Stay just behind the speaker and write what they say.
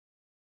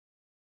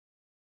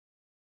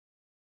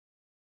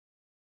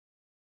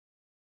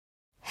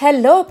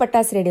Hello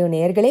பட்டாஸ் radio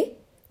நேயர்களே,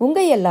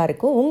 உங்கள்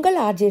எல்லாருக்கும் உங்கள்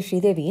ஆர்ஜே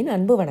ஸ்ரீதேவியின்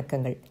அன்பு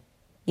வணக்கங்கள்.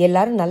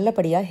 எல்லாரும்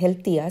நல்லபடியாக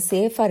ஹெல்த்தியாக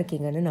சேஃபாக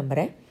இருக்கீங்கன்னு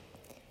நம்புகிறேன்.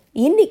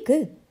 இன்னைக்கு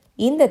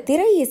இந்த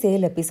திரை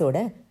இசையில்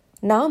எபிசோடை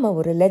நாம்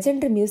ஒரு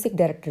லெஜெண்டரி மியூசிக்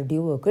டைரக்டர்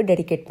டியூவோக்கு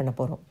டெடிகேட் பண்ண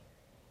போகிறோம்.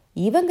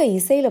 இவங்க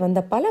இசையில்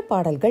வந்த பல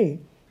பாடல்கள்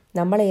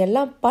நம்மளை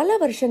எல்லாம் பல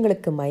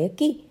வருஷங்களுக்கு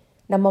மயக்கி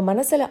நம்ம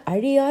மனசில்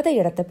அழியாத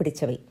இடத்தை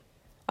பிடிச்சவை.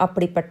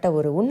 அப்படிப்பட்ட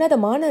ஒரு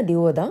உன்னதமான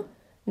டியூவோ தான்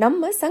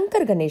நம்ம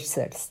சங்கர் கணேஷ்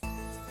சார்ஸ்.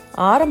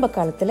 ஆரம்ப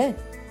காலத்தில்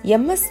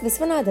MS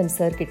விஸ்வநாதன்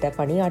சார்கிட்ட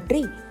பணியாற்றி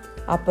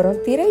அப்புறம்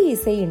திரை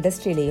இசை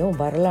இண்டஸ்ட்ரியிலையும்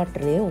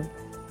வரலாற்றுலையும்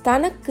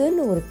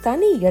தனக்குன்னு ஒரு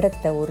தனி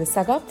இடத்த, ஒரு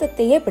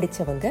சகாப்தத்தையே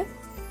பிடிச்சவங்க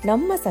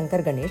நம்ம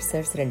சங்கர் கணேஷ்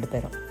சார்ஸ் 2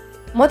 பேரும்.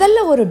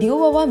 முதல்ல ஒரு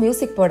டியூவோவா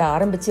மியூசிக் போட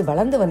ஆரம்பிச்சு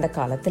வளர்ந்து வந்த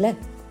காலத்துல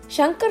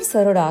சங்கர்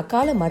சாரோட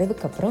அகால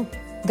மறைவுக்கு அப்புறம்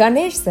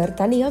கணேஷ் சார்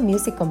தனியா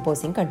மியூசிக்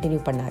கம்போசிங்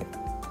கண்டினியூ பண்ணாரு.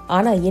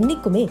 ஆனா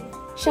என்னைக்குமே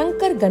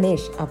சங்கர்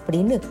கணேஷ்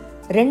அப்படின்னு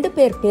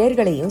 2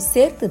 பேர்களையும்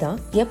சேர்த்து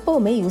தான்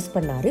எப்பவுமே யூஸ்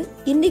பண்ணாரு,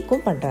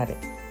 இன்னைக்கும் பண்றாரு.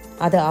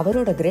 அது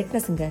அவரோட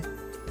கிரேட்னஸ்ங்க.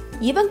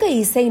 இவங்க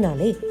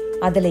இசைனாலே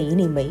அதுல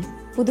இனிமை,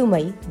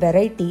 புதுமை,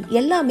 வெரைட்டி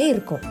எல்லாமே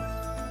இருக்கும்.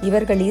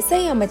 இவர்கள் இசை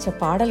அமைச்ச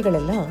பாடல்கள்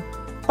எல்லாம்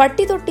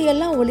பட்டி தொட்டி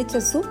எல்லாம்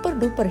ஒலிச்ச சூப்பர்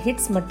டூப்பர்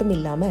ஹிட்ஸ் மட்டும்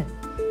இல்லாம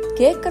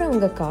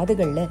கேட்கறவங்க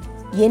காதுகள்ல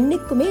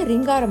என்னைக்குமே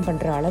ரிங்காரம்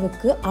பண்ற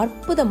அளவுக்கு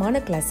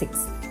அற்புதமான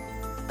கிளாசிக்ஸ்.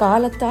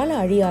 காலத்தால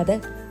அழியாத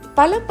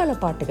பல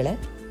பாட்டுகளை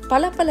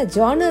பல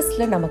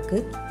ஜானர்ஸ்ல நமக்கு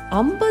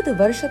 50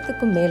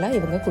 வருஷத்துக்கும் மேலா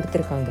இவங்க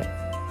கொடுத்திருக்காங்க.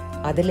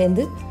 அதுல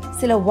இருந்து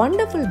சில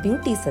வண்டர்ஃபுல்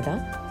பியூட்டிஸை தான்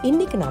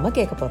இன்னைக்கு நாம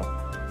கேட்க போறோம்.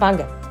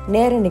 வாங்க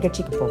நேர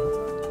நிகழ்ச்சிக்கு போவோம்.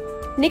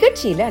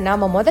 நிகழ்ச்சியில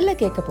நாம முதல்ல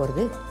கேட்க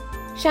போறது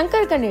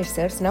சங்கர் கணேஷ்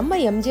சார் நம்ம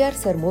எம்ஜிஆர்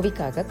சார்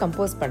மூவிக்காக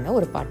கம்போஸ் பண்ண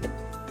ஒரு பாட்டு.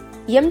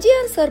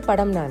 எம்ஜிஆர் சார்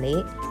படம்னாலே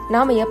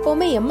நாம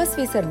எப்பவுமே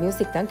MSV சார்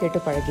மியூசிக் தான்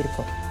கேட்டு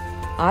பழகிருக்கோம்.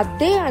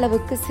 அதே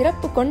அளவுக்கு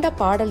சிறப்பு கொண்ட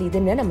பாடல்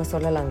இதுன்னு நம்ம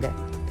சொல்லலாங்க.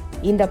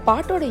 இந்த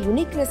பாட்டோட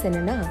யூனிக்னஸ்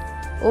என்னன்னா,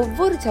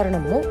 ஒவ்வொரு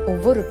சரணமும்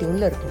ஒவ்வொரு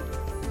டியூன்ல இருக்கும்.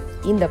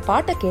 இந்த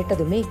பாட்டை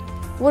கேட்டதுமே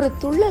ஒரு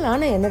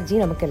துள்ளலான எனர்ஜி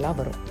நமக்கு எல்லாம்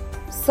வரும்.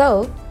 சோ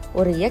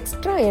ஒரு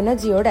எக்ஸ்ட்ரா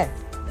எனர்ஜியோட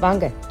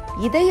வாங்க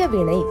இதய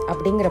வீணை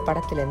அப்படிங்கிற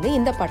படத்துல இருந்து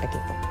இந்த பாட்டை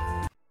கேட்போம்.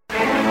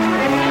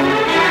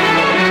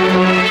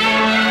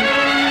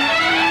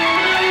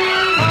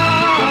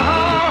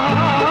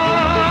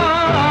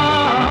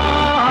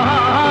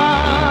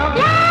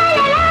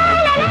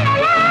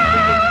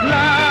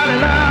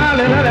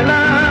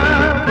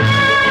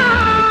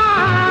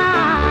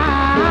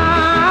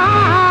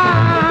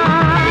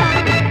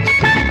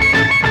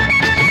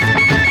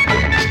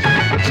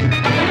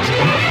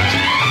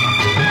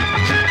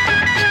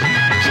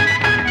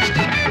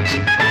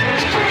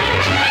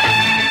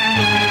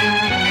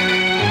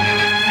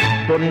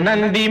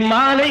 நந்தி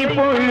மாலை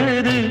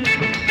பொழுது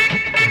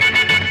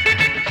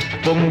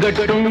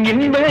பொங்கட்டும்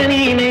இன்ப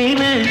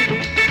நினைவு,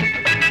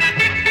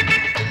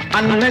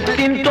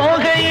 அன்னத்தின்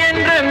தோகை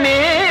என்ற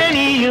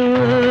மேனியோ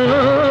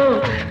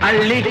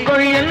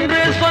அள்ளிக்கொள்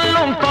என்று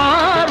சொல்லும்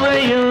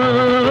பார்வையோ,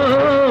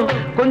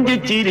 கொஞ்சி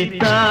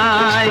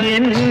சிரித்தாய்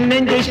என்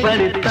நெஞ்சை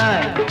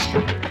பறித்தாய்,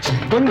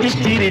 கொஞ்சி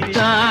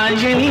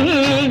சிரித்தாய் என்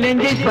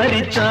நெஞ்சை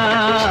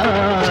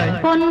பறித்தாய்.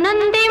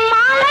 பொன்னந்தி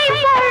மாலை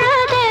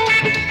பொழுது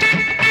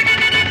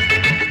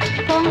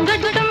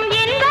பொங்கட்டும்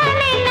என்ற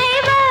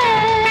நினைவு,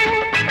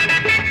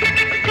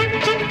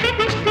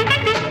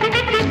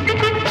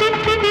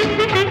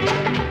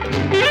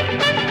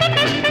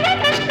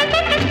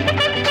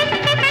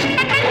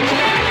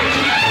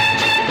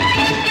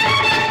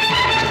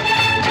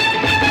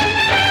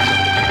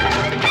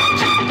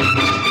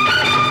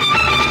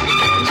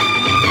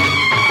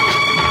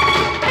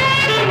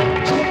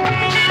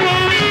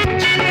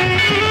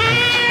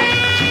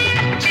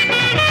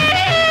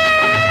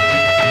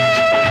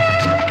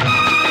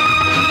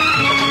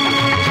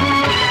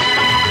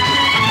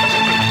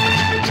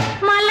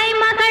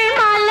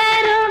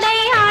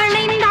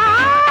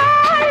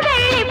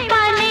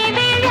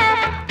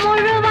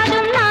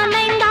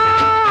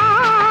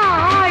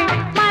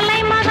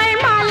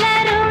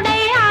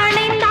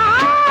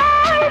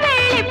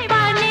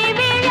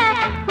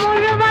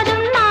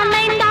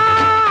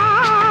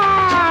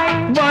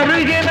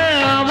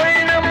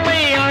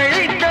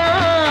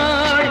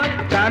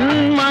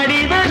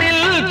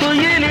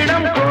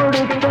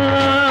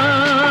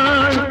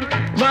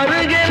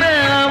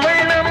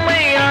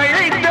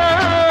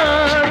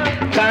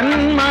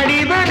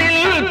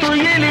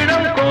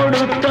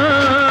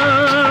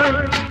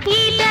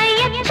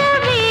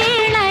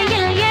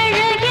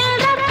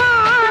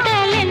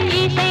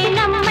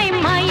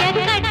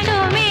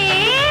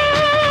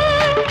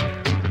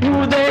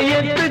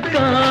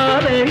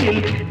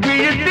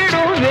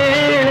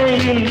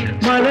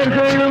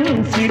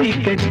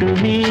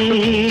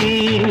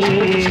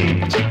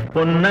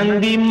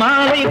 பொன்னந்தி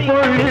மாலை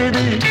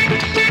பொழுது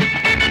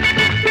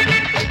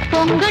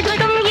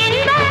பொங்கட்டும்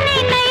என்ற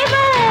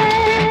நினைவு.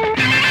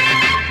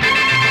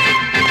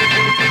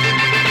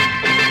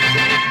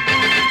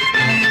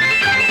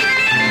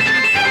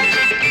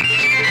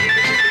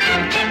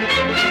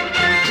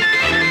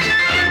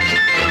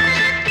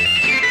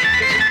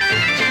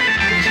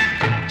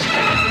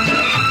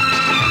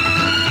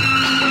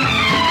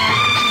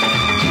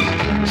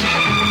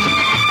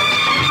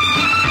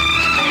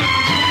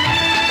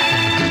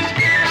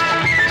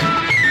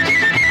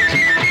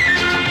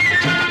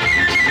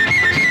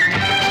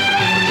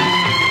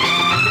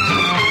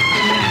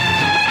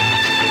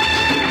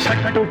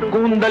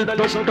 கூந்தல்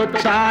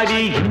தொட்டாடி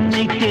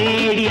என்னை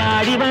தேடி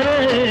ஆடி வர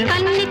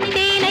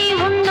கன்னித்தேனை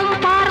உண்ணும்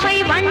பார்வை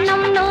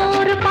வண்ணம்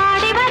நூறு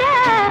பாடி வர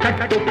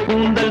கட்டு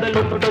கூந்தல்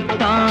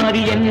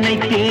தொட்டாடி என்னை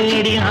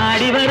தேடி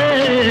ஆடி வர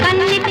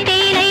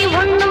கன்னித்தேனை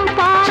உண்ணும்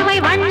பார்வை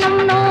வண்ணம்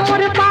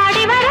நூறு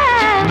பாடி வர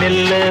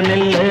மெல்ல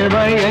மெல்ல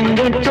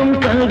வழங்கட்டும்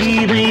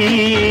கவிதை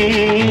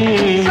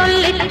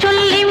சொல்லி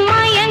சொல்லி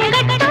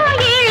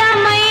மயங்கட்டும்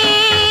இளமை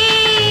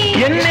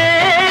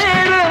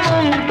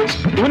எந்நேரமும்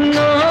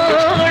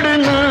உன்னோடு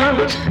நான்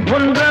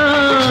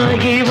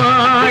ஒன்றாகி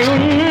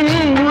வாழும்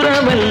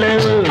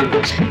உறவல்லவோ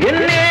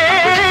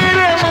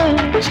எந்நேரமும்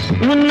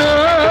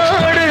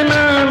உன்னோடு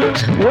நான்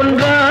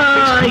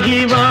ஒன்றாகி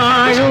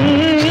வாழும்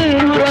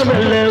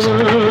உறவல்லவோ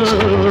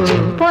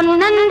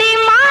பொன்னந்தி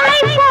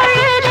மாலை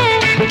பொழுது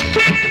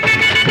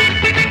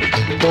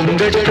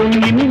பொங்கட்டும்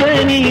இன்ப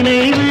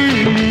நினைவு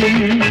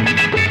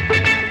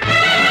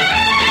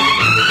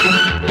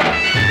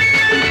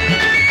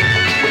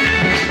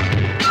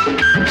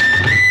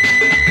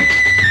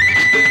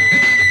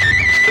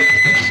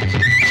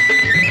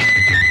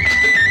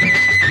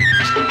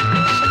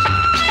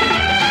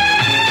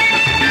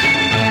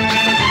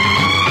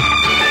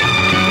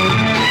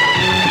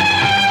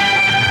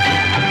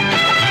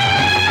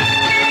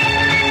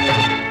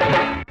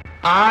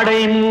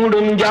ஆடை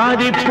மூடும்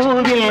ஜாதி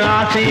பூவில்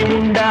ஆசை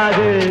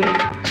உண்டாகு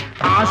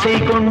ஆசை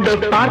கொண்டு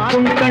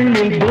பார்க்கும்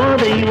கண்ணில்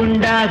போதை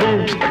உண்டாகு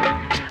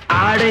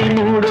ஆடை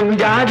மூடும்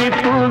ஜாதி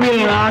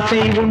பூவில்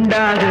ஆசை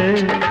உண்டாகு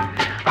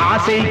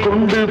ஆசை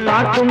கொண்டு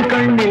பார்க்கும்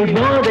கண்ணில்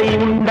போதை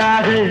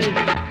உண்டாகு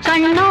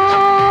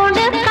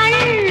கண்ணோடு கண்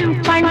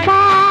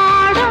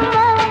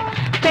பண்பாடுமோ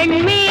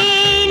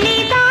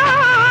பெண்மேனிதான்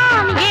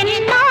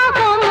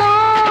என்னாகுமோ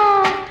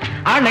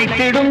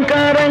அனைத்திடும்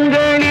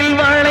கரங்களில்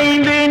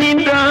வளைந்து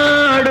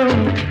நின்றாடும்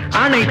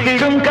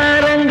அனைத்திடும்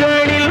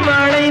கரங்களில்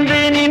வளைந்து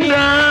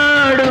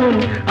நின்றாடும்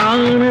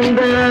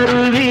ஆனந்த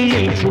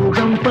அருவியில்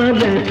சுகம்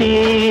பல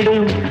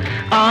தேடும்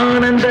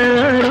ஆனந்த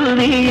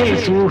அருவியில்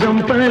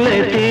சுகம் பல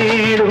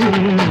தேடும்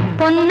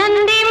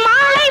பொன்னந்தி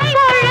மாலை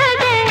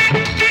பொழுது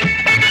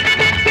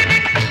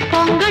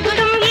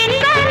பொங்கட்டும்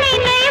இன்ப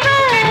நினைவு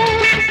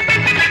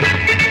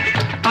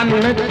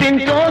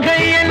அன்னத்தின்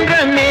தோகை என்ற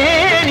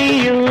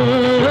மேனியோ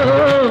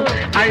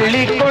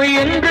அள்ளிக்கொள்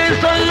என்று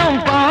சொல்லும்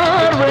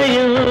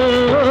பார்வையோ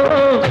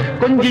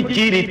கொஞ்சிச்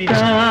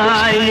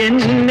சிரித்தாய்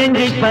என்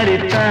நெஞ்சை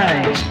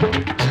பறித்தாய்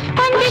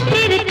கொஞ்சம்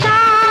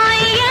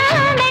சிரித்தாய்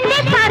என்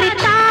நெஞ்சை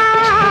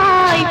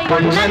பறித்தாய்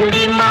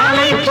பொன்னந்தி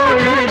மாலை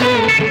பொழுது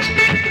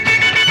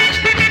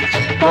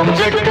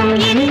பொங்கட்டும்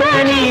இன்ப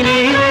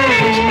நினைவு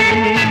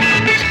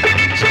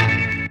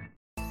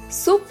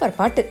சூப்பர்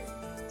பாட்டு.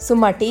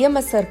 சும்மா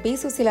TMS sir, B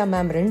Susheela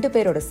ma'am 2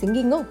 பேரோட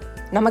சிங்கிங்கும்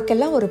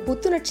நமக்கெல்லாம் ஒரு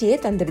புத்துணர்ச்சியே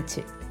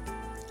தந்துடுச்சு.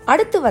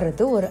 அடுத்து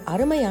வர்றது ஒரு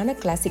அருமையான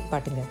கிளாசிக்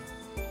பாட்டுங்க.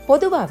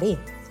 பொதுவாவே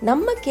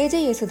நம்ம கேஜே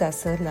யேசுதாஸ்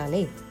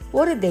சார்னாலே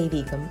ஒரு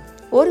தெய்வீகம்,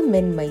 ஒரு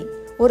மென்மை,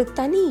 ஒரு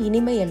தனி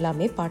இனிமை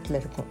எல்லாமே பாட்டுல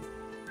இருக்கும்.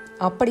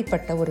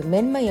 அப்படிப்பட்ட ஒரு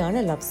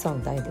மென்மையான லவ்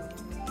சாங் தான் இது.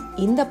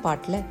 இந்த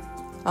பாட்டுல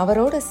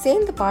அவரோட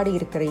சேர்ந்து பாடி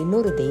இருக்கிற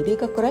இன்னொரு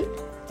தெய்வீக குரல்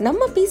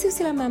நம்ம பி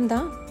சுசிலா மேம்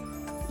தான்.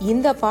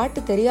 இந்த பாட்டு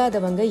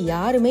தெரியாதவங்க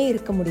யாருமே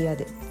இருக்க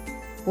முடியாது.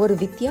 ஒரு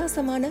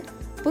வித்தியாசமான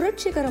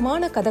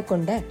புரட்சிகரமான கதை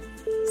கொண்ட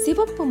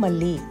சிவப்பு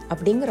மல்லி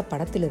அப்படிங்கிற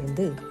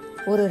படத்திலிருந்து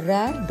ஒரு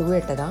ரேர்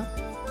டுவேட்டை தான்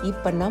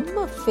இப்ப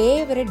நம்ம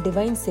ஃபேவரட்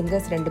டிவைன்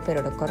சிங்கர்ஸ் 2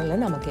 பேரோட குரலை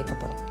நாம கேட்க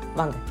போறோம்.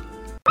 வாங்க.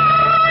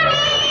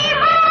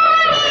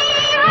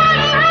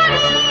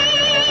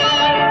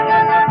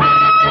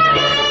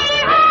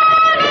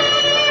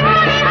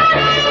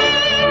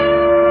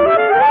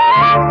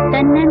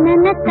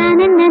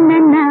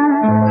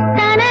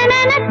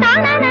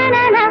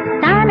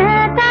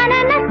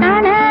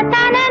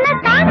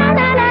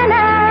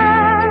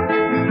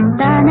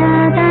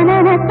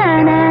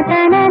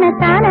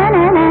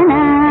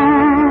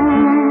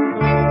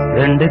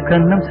 ரெண்டு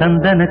கண்ணும்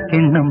சந்தன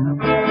கிண்ணம்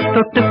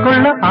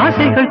தொட்டுக்கொள்ள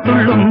ஆசைகள்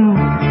துள்ளும்.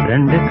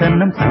 ரெண்டு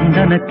கண்ணும்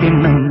சந்தன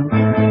கிண்ணம்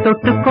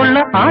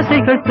தொட்டுக்கொள்ள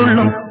ஆசைகள்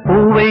துள்ளும்.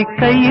 பூவை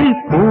கையில்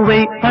பூவை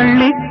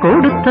அள்ளி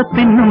கொடுத்த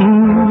பின்னும்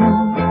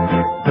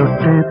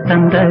தொட்டு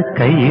தந்த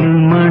கையில்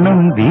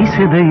மனம்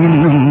வீசுது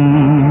இன்னும்.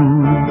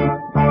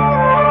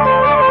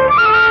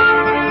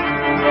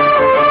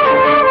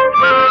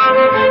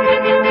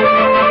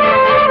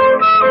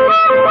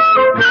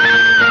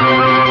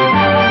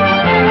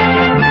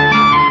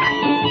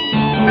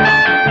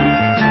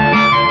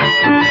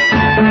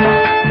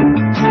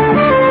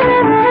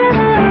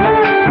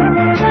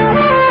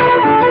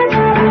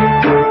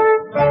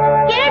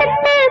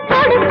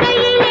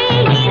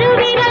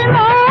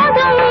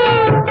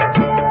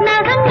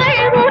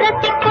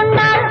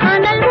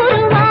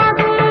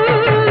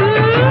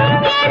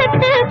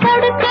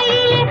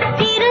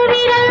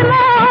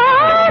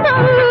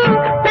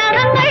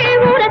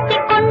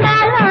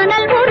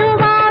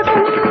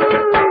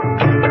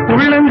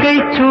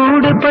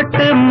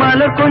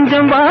 மலர்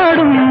கொஞ்சம்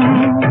வாடும்,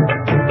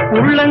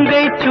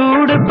 உள்ளங்கை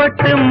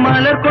சூடுபட்டு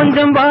மலர்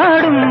கொஞ்சம்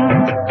வாடும்.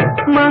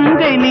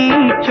 மங்கை நீ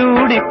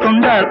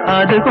சூடிக்கொண்டால்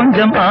அது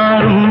கொஞ்சம்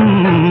ஆறும்.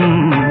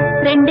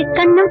 ரெண்டு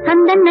கண்ணும்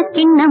சந்தன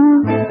கிண்ணம்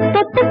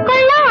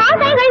தொட்டுக்கொள்ள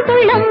ஆசைகள்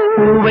துள்ளும்.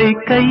 பூவை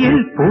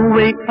கையில்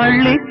பூவை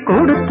அள்ளி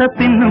கொடுத்த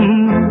பின்னும்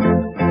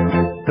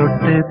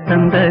தொட்டு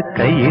தந்த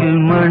கையில்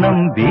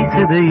மனம்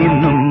வீசுது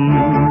இன்னும்.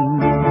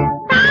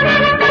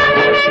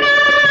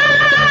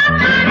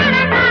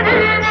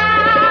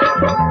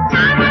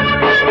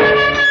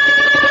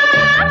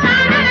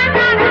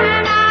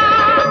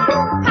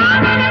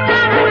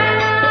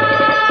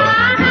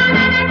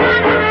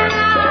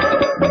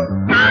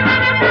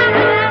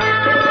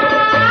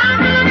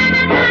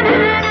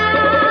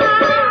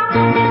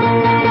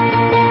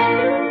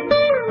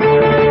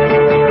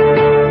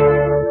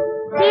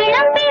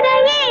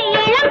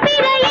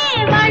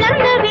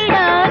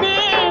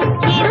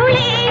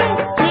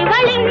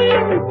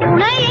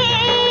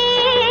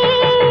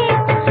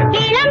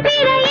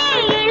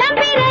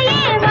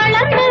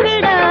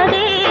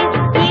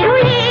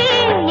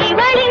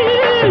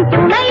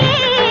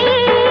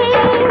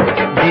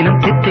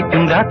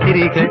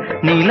 ராத்திரிகள்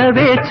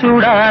நிலவே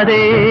சூடாதே,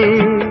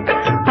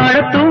 அட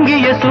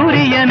தூங்கிய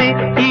சூரியனே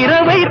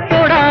இரவை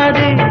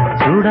தொடாதே,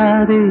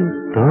 சூடாதே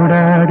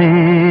தொடாதே.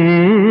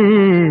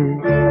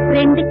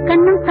 ரெண்டு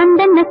கண்ணும்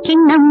சந்தன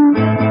கிண்ணம்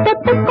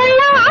தொட்டுக்கொள்ள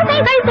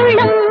ஆசைகள்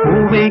துள்ளும்.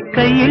 பூவை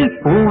கையில்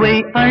பூவை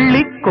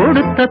அள்ளி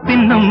கொடுத்த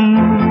பின்னும்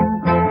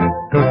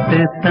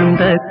தொட்டு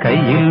தந்த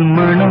கையில்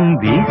மனம்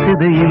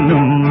வீசுது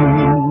இன்னும்.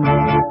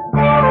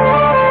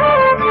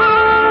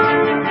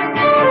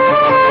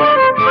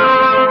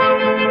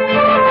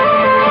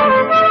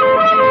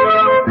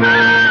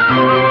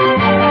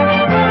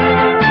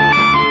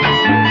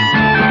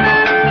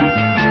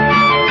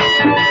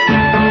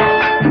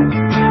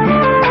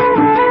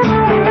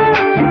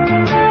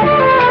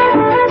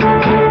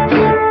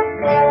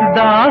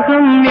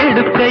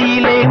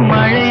 எடுக்கையிலே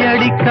மழை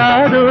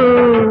அடிக்காதோ,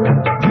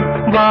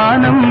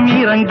 வானம்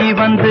இறங்கி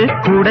வந்து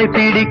குடை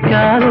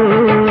பிடிக்காதோ.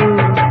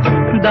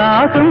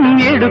 தாகம்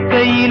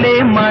எடுக்கையிலே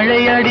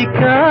மழை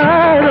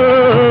அடிக்காதோ,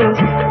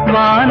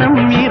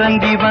 வானம்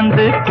இறங்கி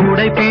வந்து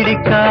குடை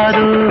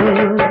பிடிக்காதோ.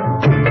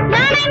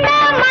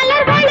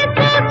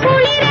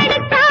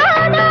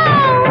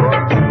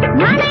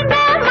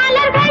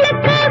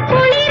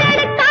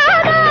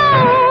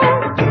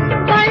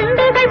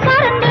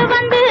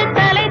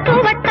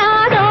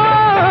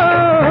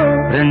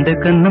 ரெண்டு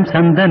கண்ணும்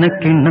சந்தன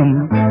கிண்ணம்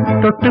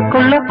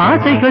தொட்டுக்கொள்ள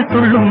ஆசைகள்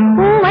துள்ளும்.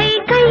 பூவை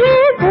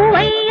கையில்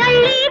பூவை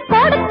அள்ளி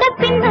கொடுத்த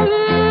பின்னும்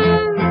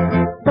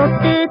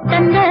தொட்டு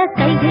தந்த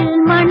கையில்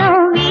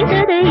மனம்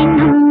வீசுது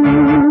இன்னும்.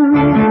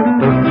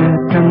 தொட்டு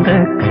தந்த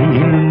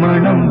கையில்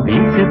மனம்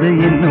வீசுது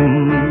இன்னும்.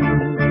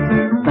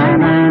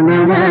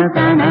 தனனன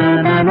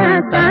தனனன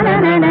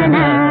தனனன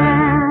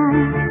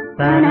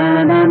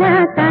தனனன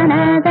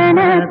தனனன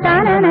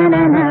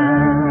தனனன.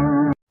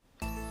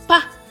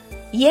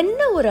 என்ன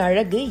ஒரு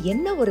அழகு,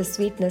 என்ன ஒரு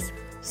ஸ்வீட்னஸ்,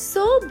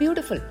 சோ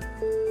பியூட்டிஃபுல்.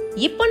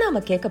 இப்போ நாம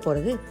கேட்க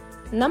போறது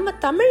நம்ம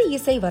தமிழ்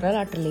இசை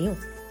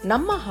வரலாற்றுலயும்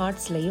நம்ம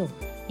ஹார்ட்ஸ்லயும்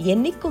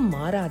என்னைக்கும்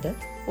மாறாத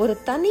ஒரு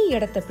தனி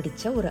இடத்தை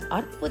பிடிச்ச ஒரு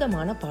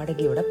அற்புதமான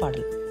பாடகியோட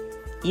பாடல்.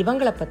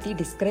 இவங்களை பத்தி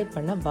டிஸ்கிரைப்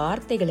பண்ண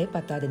வார்த்தைகளே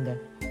பத்தாதுங்க.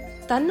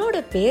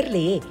 தன்னோட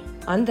பேர்லயே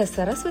அந்த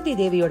சரஸ்வதி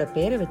தேவியோட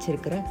பேரை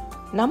வச்சிருக்கிற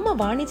நம்ம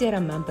வாணி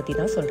ஜெயராம் மேம் பத்தி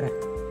தான் சொல்றேன்.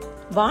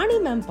 வாணி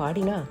மேம்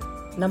பாடினா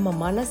நம்ம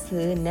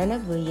மனசு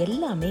நினைவு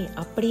எல்லாமே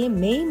அப்படியே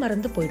மெய்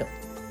மறந்து போயிடும்.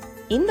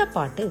 இந்த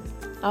பாட்டு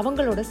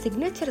அவங்களோட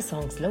சிக்னேச்சர்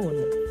சாங்ஸ்ல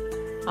ஒண்ணு.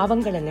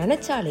 அவங்கள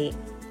நினைச்சாலே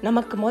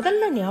நமக்கு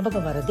முதல்ல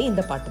ஞாபகம் வர்றது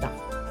இந்த பாட்டு தான்.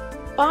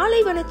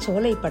 பாலைவன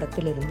சோலை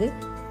படத்திலிருந்து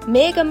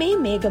மேகமே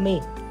மேகமே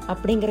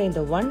அப்படிங்கிற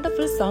இந்த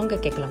வண்டர்ஃபுல் சாங்கை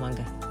கேட்கலாம்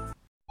வாங்க.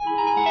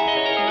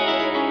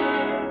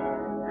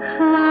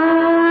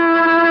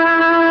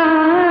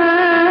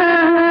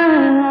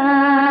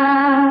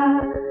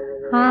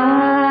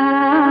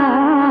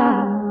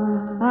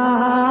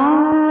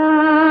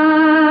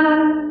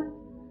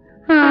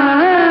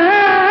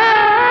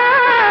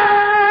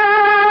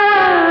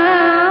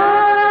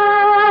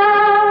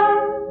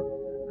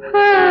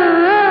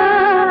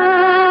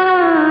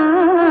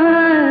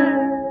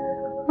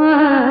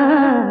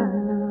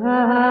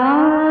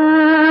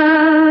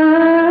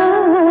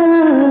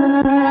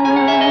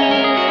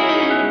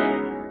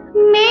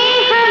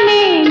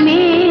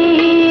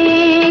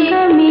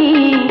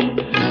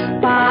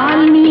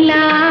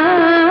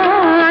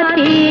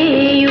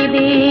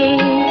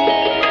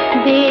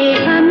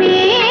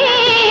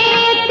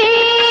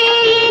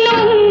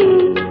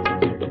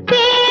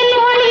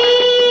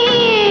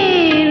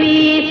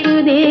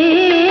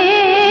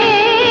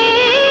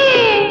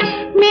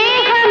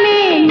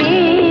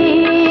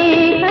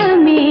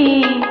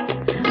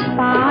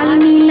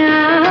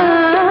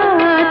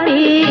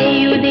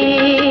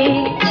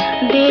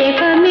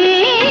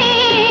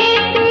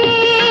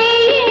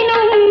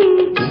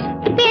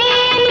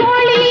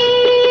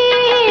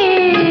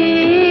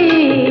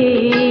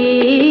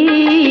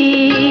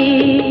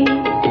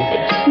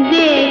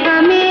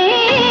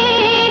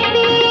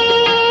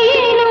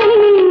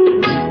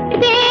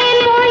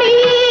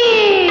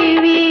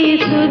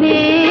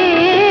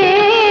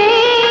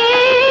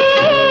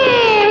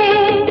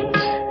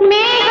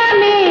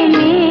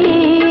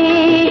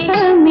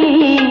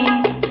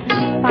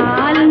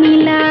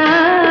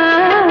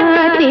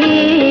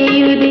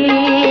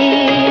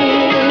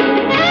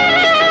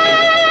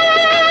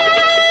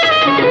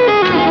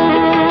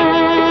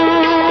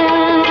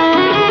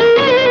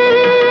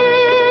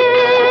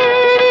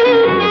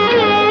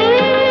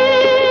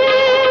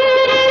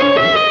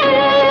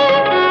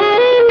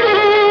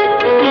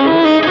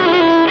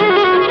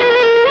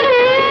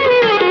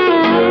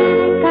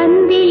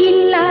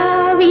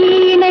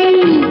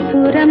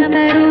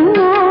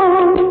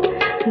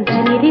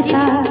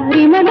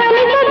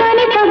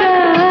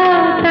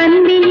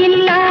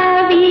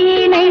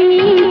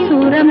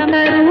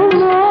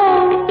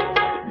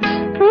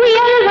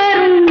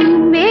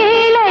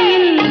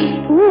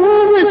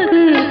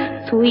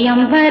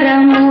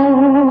 சுயம்பரமோ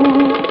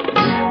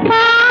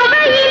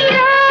பாவையில்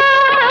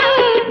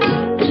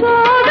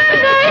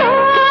சோகங்களோ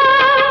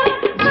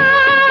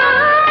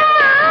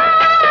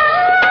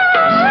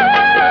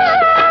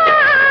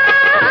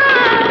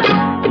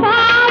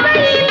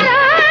பாவையில்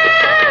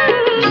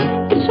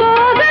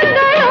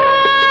சோகங்களோ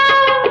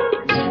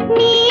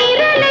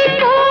நீரலை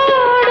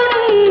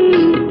போடும்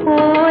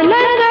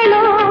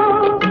கோலங்களோ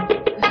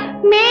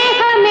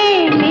மேகமே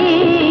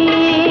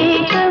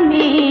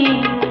மேகமே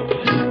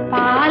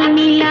பால்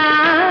நிலா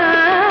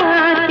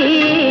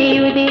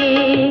தேயுதே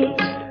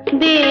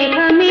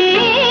தேகமே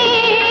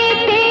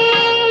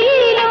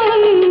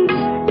தேயிலும்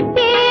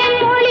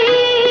தேன்மொழி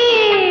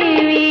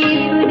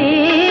வீசுதே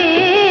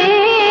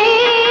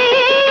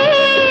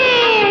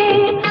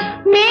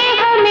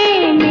மேகமே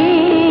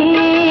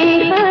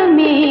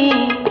மேகமே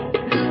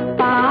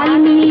பால்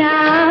நிலா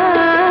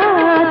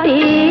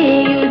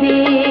தேயுதே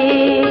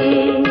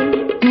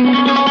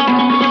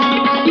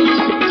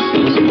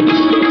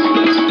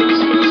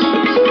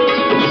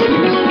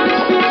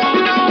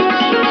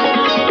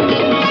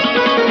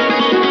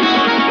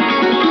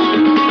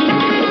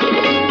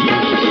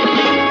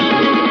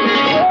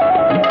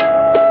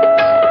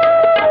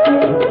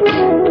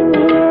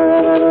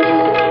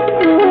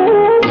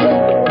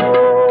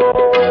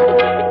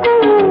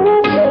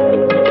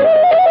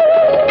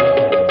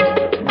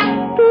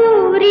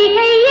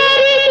தூரிகை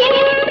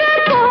எரிகின்ற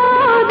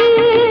போது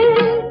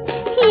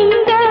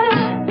இந்த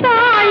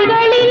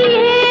தாள்களில்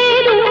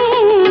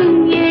ஏதும்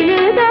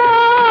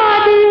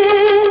எழுதாது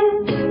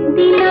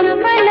தினம்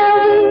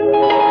களவு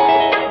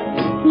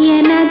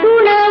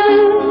எனதுளவு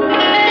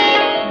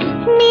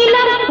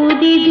நிலம்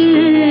புதிது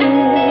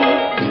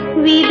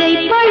விதை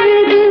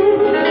பழுது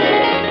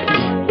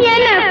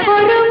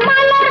எனக்கொரு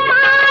மலர்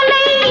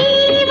மாலை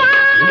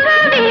வாங்க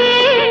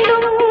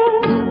வேண்டும்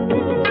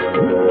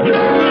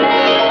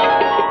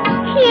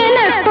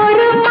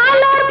எனக்கொரு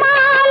மலர்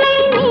மாலை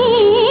நீ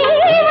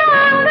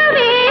வாங்க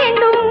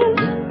வேண்டும்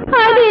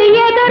அது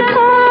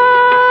எதற்கோ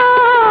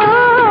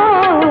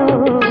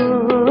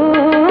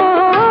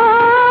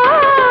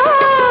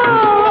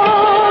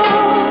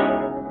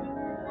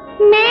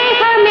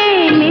மேகமே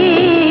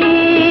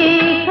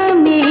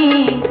மேகமே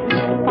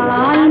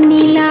பால்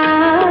நிலா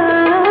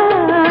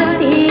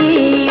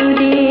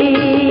தேயுதே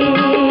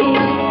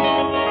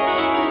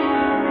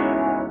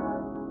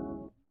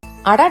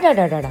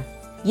அடாடாடாடா,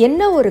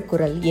 என்ன ஒரு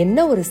குரல், என்ன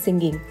ஒரு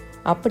சிங்கிங்!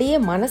 அப்படியே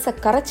மனசை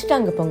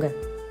கரைச்சிட்டாங்க போங்க.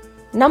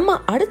 நம்ம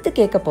அடுத்து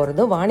கேட்க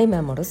போறது வாணி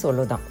மேமோட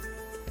சோலோ தான்.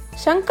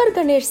 சங்கர்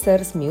கணேஷ்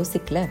சர்ஸ்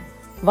மியூசிக்ல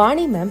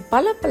வாணி மேம்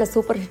பல பல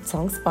சூப்பர் ஹிட்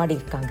சாங்ஸ்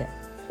பாடியிருக்காங்க.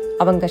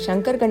 அவங்க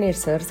சங்கர்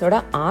கணேஷ் சர்ஸோட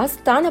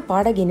ஆஸ்தான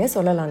பாடகினே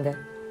சொல்லலாங்க.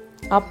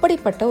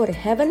 அப்படிப்பட்ட ஒரு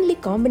ஹெவன்லி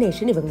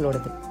காம்பினேஷன்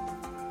இவங்களோடது.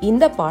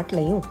 இந்த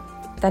பாட்டுலையும்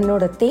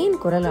தன்னோட தேன்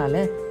குரலால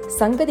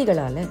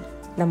சங்கதிகளால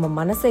நம்ம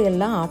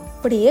மனசையெல்லாம்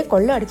அப்படியே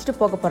கொள்ள அடிச்சுட்டு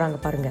போக போறாங்க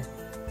பாருங்க.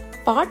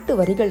 பாட்டு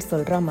வரிகள்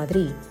சொல்ற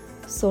மாதிரி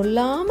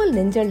சொல்லாமல்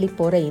நெஞ்சள்ளி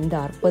போற இந்த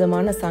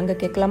அற்புதமான சாங்க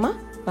கேட்கலாமா?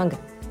 வாங்க.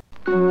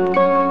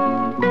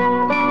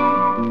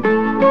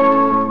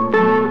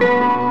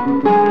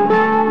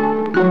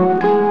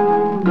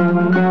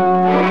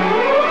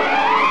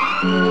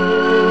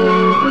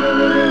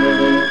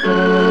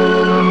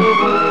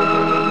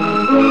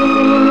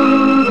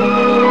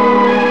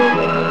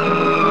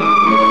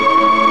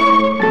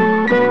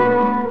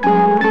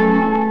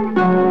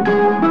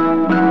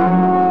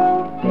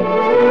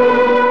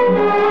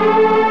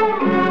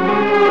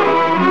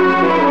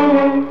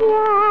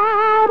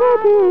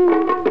 யாரது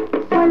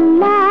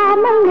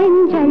சொல்லாமல்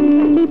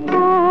நெஞ்சள்ளி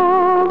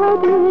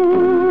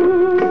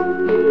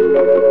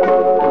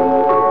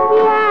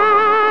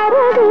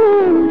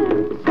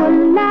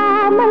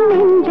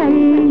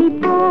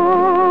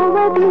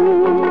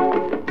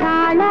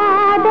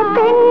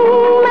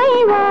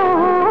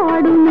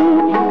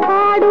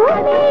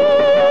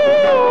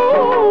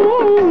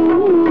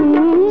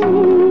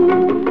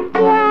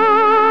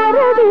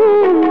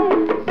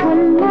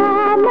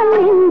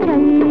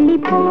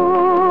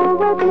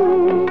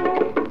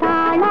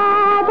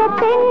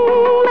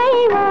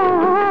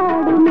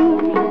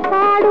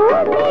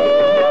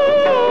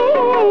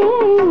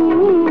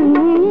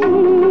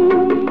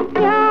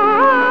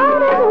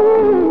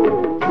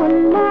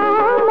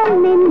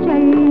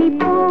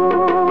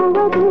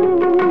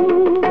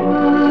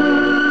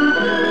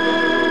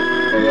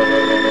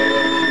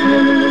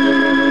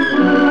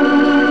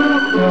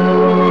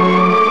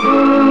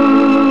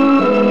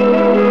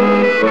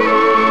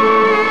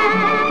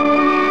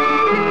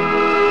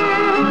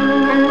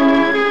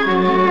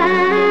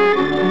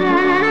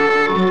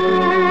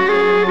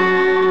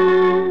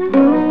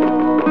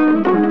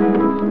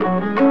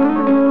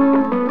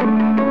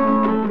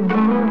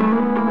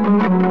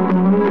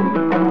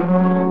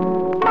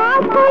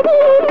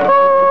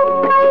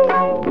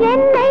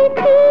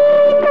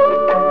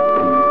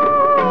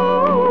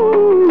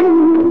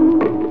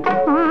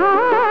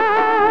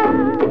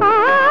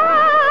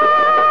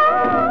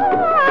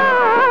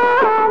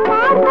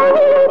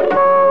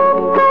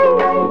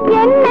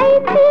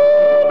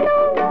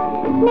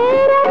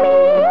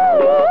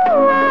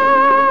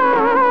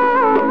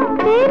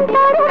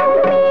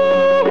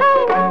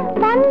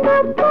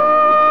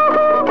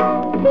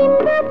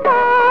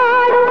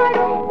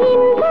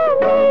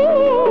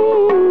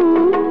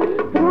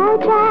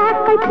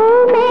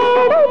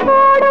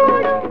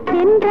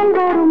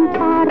வரும்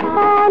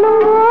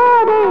பார்த்தாலும்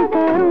ஓதை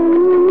தரும்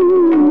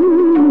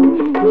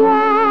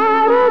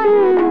யாரது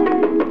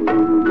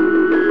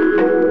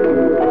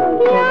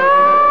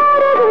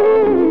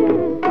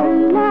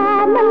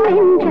சொல்லாமல்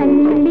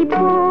நெஞ்சள்ளி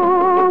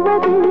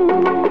போவது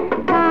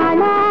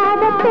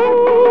காணாத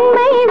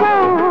பெண்மை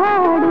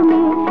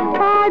வாடுமே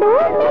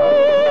பாடுமே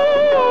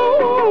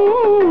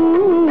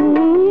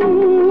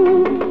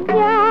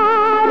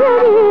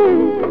யாரது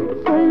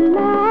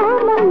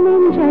சொல்லாமல்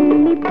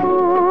நெஞ்சள்ளி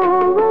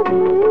போவது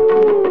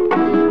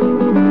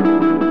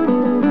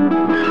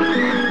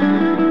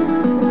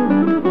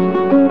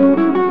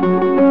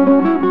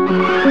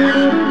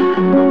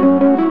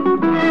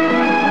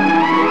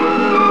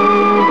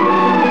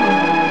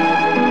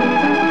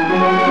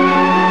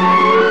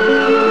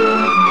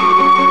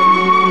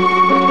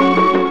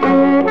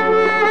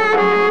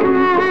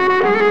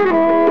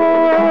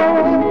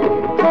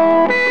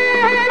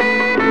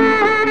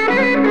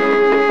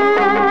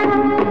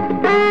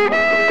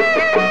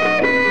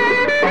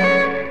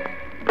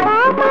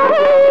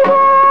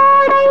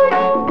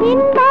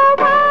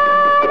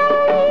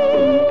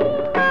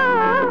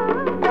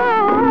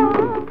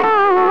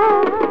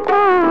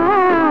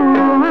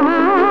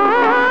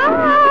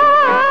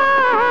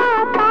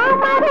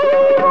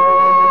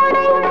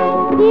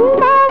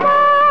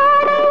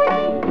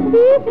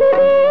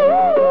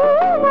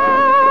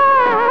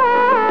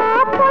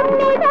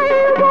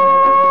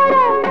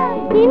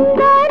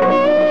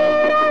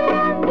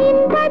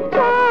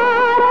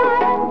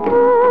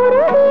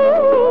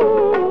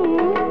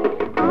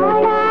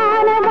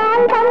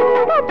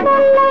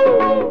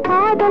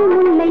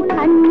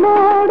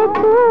கண்ணோடு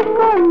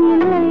தூக்கம்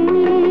இல்லை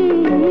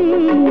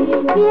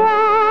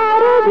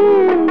யாரது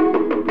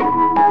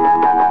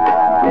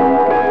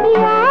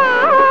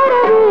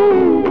யாரது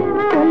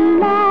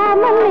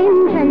சொல்லாமல்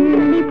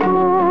நெஞ்சள்ளி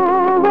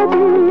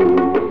போவது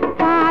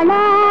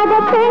காணாத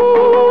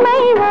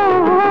பெண்மை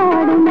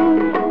வாடுமே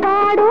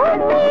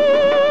பாடுமே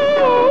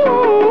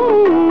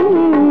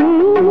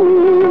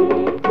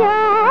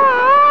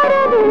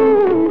யாரது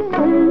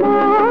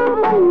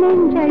சொல்லாமல்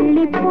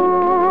நெஞ்சள்ளி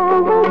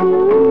போவது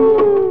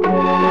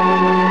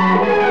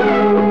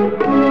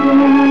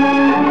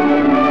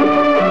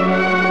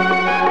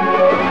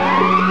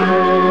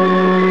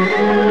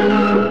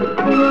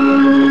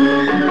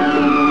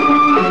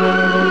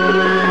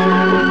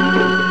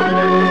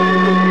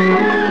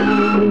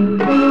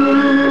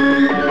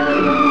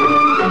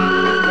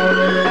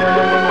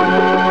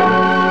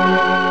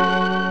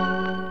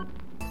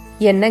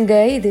என்னங்க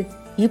இது,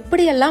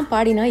 இப்படியெல்லாம்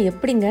பாடினா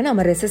எப்படிங்க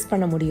நம்ம ரெசிஸ்ட்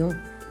பண்ண முடியும்?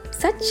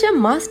 Such a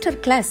master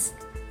class.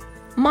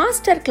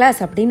 Master class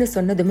அப்படின்னு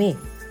சொன்னதுமே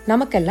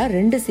நமக்கெல்லாம்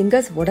 2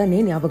 சிங்கர்ஸ் உடனே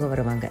ஞாபகம்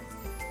வருவாங்க.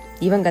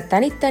 இவங்க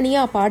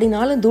தனித்தனியா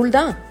பாடினாலும் தூள்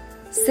தான்,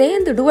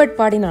 சேர்ந்து டுவெட்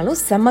பாடினாலும்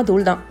செம்ம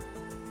தூள் தான்.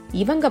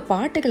 இவங்க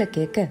பாட்டுகளை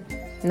கேட்க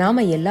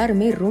நாம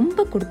எல்லாருமே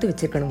ரொம்ப கொடுத்து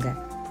வச்சிருக்கணுங்க.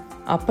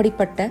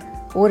 அப்படிப்பட்ட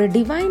ஒரு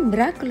டிவைன்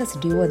மிராக்குலஸ்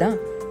டியூவோ தான்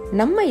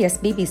நம்ம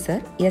SPB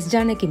sir, S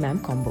Janaki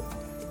ma'am combo.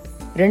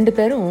 2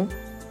 பேரும்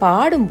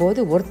பாடும்போது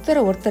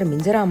ஒருத்தரை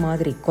மிஞ்சரா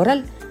மாதிரி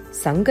குரல்,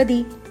 சங்கதி,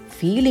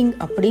 ஃபீலிங்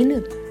அப்படின்னு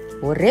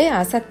ஒரே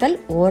அசத்தல்,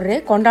 ஒரே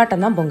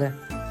கொண்டாட்டம் தான் போங்க.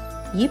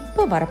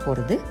 இப்ப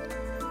வரப்போறது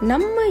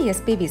நம்ம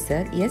SPB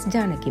sir, S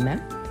Janaki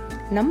ma'am,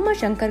 நம்ம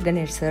சங்கர்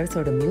கணேஷ்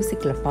சார்ஸோட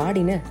மியூசிக்ல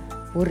பாடின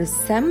ஒரு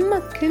செம்ம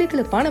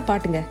கிளுகிளுப்பான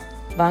பாட்டுங்க.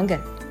 வாங்க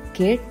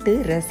கேட்டு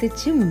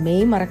ரசிச்சு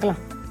மெய்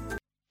மறக்கலாம்.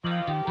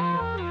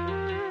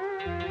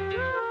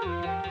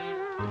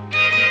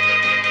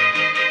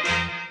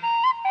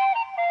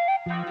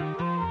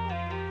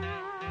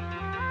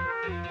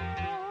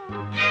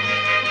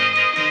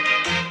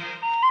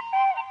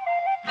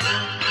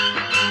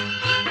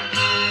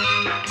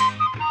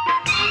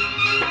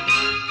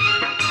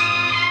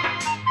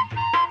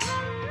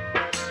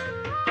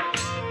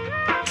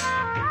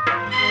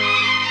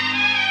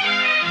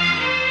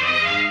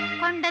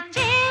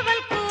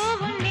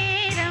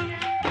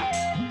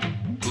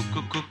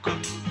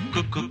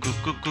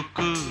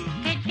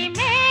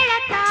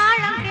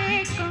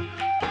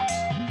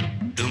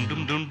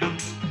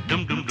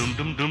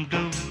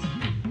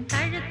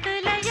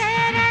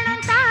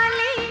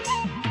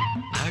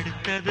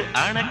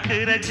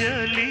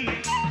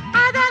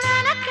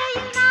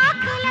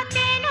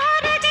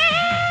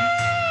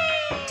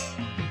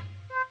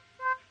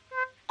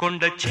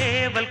 கொண்ட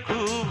சேவல்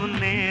கூவும்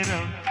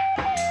நேரம்,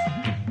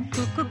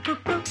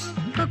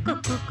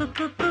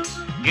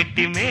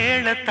 கெட்டி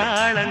மேள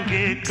தாளம்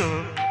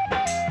கேட்கும்,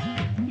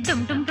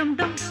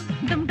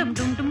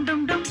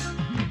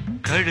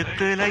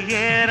 கழுத்துல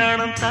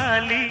ஏறணும்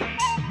தாலி,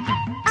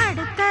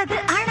 அடுத்தது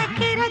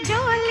அணைக்கிற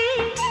ஜோலி,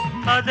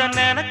 அத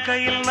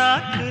நினைக்கையில்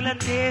நாக்குல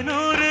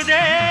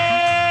தேனூறுதே.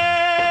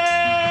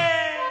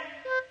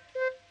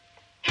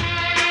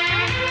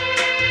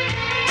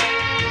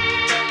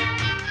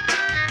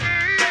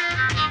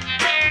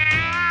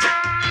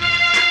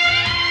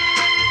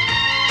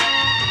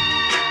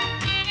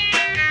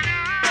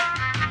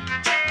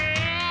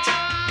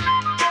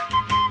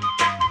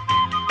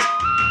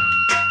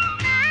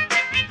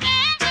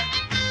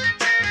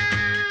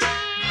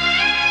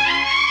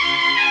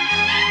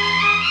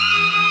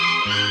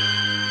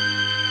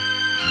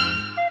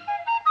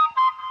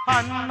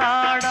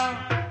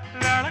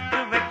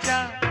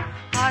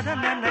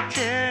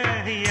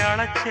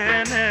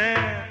 நினைச்சேனே.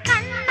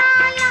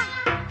 கண்ணால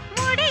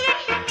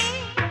முடியட்டுமே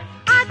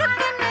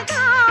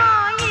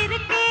அதுக்குன்னுதான்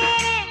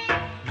இருக்கேன்.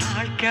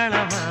 நாள்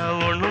கிழமை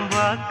ஒண்ணும்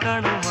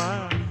பார்க்கணுமா?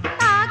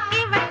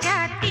 தாக்கி வச்சா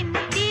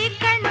தின்னு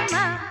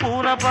தீக்கணுமா?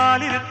 பூனை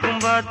பால்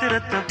இருக்கும்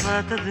பாத்திரத்தை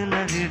பார்த்தது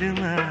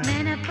நகிடுமா?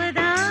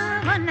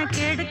 நினப்புதான் உன்னை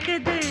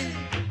கெடுக்குது,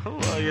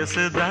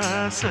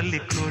 வயசுதான்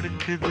சொல்லி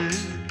கொடுக்குது.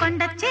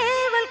 கொண்ட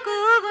சேவல்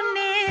கூவும்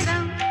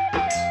நேரம்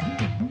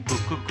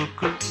குக்கு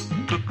குக்கு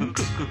குக்கு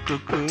குக்கு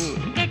குக்கு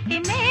கெட்டி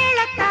மேல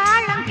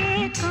தாளம்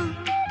கேட்கும்.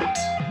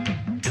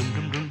 டும்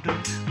டும் டும்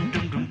டும்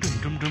டும் டும் டும்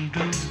டும் டும்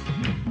டும்.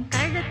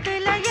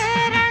 கழுத்துல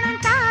ஏறணும்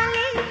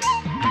தாலி,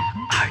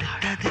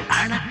 அடுத்தது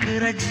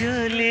அணக்குற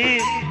ஜோலி.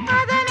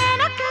 அதன்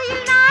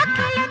எனக்கையில்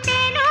நாக்குல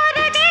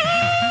தேனூறுதே.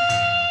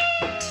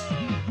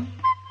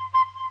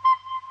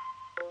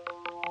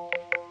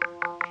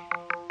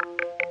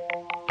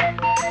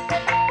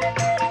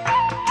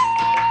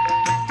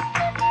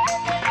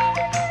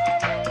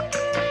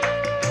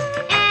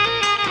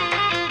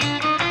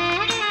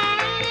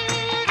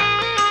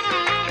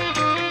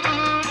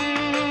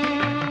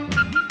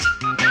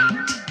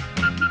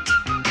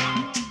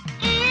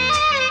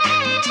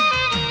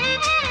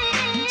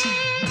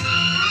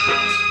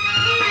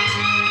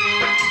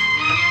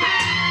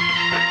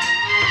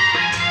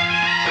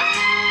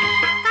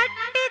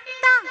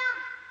 கட்டித்தான்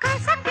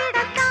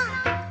கசக்கிடத்தான்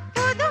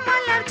புது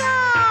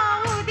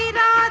மலர்தான்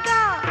உதிராதா.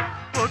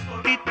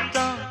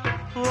 ஒட்டித்தான்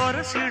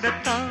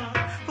ஒரசிடத்தான்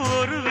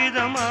ஒரு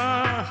விதமா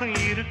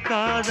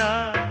இருக்காதா?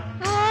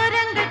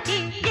 ஓரங்கட்டி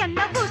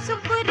என்ன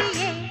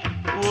புசுப்புரியே,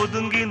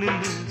 ஒதுங்கி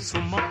நின்று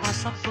சும்மா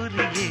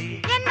பசப்புரியே.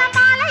 என்ன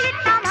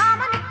மாலையிட்ட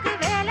மாமனுக்கு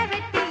வேலை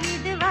வெட்டி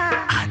இதுவா?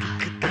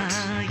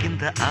 அதுக்குத்தான்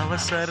இந்த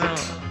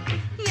அவசரம்.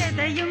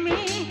 எதையுமே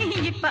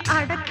இப்ப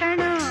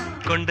அடக்கணும்.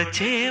 கொண்ட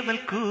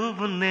சேவல்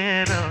கூவும்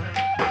நேரம்.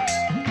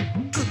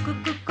 குக்கு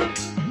குக்கு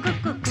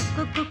குக்கு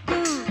குக்கு குக்கு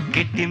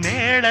கிட்டி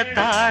மேல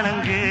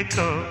தாளம்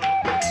கேட்கும்.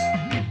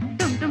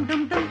 டும் டும்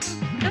டும் டும்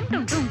டும்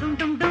டும் டும் டும்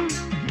டும் டும்.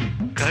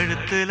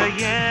 கழுத்துல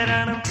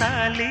ஏறணும்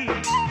தாலி,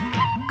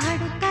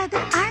 அடுத்தது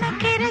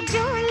அணக்கிற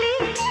ஜோலி.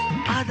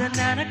 அத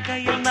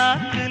நனக்கையில்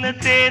நாக்குல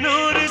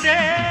தேனூறுதே.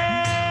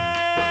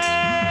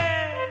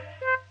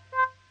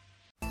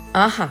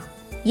 ஆஹா,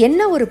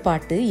 என்ன ஒரு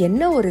பாட்டு,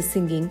 என்ன ஒரு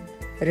சிங்கிங்!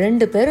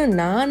 ரெண்டு பேரும்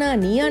நானா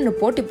நீயான்னு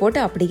போட்டி போட்டு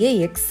அப்படியே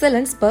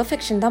எக்ஸலன்ஸ்,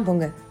 பெர்ஃபெக்ஷன் தான்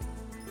போங்க.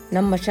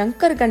 நம்ம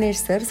சங்கர்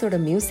கணேஷ் சர்ஸோட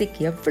மியூசிக்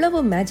எவ்வளவு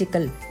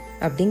மேஜிக்கல்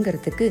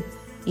அப்படிங்கிறதுக்கு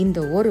இந்த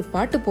ஒரு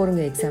பாட்டு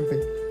போருங்க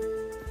எக்ஸாம்பிள்.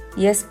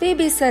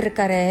 எஸ்பிபி சார்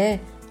இருக்காரே,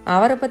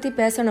 அவரை பத்தி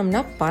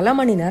பேசணும்னா பல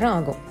மணி நேரம்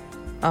ஆகும்.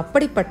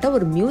 அப்படிப்பட்ட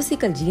ஒரு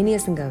மியூசிக்கல்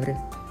ஜீனியஸுங்க அவரு.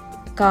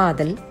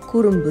 காதல்,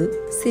 குறும்பு,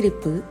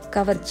 சிரிப்பு,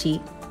 கவர்ச்சி,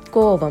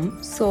 கோபம்,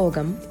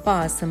 சோகம்,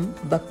 பாசம்,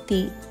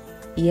 பக்தி,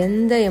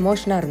 எந்த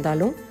எமோஷனா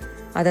இருந்தாலும்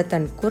அதை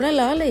தன்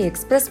குரலால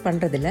எக்ஸ்பிரஸ்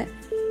பண்றதுல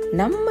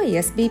நம்ம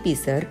எஸ்பிபி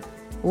சார்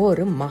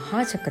ஒரு மகா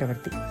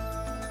சக்கரவர்த்தி.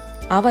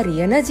 அவர்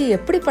எனர்ஜி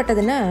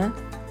எப்படிப்பட்டதுன்னா,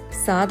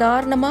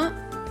 சாதாரணமா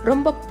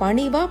ரொம்ப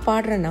பணிவா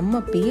பாடுற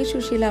நம்ம பி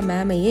சுஷீலா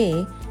மேமையே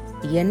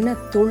என்ன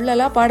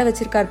துள்ளலா பாட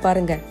வச்சிருக்கார்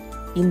பாருங்க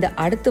இந்த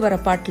அடுத்து வர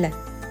பாட்டுல.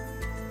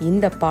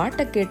 இந்த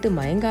பாட்டை கேட்டு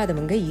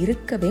மயங்காதவங்க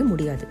இருக்கவே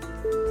முடியாது.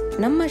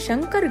 நம்ம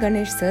சங்கர்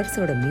கணேஷ்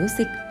சர்ஸோட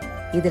மியூசிக்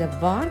இதுல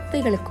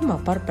வார்த்தைகளுக்கும்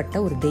அப்பாற்பட்ட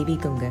ஒரு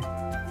தெய்வீகங்க.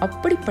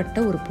 அப்படிப்பட்ட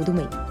ஒரு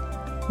புதுமை.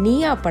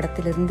 நீயா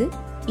படத்திலிருந்து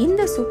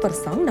இந்த சூப்பர்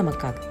சாங்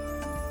நமக்காக.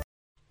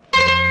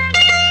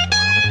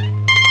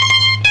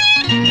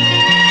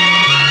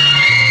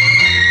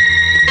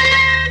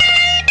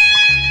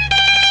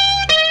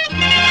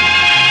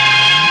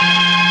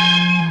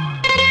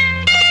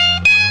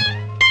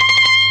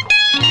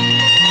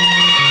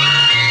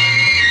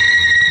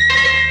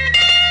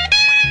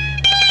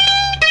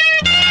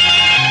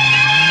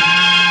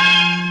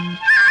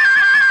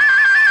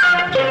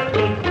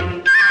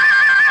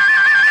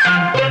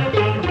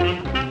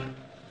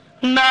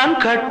 நான்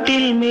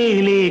கட்டில்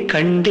மேலே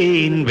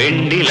கண்டேன்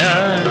வெண்ணிலா,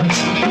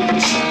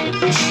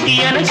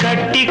 என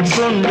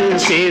கட்டிக்கொண்டு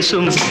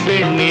பேசும்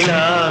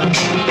வெண்ணிலா.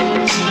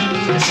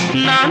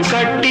 நான்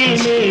கட்டில்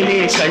மேலே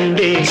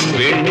கண்டேன்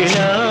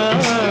வெண்ணிலா,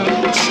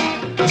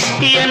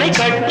 என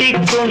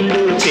கட்டிக்கொண்டு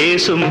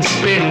பேசும்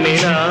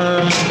வெண்ணிலா.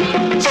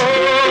 ஓ,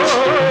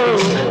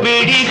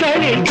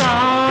 விழிகளில்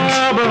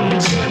தாபம்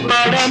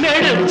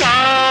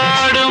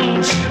படமெடுத்தாடும்,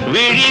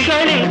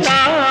 விழிகளில்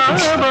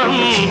தாபம்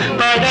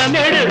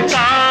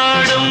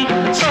படமெடுத்தாடும்.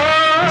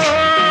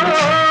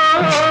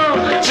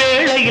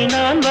 வேளையில்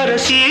நான் வர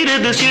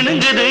சீருது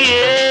சிணுங்குது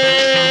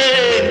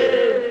ஏன்?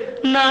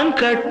 நான்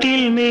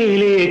கட்டில்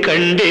மேலே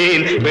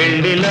கண்டேன்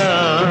வெண்ணிலா,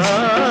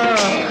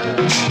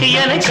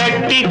 என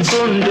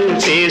கட்டிக்கொண்டு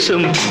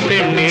பேசும்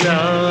பெண்ணிலா.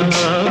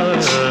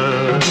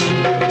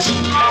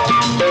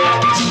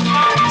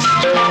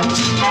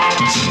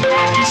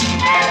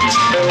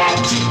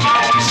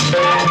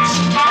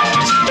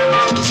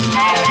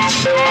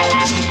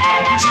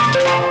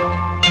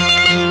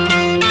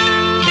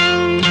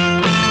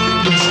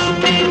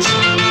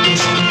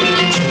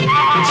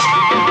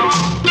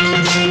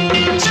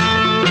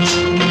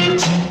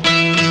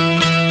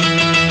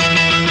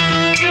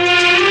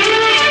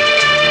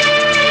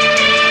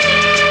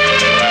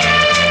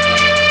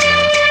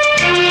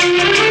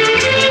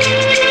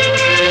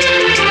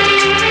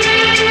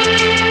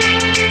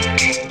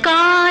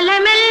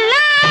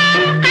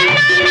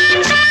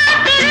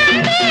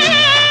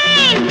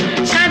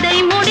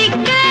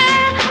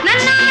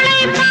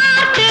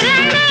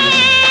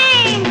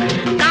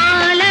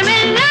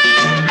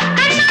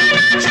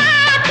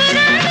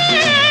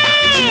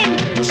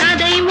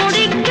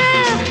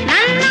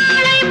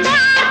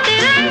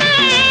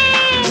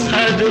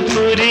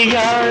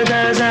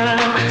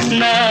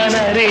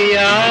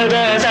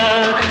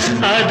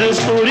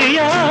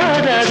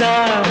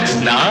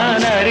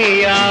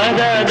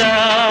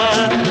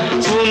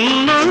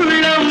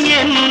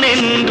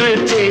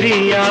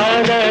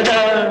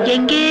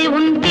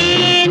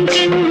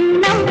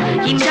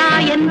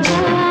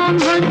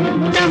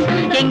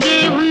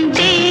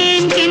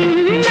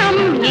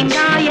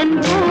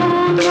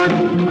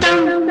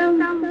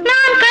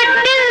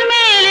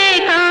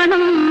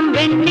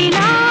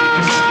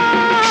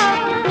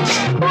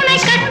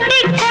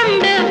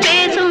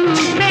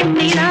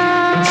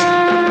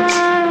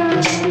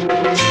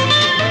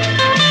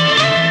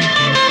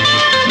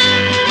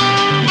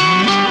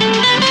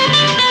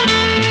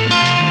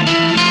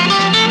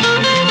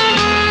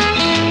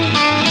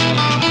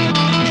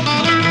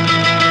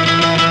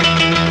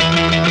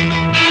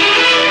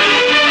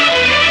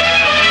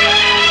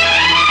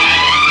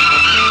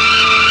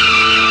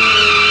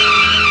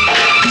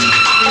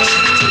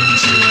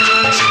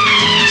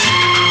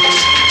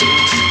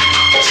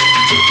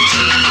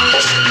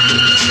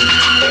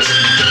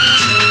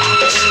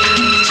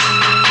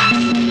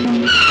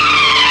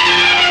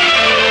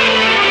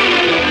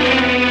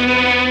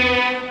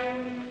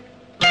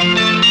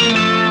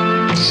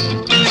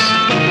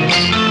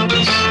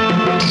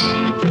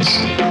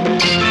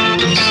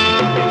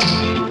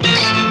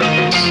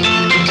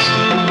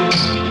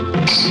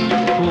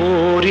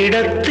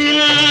 ஓரிடத்தில்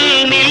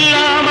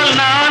நில்லாமல்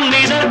நான்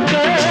மிதக்க,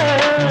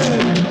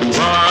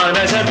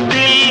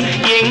 வானகத்தில்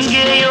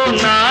எங்கேயோ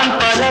நான்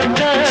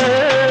பறக்க.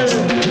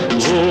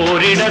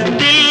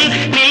 ஓரிடத்தில்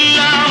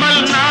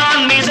நில்லாமல்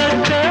நான்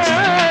மிதக்க,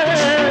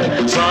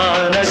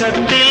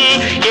 வானகத்தில்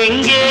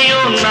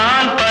எங்கேயோ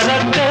நான்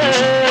பறக்க.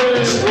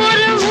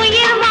 ஒரு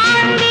உயிர்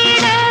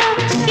வாழ்ந்திட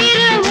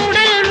இரு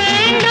உடல்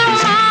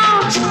வேண்டுமா?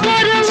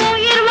 ஒரு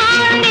உயிர்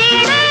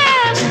வாழ்ந்திட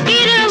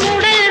இரு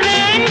உடல்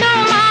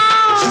வேண்டுமா?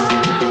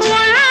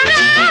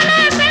 ஒன்றான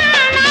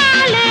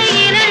பின்னால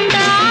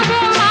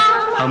இரண்டாகுமா?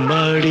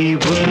 அம்மாடி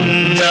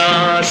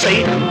உன்னாசை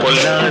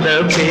பொல்லாத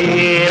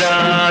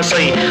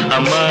பேராசை,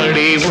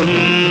 அம்மாடி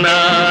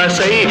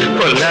உன்னாசை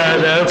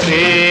பொல்லாத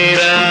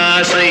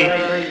பேராசை.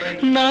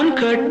 நான்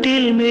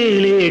கட்டில்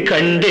மேலே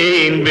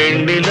கண்டேன்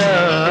வெண்ணிலா,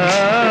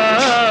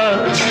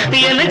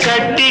 என்னை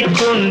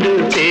கட்டிக்கொண்டு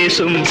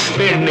பேசும்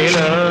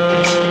பெண்ணிலா.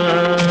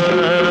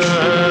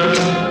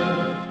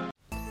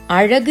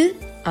 அழகு,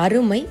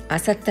 அருமை,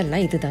 அசத்தல்னா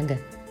இதுதாங்க.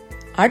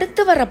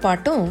 அடுத்து வர்ற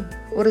பாட்டும்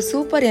ஒரு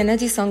சூப்பர்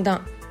எனர்ஜி சாங்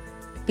தான்.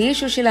 பி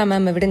சுஷிலா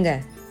மேம் விடுங்க,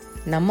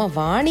 நம்ம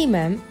வாணி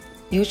மேம்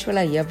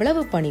யூஸ்வலா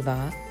எவ்வளவு பணிவா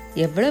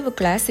எவ்வளவு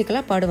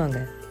கிளாசிக்கலா பாடுவாங்க.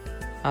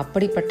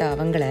 அப்படிப்பட்ட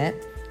அவங்கள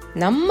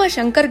நம்ம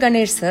சங்கர்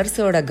கணேஷ்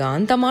சர்ஸோட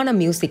காந்தமான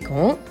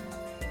மியூசிக்கும்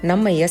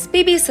நம்ம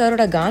எஸ்பிபி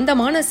சாரோட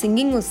காந்தமான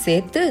சிங்கிங்கும்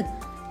சேர்த்து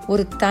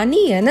ஒரு தனி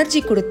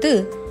எனர்ஜி கொடுத்து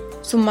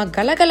சும்மா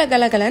கலகல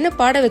கலகலன்னு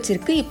பாட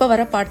வச்சிருக்கு இப்ப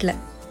வர பாட்டுல.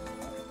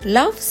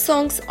 லவ்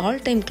சாங்ஸ்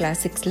ஆல் டைம்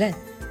கிளாசிக்ஸ்ல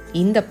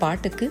இந்த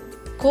பாட்டுக்கு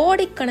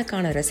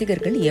கோடிக்கணக்கான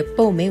ரசிகர்கள்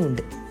எப்பவுமே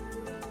உண்டு.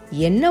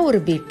 என்ன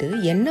ஒரு பீட்டு,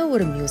 என்ன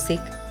ஒரு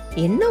மியூசிக்,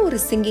 என்ன ஒரு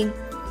சிங்கிங்.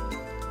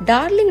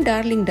 டார்லிங்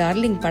டார்லிங்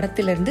டார்லிங்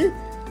படத்திலிருந்து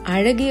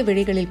அழகிய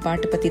விழிகளில்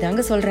பாட்டு பத்தி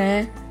தாங்க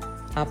சொல்றேன்.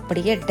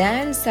 அப்படியே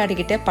டான்ஸ்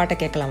ஆடிக்கிட்டே பாட்டை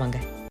கேட்கலாம் வாங்க.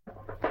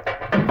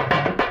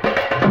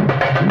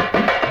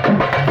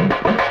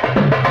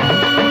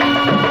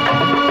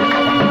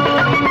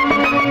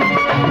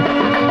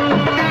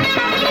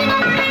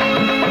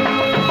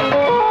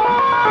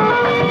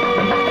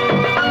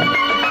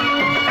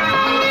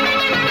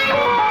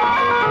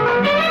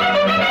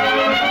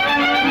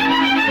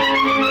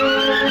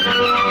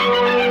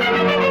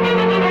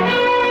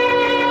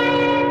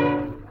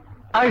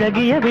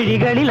 அழகிய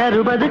விழிகளில்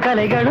 60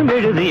 கலைகளும்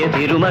எழுதிய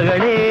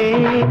திருமகளே,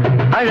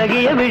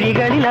 அழகிய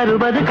விழிகளில்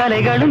 60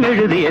 கலைகளும்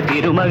எழுதிய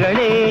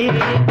திருமகளே.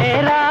 ஏ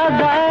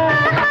ராதா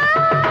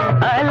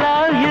ஐ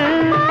லவ் யூ,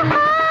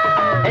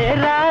 ஏ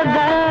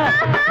ராதா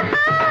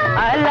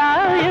ஐ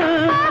லவ் யூ.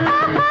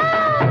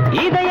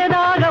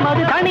 இதயதாகம்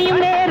அது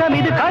தனியும் நேரம்,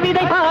 இது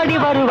கவிதை பாடி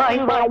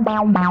வருவாய்.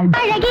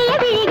 அழகிய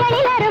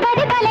விழிகளில்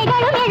 60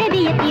 கலைகளும்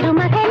எழுதிய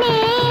திருமகனே,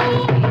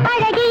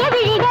 அழகிய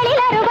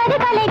விழிகளில் 60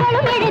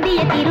 கலைகளும்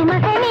எழுதிய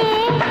திருமகனே.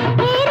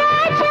 ஹே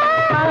Raja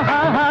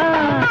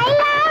I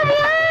love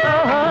you,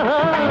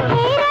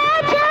 hey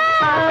Raja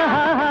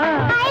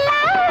I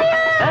love you.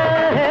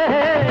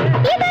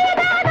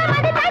 இதயதாகம்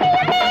அது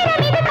தனியும்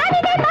நேரம், இது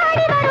கவிதை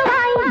பாடி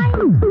வருவாய்.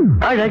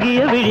 அழகிய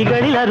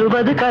விழிகளில்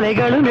 60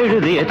 கலைகளும்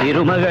எழுதிய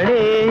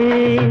திருமகளே.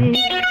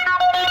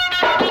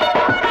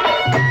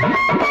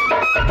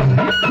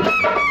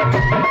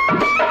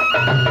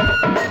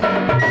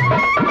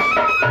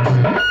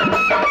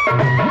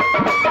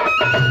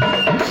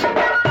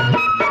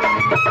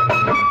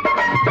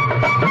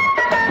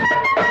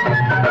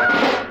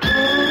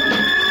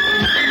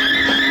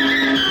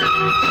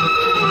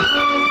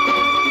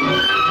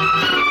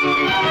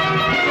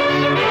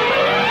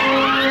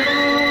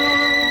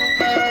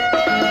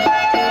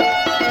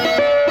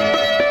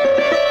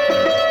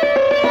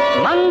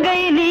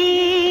 மங்கை நீ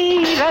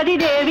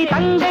ரதிதேவி,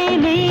 தங்கை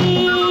நீ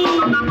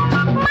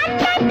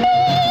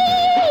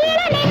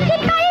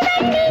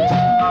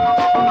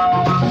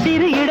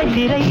சிறு இடை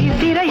சிறை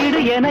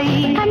சிறையிடு எனை,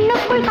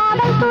 கண்ணுக்குள்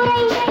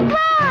காவல்துறை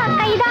வா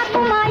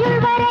கைதாக்கும் ஆயுள்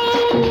வரை.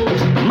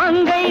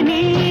 மங்கை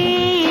நீ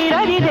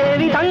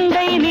ரதிதேவி,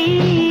 தங்கை நீ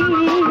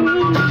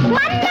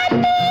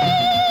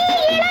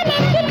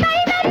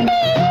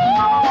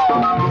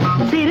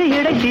சிறு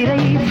இடை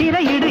சிறை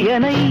சிறையிடு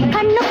எனை,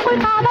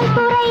 கண்ணுக்குள்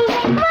காவல்துறை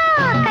வா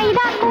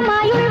கைதாக்கும்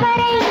ஆயுள்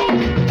வரை.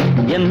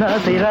 என்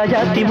ஆசை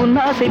ராஜாத்தி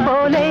உன்னாசை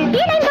போலே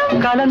இணைந்தும்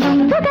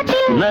கலந்தும்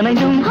சுகத்தில்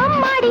நனைந்தும்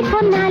அம்மாடி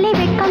சொன்னாலே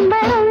வெட்கம்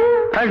வரும்.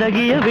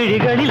 அழகிய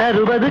விழிகளில்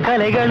 60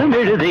 கலைகளும்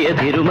எழுதிய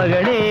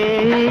திருமகளே.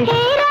 Hey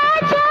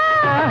Raja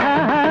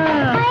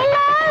I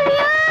love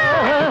you,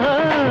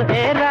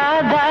 ஏ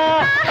ராதா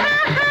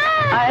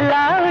ஐ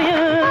லவ் யூ.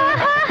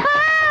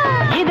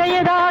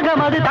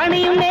 இதயதாகம் அது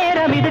தனியும்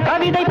நேரம், இது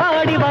கவிதை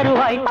பாடி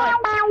வருவாய்.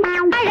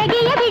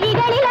 அழகிய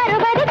விழிகளில்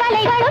 60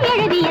 கலைகளும்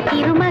எழுதிய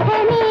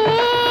திருமகனே.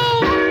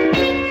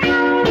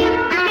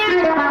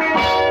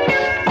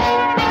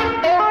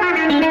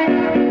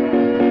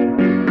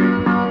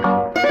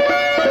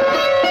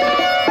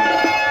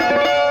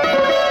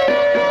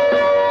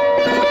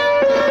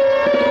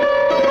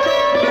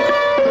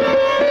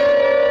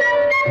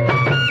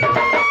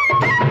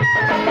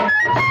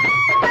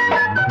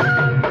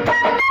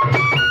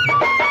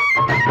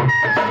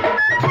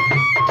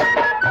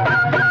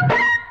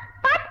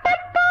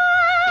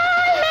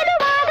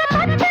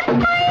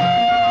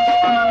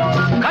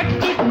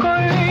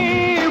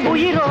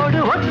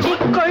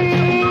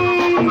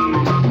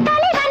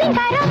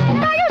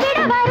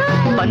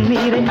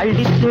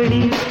 அள்ளித்தெளி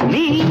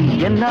நீ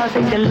என்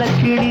ஆசை செல்ல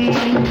கிளி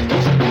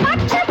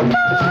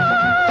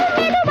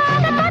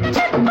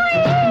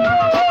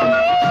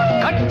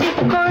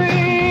கட்டிக்கொள்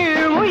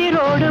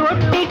உயிரோடு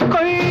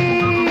ஒட்டிக்கொள்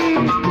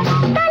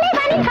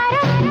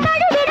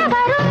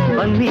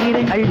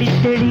பன்னீரை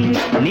அள்ளித்தெளி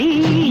நீ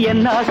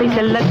என் ஆசை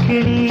செல்ல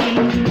கிளி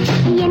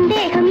என்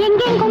தேகம்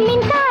எங்கெங்கும்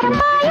மின்சாரம்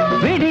பாயும்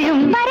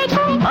விடியும்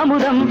வரைக்கும்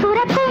அமுதம்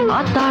துறக்கும்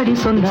ஆத்தாடி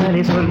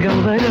சொன்னாலே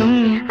சொர்க்கம் வரும்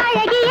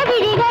அழகிய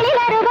விழிகளில்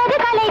 60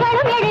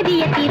 கலைகளும்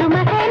எழுதிய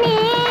திருமகனே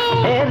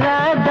ஏ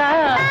Radha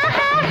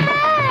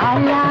I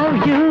love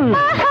you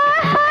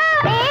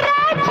A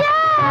Raja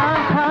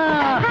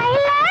I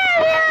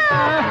love you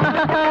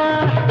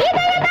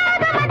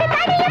இதயதாகம் அது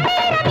தனியும்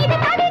நேரம் இது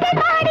கவிதை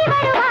பாடி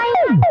வருவாய்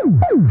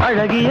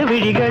அழகிய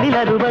விழிகளில்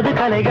 60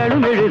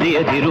 கலைகளும் எழுதிய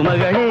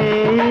திருமகளே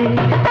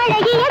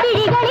அழகிய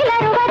விழிகளில்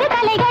 60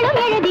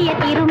 கலைகளும் எழுதிய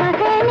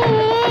திருமகனே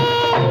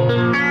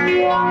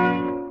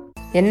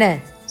என்ன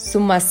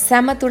சும்மா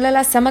செம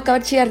துள்ளலா செம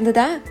கவர்ச்சியா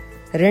இருந்ததா?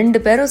 2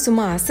 பேரும்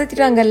சும்மா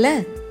அசத்திட்டாங்கல்ல.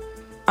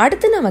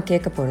 அடுத்து நாம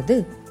கேட்க போறது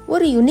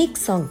ஒரு யுனிக்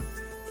சாங்.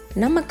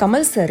 நம்ம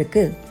கமல்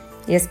சாருக்கு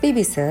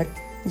SPB sir,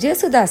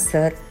 Jesudas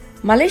sir,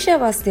 Malaysia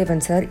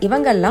Vasudevan sir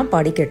இவங்கெல்லாம்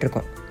பாடி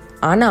கேட்டிருக்கோம்.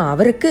 ஆனா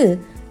அவருக்கு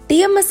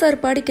டிஎம்எஸ்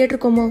சார் பாடி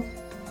கேட்டிருக்கோமோ?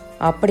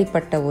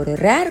 அப்படிப்பட்ட ஒரு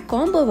ரேர்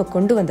காம்போவை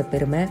கொண்டு வந்த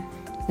பெருமை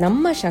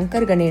நம்ம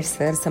சங்கர் கணேஷ்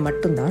சார்ஸை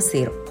மட்டும்தான்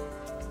சேரும்.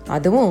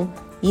 அதுவும்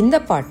இந்த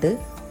பாட்டு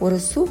ஒரு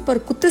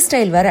சூப்பர் குத்து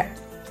ஸ்டைல் வர.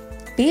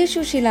 P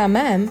Susheela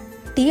ma'am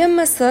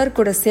TMS sir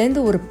கூட சேர்ந்து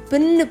ஒரு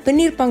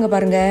பின்னிருப்பாங்க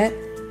பாருங்க.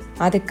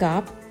 அதுக்கு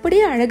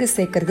அப்படியே அழகு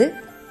சேர்க்கறது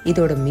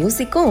இதோட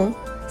மியூசிக்கும்,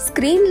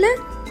 ஸ்கிரீன்ல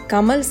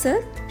கமல்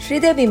சார்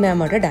ஸ்ரீதேவி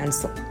மேமோட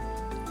டான்ஸும்.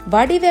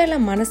 வடிவேல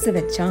மனசு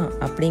வச்சான்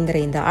அப்படிங்கிற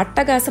இந்த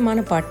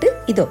அட்டகாசமான பாட்டு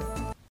இதோ.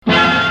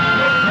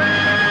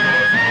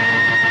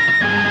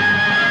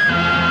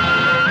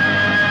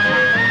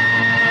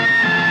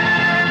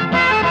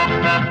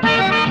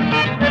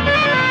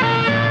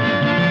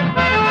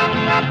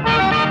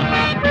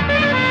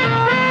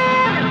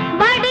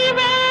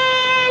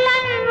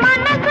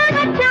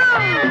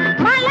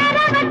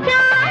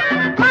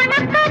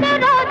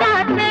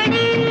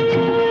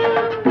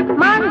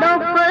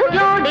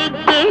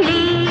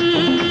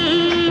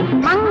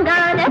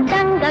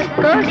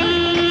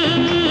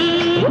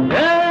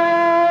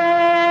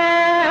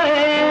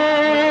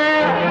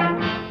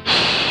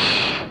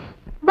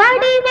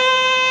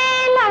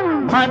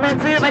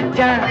 மனசு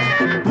வச்சா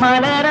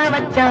மலர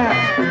வச்சா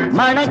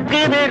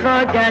மணக்குது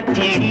ரோஜா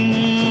செடி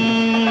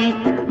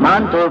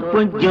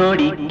மாந்தோப்பு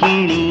ஜோடி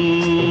கிளி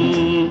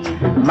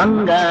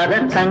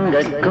மங்காத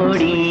தங்க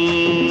கொடி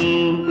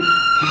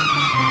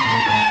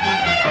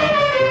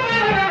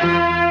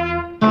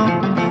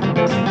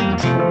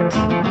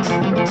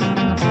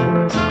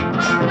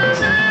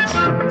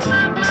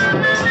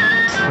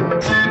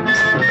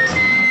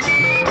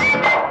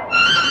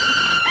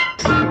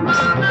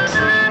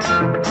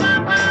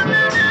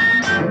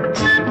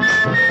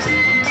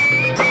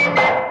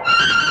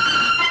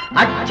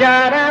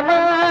அச்சாரமா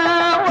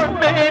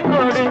ஒன்று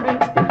கொடு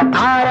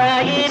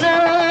 6000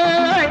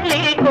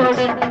 அள்ளி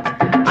கொடு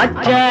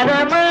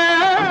அச்சாரமா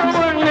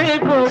ஒன்று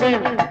கொடு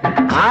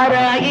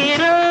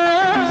 6000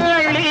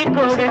 அள்ளி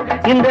கொடு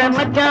இந்த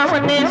மச்சான்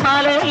ஒன்னே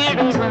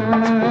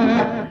மாலையிடுவான்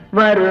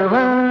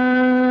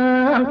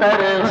வருவான்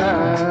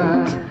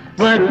தருவான்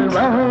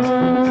வருவான்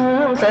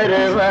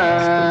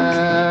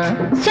தருவான்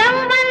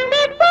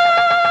செம்பந்தி பூ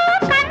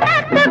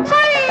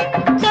கண்ணத்துக்குள்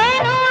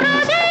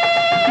தேனூறுதே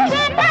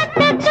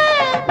எண்ணத்துக்கு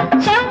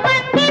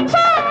செம்பந்தி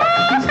பூ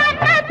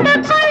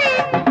கண்ணத்துக்குள்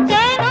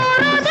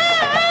தேனூறுதே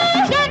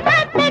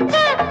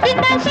எண்ணத்துக்கு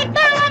இந்த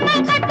சிட்டவனை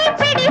கட்டி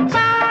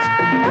பிடிப்பா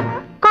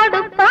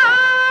கொடுப்பா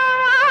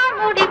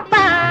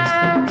முடிப்பா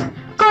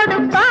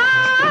கொடுப்பா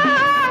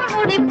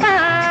முடிப்பா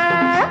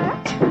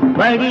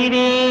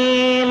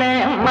வடிவேல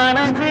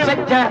மனசு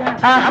வச்சா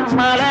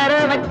மலர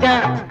வச்சா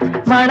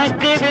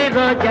மணக்குது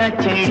ரோஜா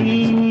செடி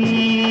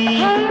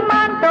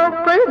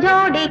மாந்தோப்புள்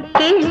ஜோடி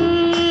கிளி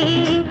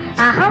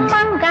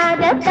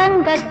அகமங்காத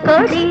தங்க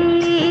கொடி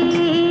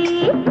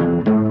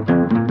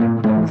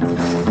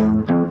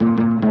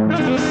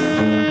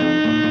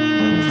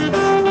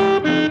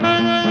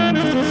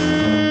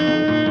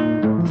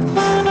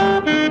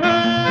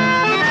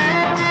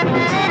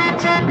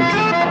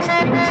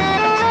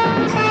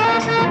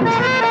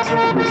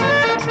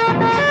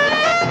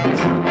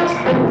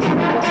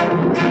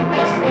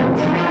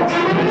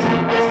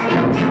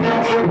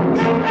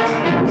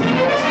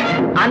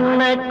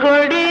அன்ன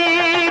கொடி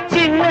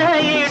சின்ன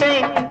இடை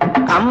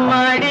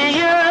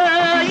அம்மாடியோ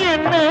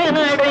என்ன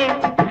நடை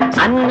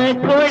அன்ன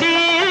கொடி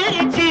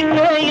சின்ன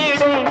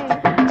இடை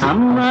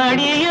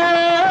அம்மாடியோ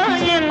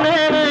என்ன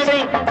நடை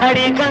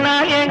அடி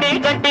கண்ணால் எண்ணி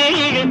கட்டி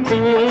இழுத்து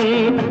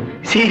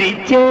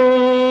சிரிச்சே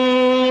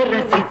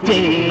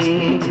ரசிச்சே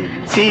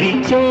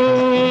சிரிச்சே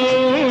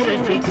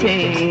ரசிச்சே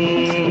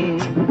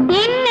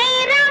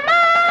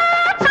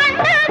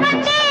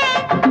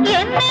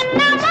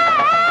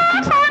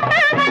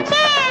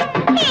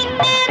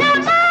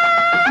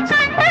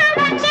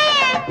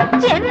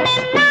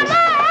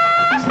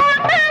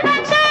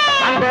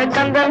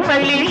கந்தல்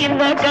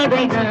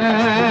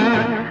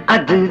கதைதான்,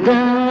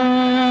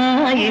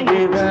 அதுதான்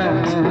இதுதான்,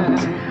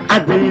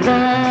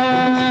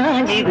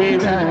 அதுதான்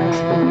இதுதான்.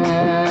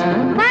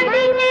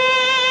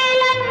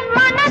 வடிவேலன்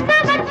மனச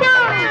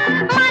வச்சான்,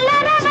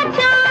 மலர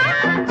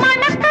வச்சான்,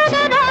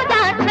 மணக்குது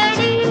ரோஜா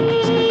செடி.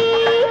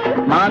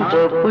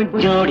 மாந்தோப்பு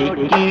ஜோடி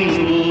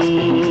கிளி,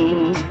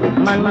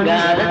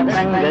 மங்கார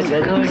தங்க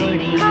கொடி.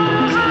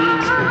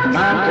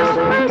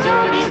 மாந்தோப்பு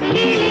ஜோடி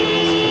கிளி,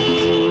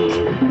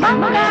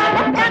 மங்கார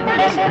தங்க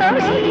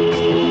கொடி.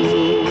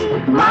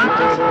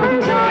 மாந்தோப்பு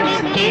ஜோடி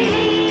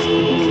கிளி,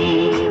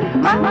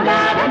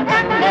 மங்கார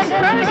தங்க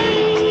கொடி.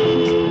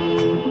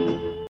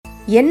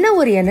 என்ன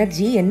ஒரு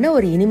எனர்ஜி, என்ன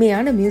ஒரு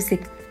இனிமையான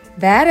மியூசிக்,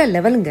 வேற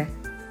லெவலுங்க.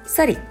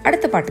 சரி,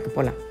 அடுத்த பாட்டுக்கு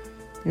போலாம்.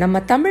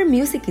 நம்ம தமிழ்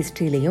மியூசிக்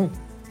ஹிஸ்டரியிலையும்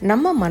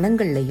நம்ம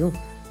மனங்கள்லையும்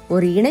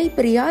ஒரு இணை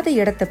பிரியாத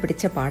இடத்தை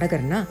பிடிச்ச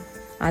பாடகர்னா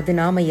அது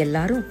நாம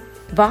எல்லாரும்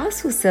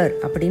வாசு சார்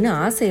அப்படின்னு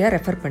ஆசையா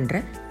ரெஃபர்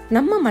பண்ற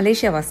நம்ம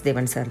மலேசியா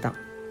வாசுதேவன் சார் தான்.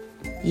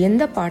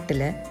 எந்த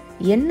பாட்டுல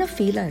என்ன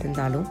ஃபீலா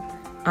இருந்தாலும்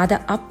அதை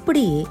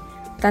அப்படியே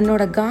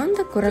தன்னோட காந்த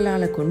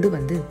குரலால கொண்டு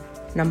வந்து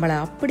நம்மளை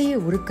அப்படியே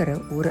உருக்கிற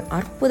ஒரு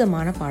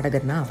அற்புதமான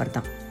பாடகர்னா அவர்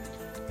தான்.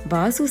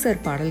 வாசு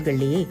சார்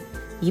பாடல்கள்லயே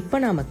இப்ப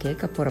நாம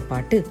கேட்க போற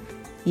பாட்டு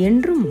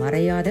என்றும்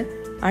மறையாத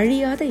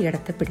அழியாத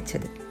இடத்தை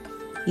பிடிச்சது.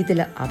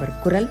 இதுல அவர்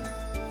குரல்,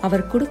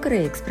 அவர் கொடுக்கிற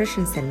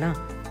எக்ஸ்பிரஷன்ஸ் எல்லாம்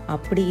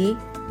அப்படியே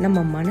நம்ம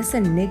மனசை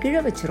நெகிழ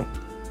வச்சிரும்.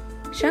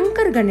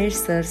 சங்கர்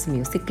கணேஷ் சார்ஸ்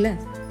மியூசிக்ல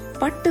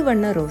பட்டு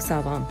வண்ண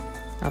ரோசாவாம்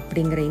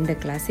அப்படிங்கிற இந்த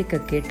கிளாசிக்கை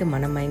கேட்டு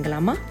மனம்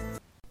மயங்கலாமா?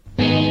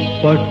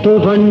 பட்டு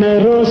வண்ண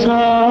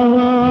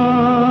ரோசாவா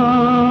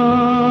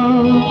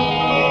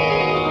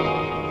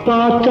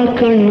பார்த்த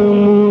கண்ணு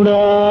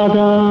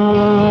மூடாதா,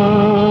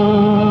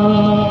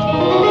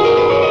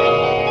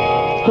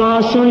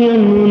 பாசம்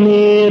என்னும்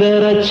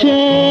நேரச்சே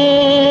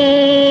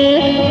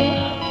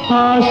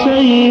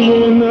ஆசையிலே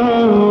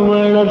நான்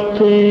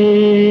வளர்த்தே.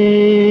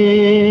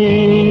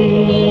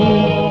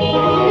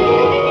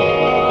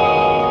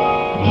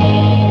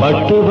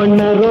 பட்டு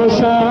வண்ண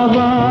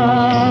ரோசாவா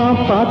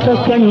பார்த்த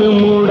கண்ணு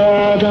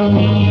மூடாதம்,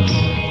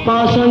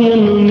 பாசம்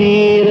என்னும்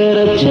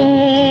நீரச்ச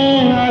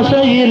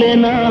ஆசையிலே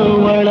நான்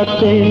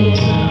வளர்த்தேன்.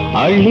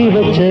 அள்ளி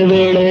வச்ச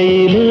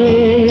வேளையிலே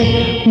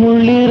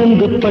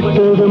முள்ளிருந்து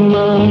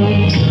பட்டதும்மா,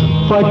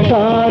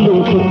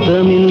 பட்டாலும்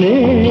குத்தமில்லே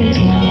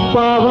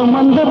பாவம்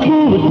அந்த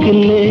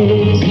பூவுக்கில்லே.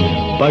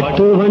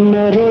 பட்டு வண்ண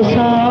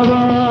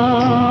ரோசாவா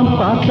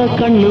பார்த்த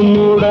கண்ணு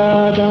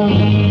மூடாதான்,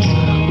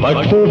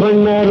 பட்டு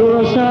வண்ண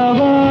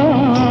ரோசாவா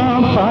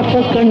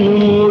பார்த்த கண்ணு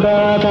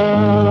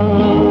மூடாதான்.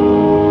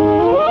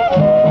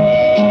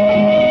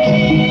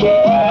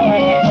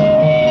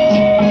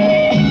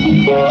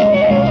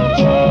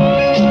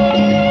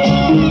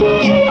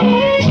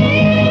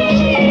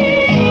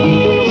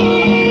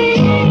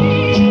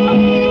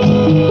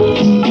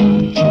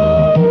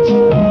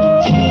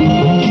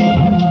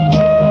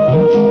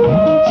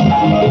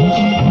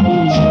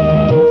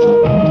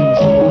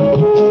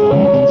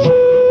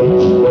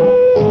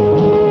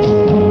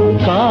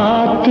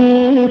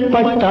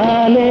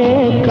 பட்டாலே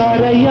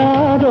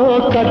கரையாதோ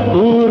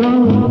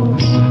கற்பூரம்,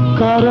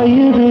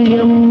 கரையுது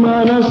எம்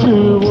மனசு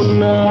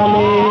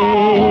உன்னாலே.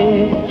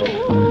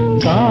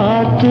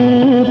 காத்து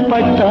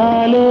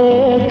பட்டாலே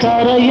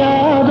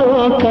கரையாதோ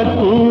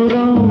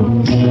கற்பூரம்,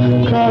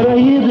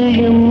 கரையுது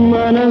எம்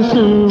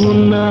மனசு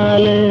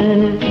உன்னாலே.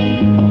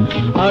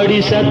 அடி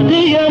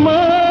சத்தியமா,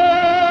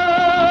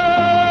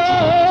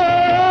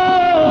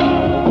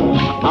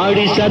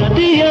 அடி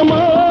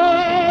சத்தியமா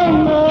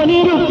நான்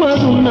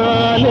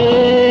இருப்பதுனாலே,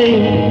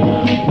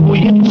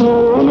 உயிர்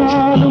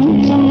போனாலும்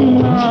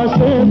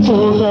உன்னாசை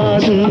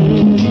போகாது,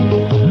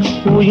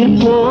 உயிர்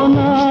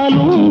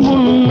போனாலும்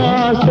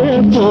உன்னாசை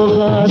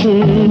போகாது.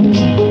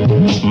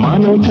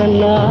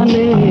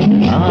 மனக்கல்லாலே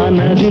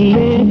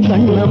ஆனதில்லே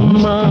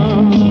கண்ணம்மா,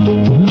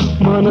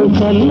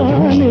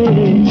 மனக்கல்லாலே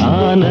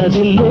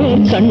ஆனதில்லே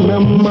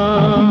கண்ணம்மா.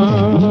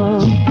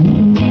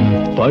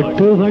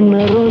 பட்டு வண்ண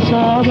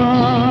ரோசாவா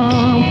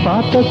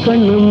பார்த்த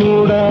கண்ணு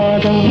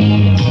மூடாதா,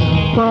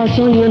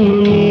 பாசம்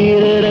என்னும்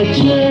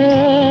நீரச்ச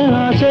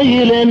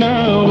ஆசையிலே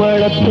நான்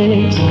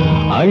வளர்த்தேன்.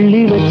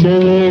 அள்ளி வச்ச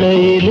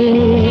வேளையிலே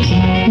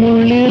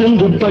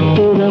முள்ளிருந்து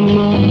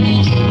பட்டுதம்மா,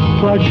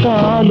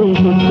 பட்டாலும்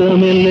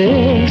குத்தமில்லே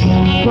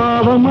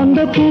பாவம் அந்த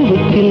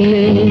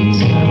பூவுக்கில்லே.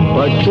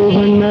 பட்டு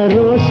வண்ண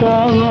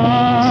ரோசாவா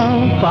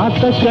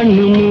பார்த்த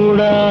கண்ணு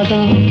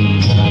மூடாதா,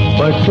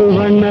 பட்டு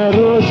வண்ண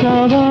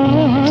ரோசாவா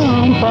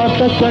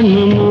பார்த்த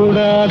கண்ணு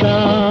மூடாதா.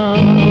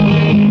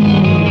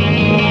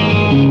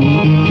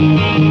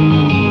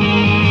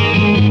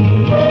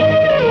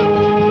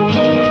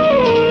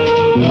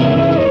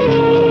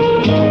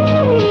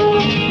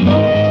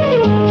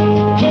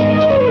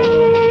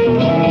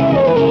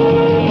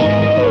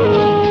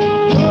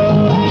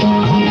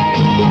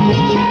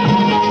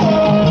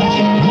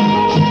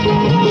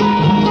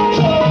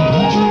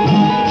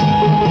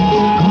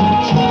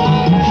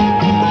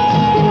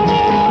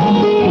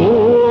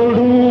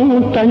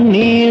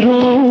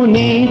 தண்ணீரும்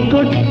நீ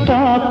தொட்டா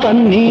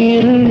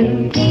தண்ணீரு,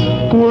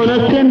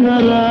 உனக்கு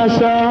நல்லா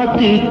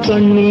சாத்தி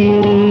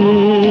கண்ணீரு.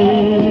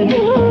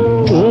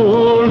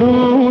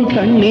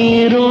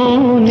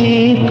 நீரும் நீ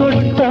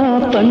தொட்டா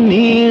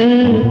பன்னீர்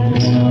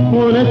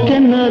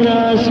உனக்கென்ன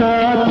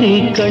ராசாத்தி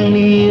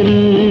கண்ணீர்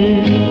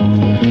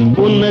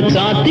உன்னை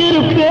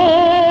காத்திருப்பே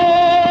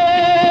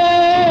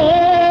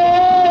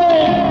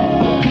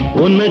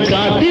உன்னை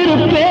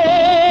காத்திருப்பே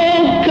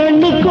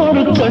கண்ணுக்கு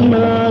ஒரு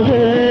கண்ணாக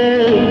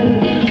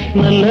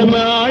நல்ல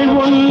நாள்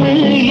ஒன்று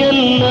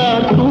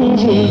எல்லாருக்கும்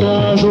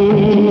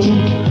உண்டாகும்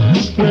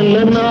நல்ல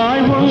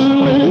நாள்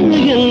ஒன்று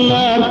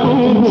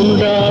எல்லாருக்கும்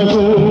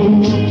உண்டாகும்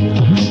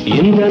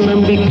இந்த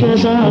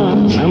நம்பிக்கைதான்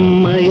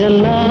நம்ம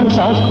எல்லாம்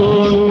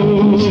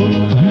காக்கணும்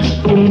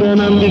இந்த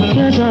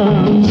நம்பிக்கைதான்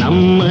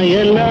நம்ம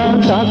எல்லாம்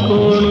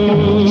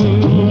காக்கணும்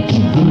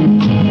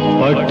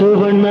பட்டு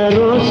வண்ண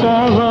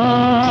ரோசாவா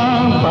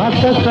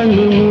பார்த்த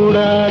கண்ணு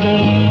மூடாத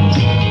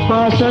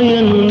பாசம்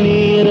என்னும்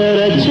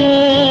நீரச்ச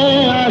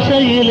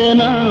ஆசையில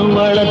நான்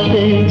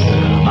வளர்த்தேன்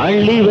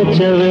அள்ளி வச்ச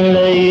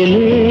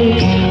வேளையிலே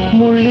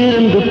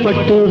முள்ளிருந்து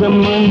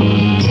பட்டுதம்மா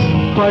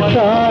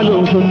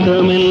பட்டாலும்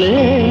குத்தமில்லை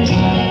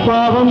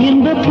பாவம்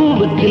இந்த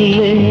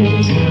பூவுக்கில்லை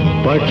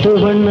பட்டு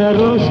வண்ண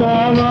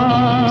ரோசாவா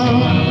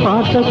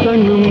பார்த்த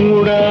கண்ணு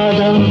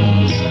மூடாதா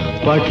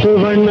பட்டு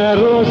வண்ண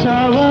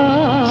ரோசாவா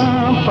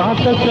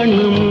பார்த்த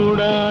கண்ணு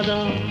மூடாதா.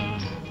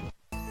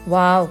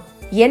 வாவ்,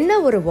 என்ன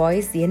ஒரு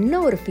வாய்ஸ், என்ன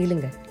ஒரு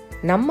ஃபீலிங்க.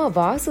 நம்ம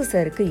வாசு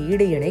சாருக்கு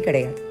ஈடு இணை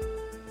கிடையாது.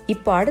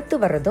 இப்போ அடுத்து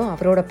வர்றதும்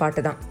அவரோட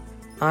பாட்டு தான்.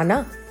 ஆனா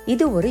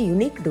இது ஒரு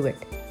யுனிக்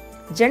டுவெட்.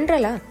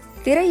 ஜென்ரலா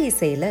திரை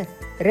இசையில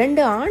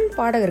 2 ஆண்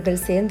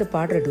பாடகர்கள் சேர்ந்து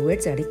பாடுற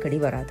டுவெட்ஸ் அடிக்கடி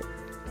வராது.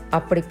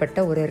 அப்படிப்பட்ட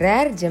ஒரு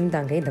ரேர் ஜெம்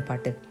தாங்க இந்த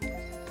பாட்டு.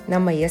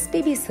 நம்ம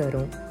எஸ்பிபி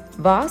சாரும்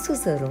வாசு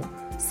சாரும்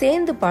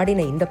சேர்ந்து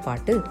பாடின இந்த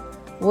பாட்டு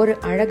ஒரு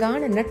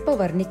அழகான நட்பை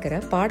வர்ணிக்கிற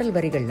பாடல்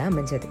வரிகள்லாம்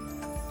அமைஞ்சது.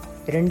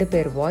 2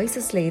 பேர்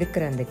வாய்ஸஸ்ல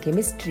இருக்கிற அந்த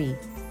கெமிஸ்ட்ரி,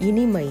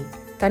 இனிமை,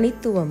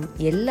 தனித்துவம்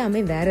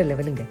எல்லாமே வேற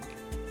லெவலுங்க.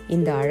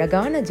 இந்த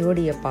அழகான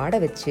ஜோடியை பாட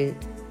வச்சு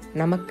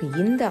நமக்கு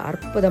இந்த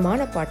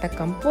அற்புதமான பாட்டை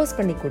கம்போஸ்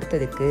பண்ணி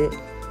கொடுத்ததுக்கு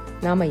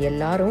நாம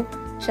எல்லாரும்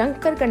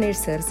சங்கர்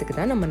கணேஷ் சர்ஸுக்கு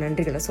தான் நம்ம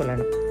நன்றிகளை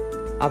சொல்லணும்.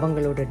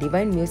 அவங்களோட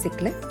டிவைன்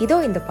மியூசிக்ல இதோ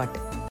இந்த பாட்டு.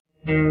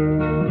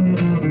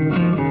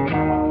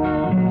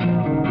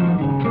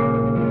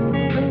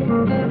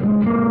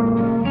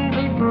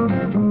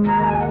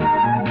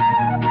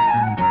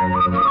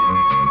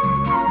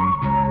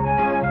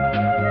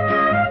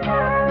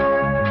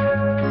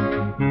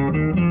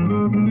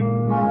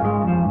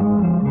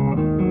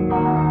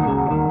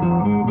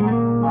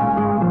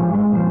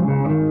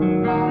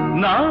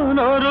 நான்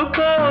ஒரு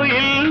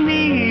கோயில்,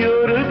 நீ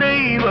ஒரு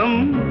தெய்வம்,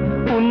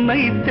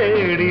 உன்னை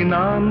தேடி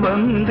நான்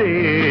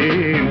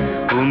வந்தேன்,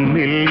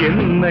 உன்னில்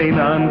என்னை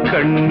நான்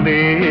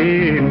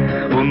கண்டேன்,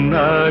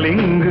 உன்னால்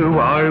இங்கு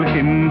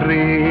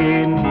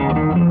வாழ்கின்றேன்.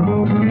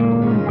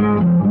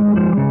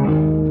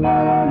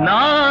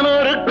 நான்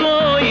ஒரு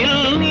கோயில்,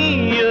 நீ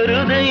ஒரு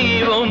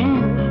தெய்வம்,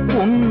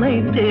 உன்னை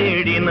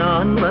தேடி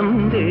நான்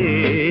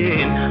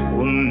வந்தேன்,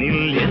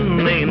 உன்னில்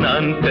என்னை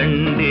நான்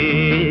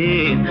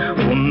கண்டேன்,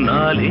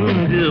 உன்னால்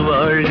இங்கு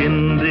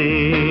வாழ்கின்றேன்.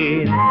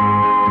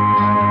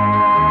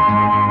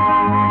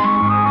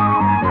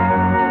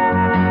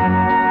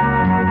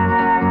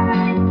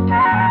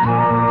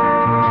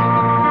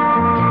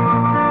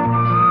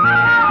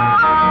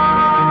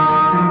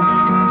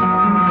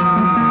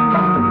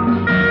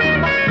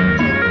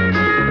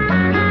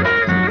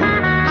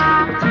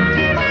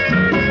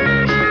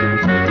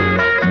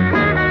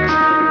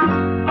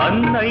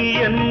 அன்னை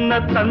என்ன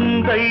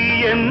தந்தை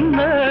என்ன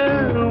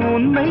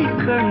உன்னை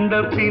கண்ட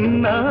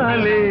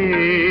பின்னாலே,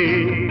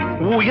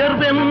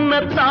 உயர்வென்ன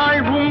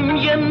தாழ்வும்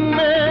என்ன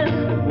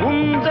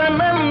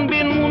உந்தன்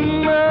அன்பின்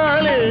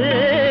முன்னாலே,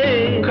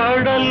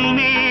 கடல்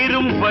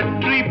நீரும்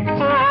வற்றி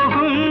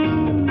போகும்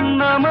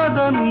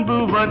நமதன்பு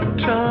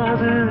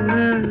வற்றாது,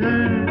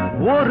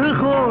 1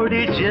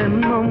 கோடி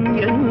ஜென்மம்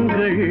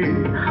எங்கள்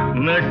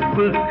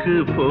நட்புக்கு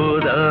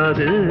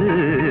போதாது,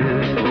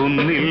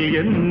 உன்னில்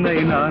என்னை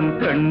நான்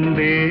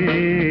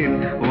கண்டேன்,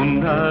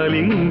 உன்னால்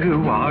இங்கு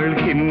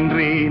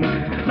வாழ்கின்றேன்.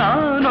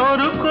 நான்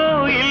ஒரு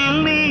கோயில்,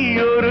 நீ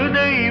ஒரு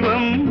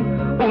தெய்வம்,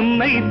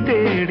 உன்னை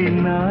தேடி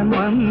நான்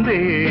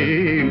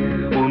வந்தேன்,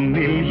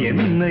 உன்னில்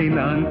என்னை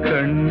நான்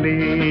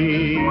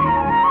கண்டேன்.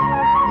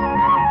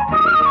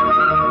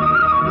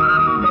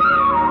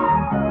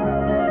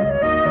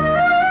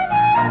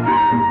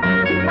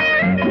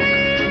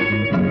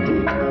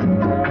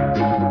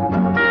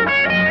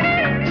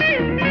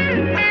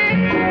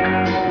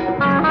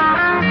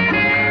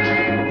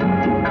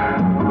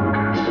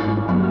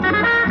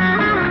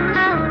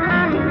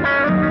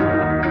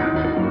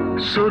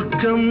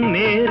 சொர்க்கம்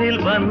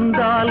நேரில்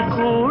வந்தால்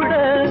கூட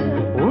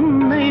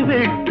உன்னை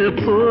விட்டு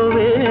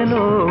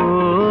போவேனோ,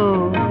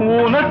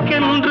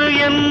 உனக்கென்று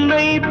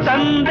என்னை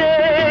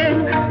தந்தேன்,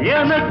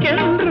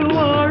 எனக்கென்று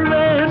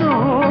வாழ்வேனோ,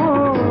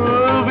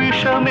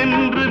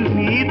 விஷமென்று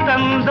நீ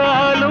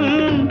தந்தாலும்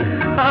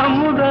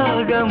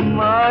அமுதாக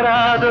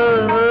மாறாதோ,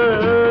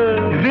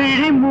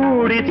 விழி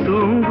மூடி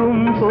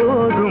தூங்கும்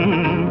போதும்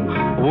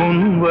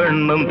உன்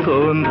வண்ணம்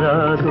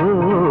தோன்றாதோ,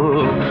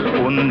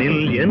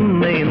 உன்னில்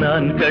என்னை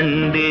நான்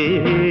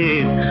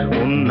கண்டேன்,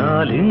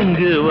 உன்னால்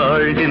இங்கு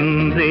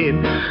வாழ்கின்றேன்.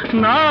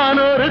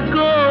 நான் ஒரு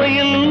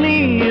கோயில், நீ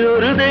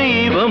ஒரு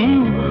தெய்வம்,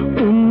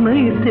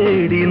 உன்னை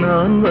தேடி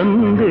நான்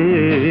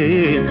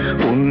வந்தேன்,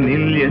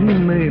 உன்னில்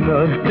என்னை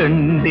நான்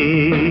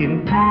கண்டேன்.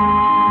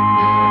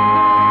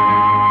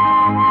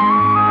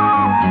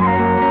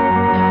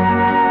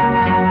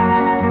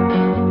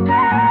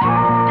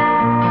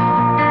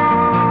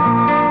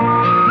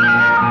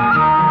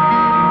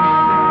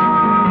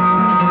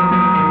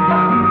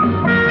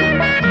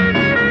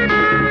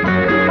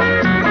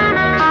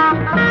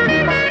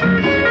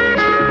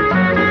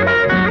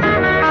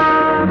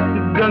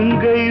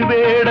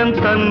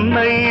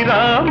 தன்னை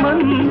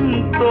ராமன்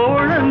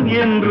தோழன்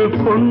என்று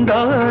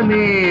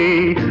கொண்டானே,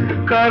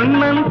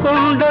 கர்ணன்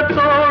கொண்ட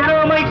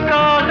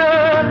தோழமைக்காக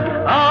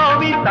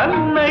ஆவி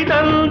தன்னை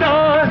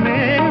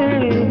தந்தானே.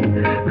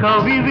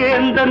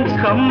 கவிவேந்தன்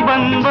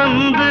கம்பன்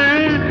வந்து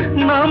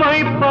நம்மை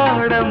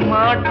பாட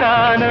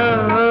மாட்டானோ,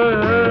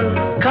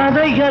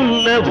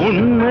 கதையல்ல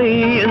உண்மை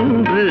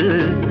என்று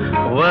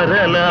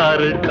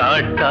வரலாறு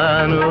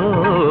காட்டானோ.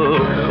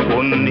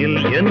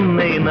 உன்னில்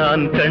என்னை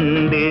நான்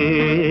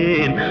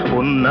கண்டேன்,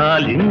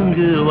 உன்னால்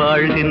இங்கு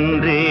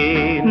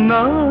வாழ்கின்றேன்.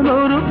 நான்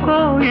ஒரு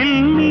கோயில்,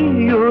 நீ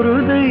ஒரு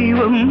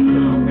தெய்வம்,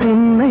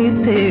 உன்னை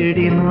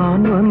தேடி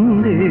நான்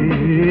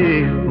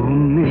வந்தேன்,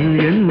 உன்னில்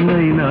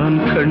என்னை நான்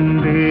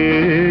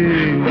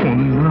கண்டேன்,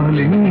 உன்னால்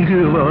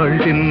இங்கு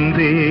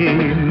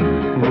வாழ்கின்றேன்,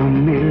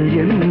 உன்னில்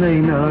என்னை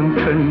நான்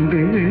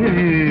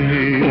கண்டேன்,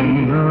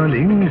 உன்னால்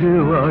இங்கு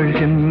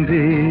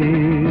வாழ்கின்றேன்.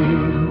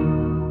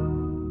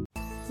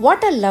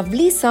 What a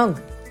lovely song,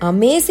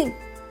 amazing.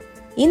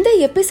 இந்த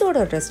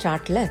எபிசோடோட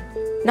ஸ்டார்ட்ல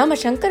நாம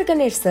சங்கர்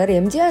கணேஷ் சார்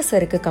எம்ஜிஆர்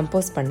சாருக்கு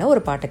கம்போஸ் பண்ண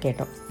ஒரு பாட்டை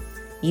கேட்டோம்.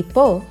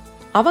 இப்போ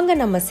அவங்க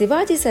நம்ம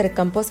சிவாஜி சாருக்கு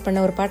கம்போஸ் பண்ண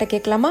ஒரு பாட்டை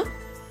கேட்கலாமா?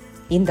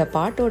 இந்த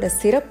பாட்டோட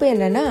சிறப்பு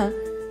என்னன்னா,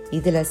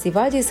 இதுல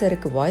சிவாஜி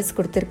சாருக்கு வாய்ஸ்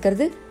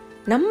கொடுத்திருக்கிறது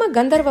நம்ம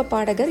கந்தர்வ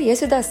பாடகர்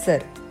யேசுதாஸ்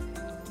சார்.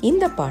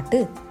 இந்த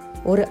பாட்டு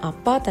ஒரு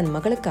அப்பா தன்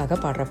மகளுக்காக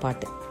பாடுற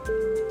பாட்டு.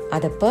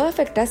 அதை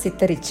பர்ஃபெக்டா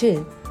சித்தரிச்சு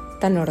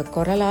தன்னோட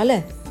குரலால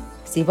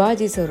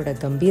சிவாஜி சாரோட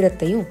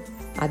கம்பீரத்தையும்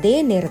அதே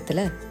நேரத்துல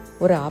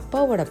ஒரு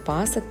அப்பாவோட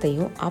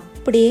பாசத்தையும்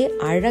அப்படியே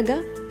அழகா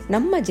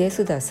நம்ம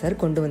ஜேசுதாஸ்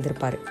சார் கொண்டு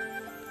வந்திருப்பாரு.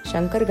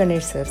 சங்கர்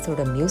கணேஷ்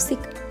சார்ஸோட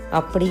மியூசிக்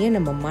அப்படியே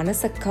நம்ம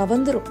மனசை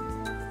கவர்ந்துரும்.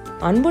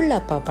 அன்புள்ள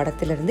அப்பா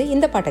படத்திலிருந்து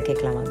இந்த பாட்டை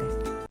கேட்கலாம் வாங்க.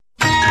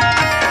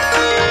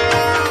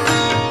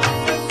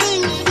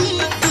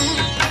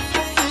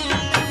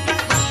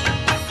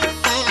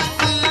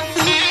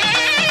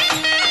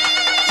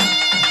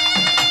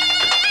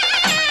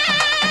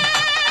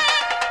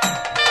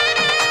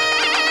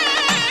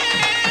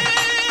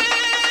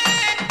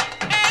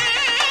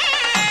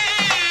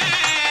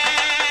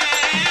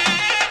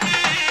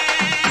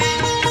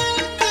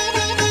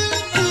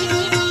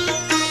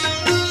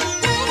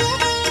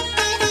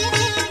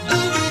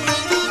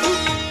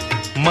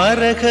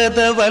 மரகத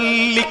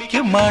வல்லிக்கு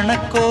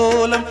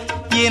மணக்கோலம்,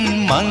 என்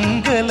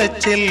மங்கள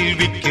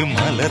செல்விக்கு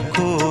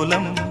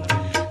மலர்கோலம்.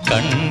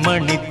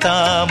 கண்மணி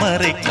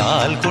தாமரை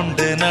கால்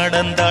கொண்டு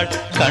நடந்தாள்,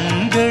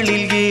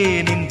 கண்களில்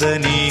ஏன் இந்த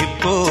நீர்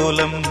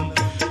கோலம்?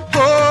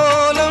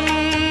 கோலம்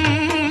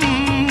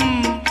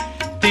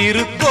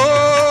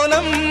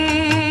திருக்கோலம்.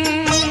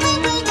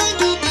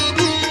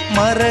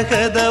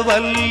 மரகத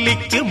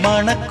வல்லிக்கு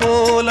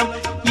மணக்கோலம்,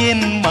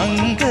 என்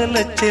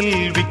மங்கள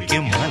செல்விக்கு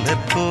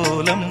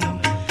மலர்கோலம்.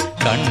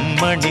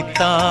 கண்மணி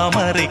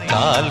தாமரை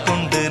கால்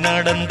கொண்டு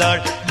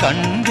நடந்தாள்,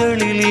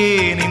 கண்களில்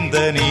ஏன் இந்த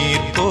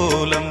நீர்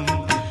கோலம்?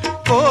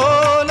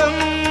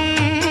 கோலம்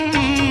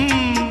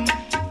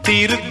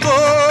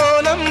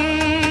திருக்கோலம்.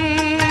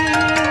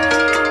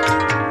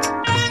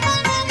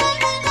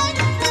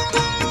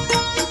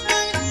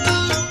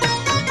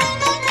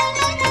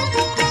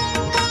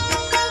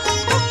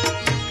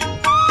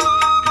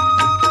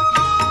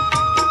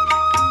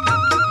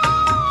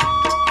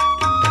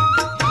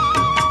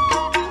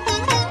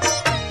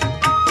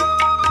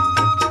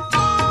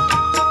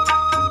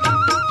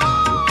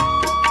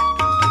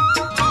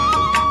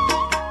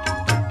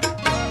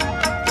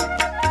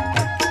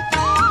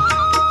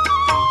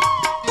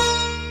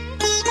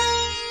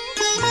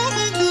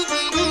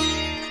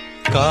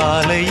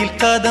 காலையில்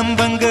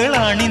கதம்பங்கள்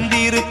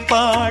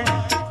அணிந்திருப்பாள்,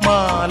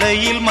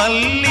 மாலையில்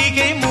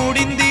மல்லிகை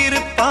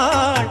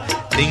முடிந்திருப்பாள்,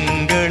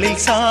 திங்களில்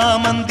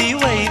சாமந்தி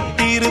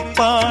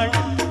வைத்திருப்பாள்,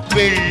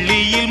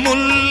 வெள்ளியில்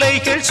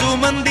முல்லைகள்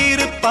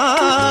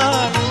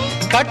சுமந்திருப்பாள்.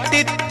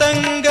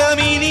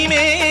 கட்டித்தங்கமினி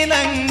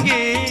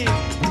மேலங்கே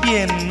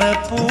என்ன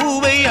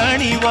பூவை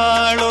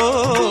அணிவாளோ?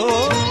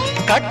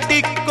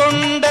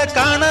 கட்டிக்கொண்ட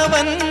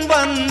கணவன்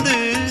வந்து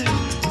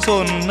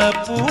சொன்ன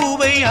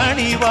பூவை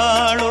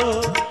அணிவாளோ?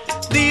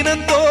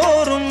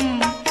 தினந்தோறும்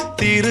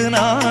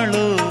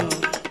திருநாளோ?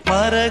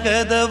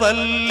 மரகத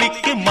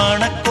வல்லிக்கு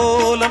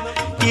மணக்கோலம்,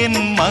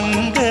 என்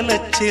மங்கள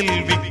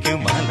செல்விக்கு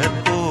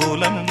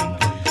மலர்கோலம்.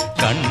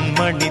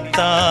 கண்மணி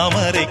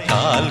தாமரை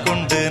கால்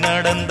கொண்டு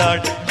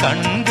நடந்தாள்,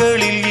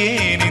 கண்களில்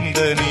ஏன் இந்த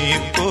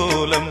நீர்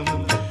கோலம்?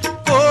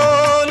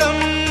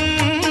 கோலம்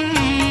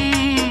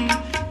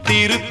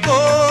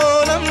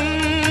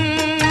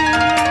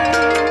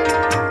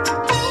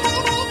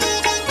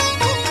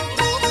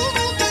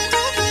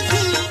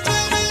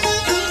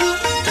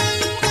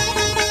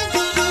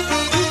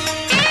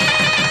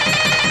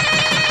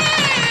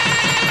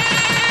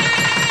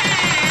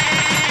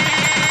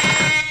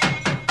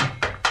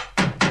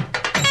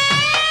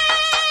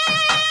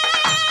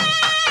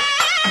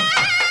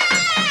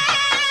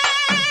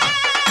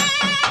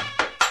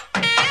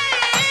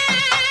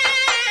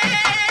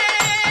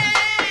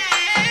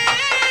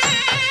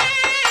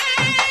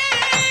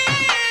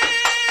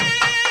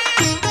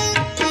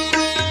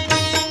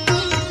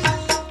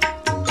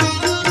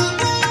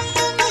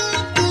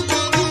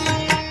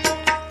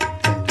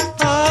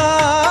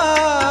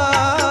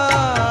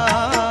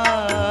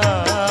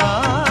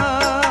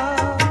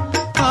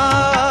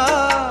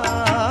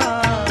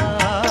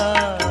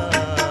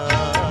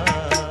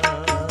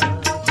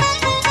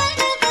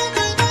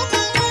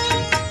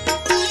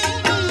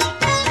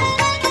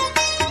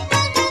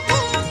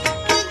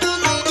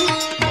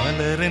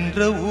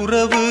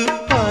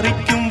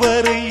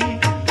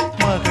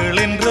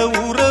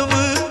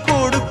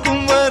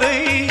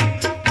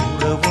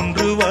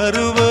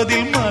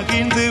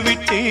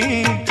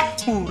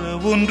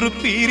ஒன்று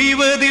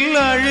பிரிவதில்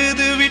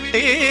அழுது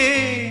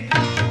விட்டேன்.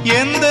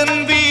 எந்தன்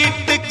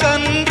வீட்டு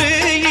கன்று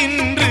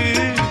இன்று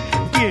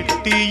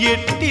எட்டி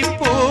எட்டி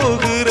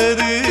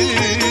போகிறது.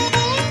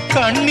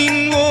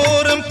 கண்ணின்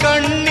ஓரம்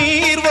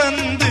கண்ணீர்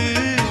வந்து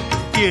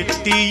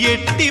எட்டி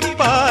எட்டி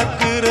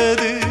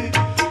பார்க்கிறது.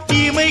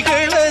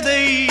 இமைகள்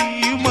அதை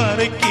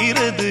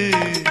மறைக்கிறது.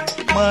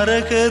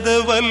 மரகத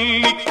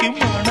வல்லிக்கு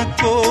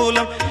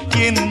மணக்கோலம்,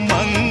 என்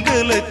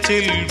மங்கள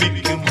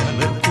செல்விக்கு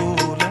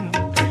மலர்கோலம்.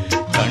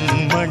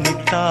 கண்மணி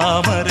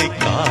தாமரை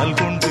கால்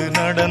கொண்டு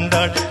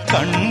நடந்தாள்,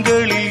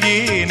 கண்களில்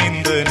ஏன்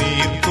இந்த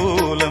நீர்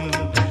கோலம்?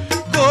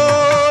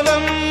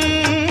 கோலம்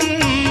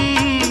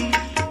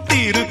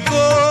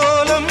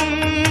திருக்கோலம்,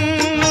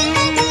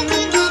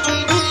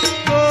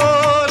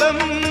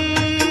 கோலம்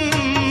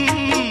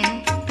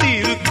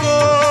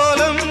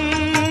திருக்கோலம்.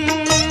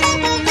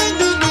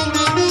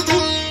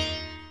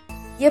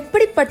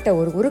 எப்படிப்பட்ட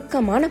ஒரு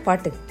உருக்கமான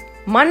பாட்டு,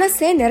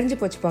 மனசே நிறைஞ்சு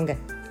போச்சு போங்க.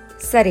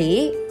 சரி,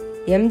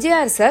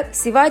 MGR sir,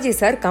 Sivaji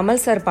sir,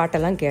 Kamal sir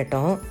பாட்டெல்லாம்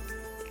கேட்டோம்.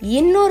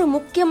 இன்னொரு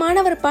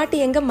முக்கியமானவர் பாட்டு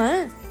எங்கம்மா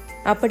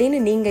அப்படின்னு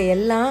நீங்க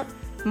எல்லாம்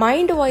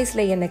மைண்ட்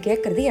வாய்ஸ்ல என்ன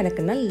கேட்கறது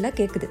எனக்கு நல்லா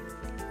கேக்குது.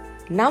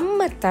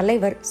 நம்ம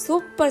தலைவர்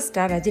சூப்பர்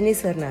ஸ்டார் ரஜினி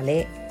சார்னாலே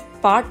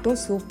பாட்டும்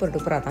சூப்பர்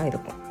டூப்பரா தான்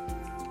இருக்கும்.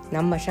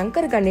 நம்ம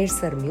சங்கர் கணேஷ்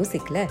சார்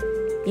மியூசிக்ல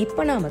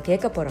இப்ப நாம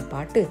கேட்க போற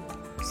பாட்டு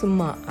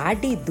சும்மா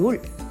அடி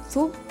தூள்,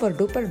 சூப்பர்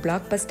டூப்பர்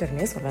பிளாக்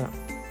பஸ்டர்னே சொல்லலாம்.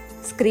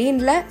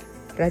 ஸ்கிரீன்ல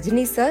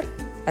ரஜினி சார்,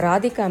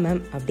 ராதிகா மேம்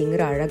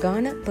அப்படிங்கிற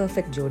அழகான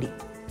பெர்ஃபெக்ட் ஜோடி,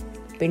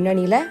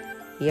 பின்னணியில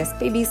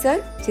எஸ்பிபி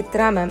சார்,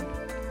 சித்ரா மேம்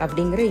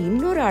அப்படிங்கிற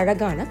இன்னொரு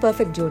அழகான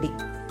பெர்ஃபெக்ட் ஜோடி.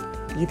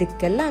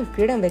 இதுக்கெல்லாம்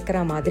கிடம் வைக்கிற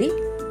மாதிரி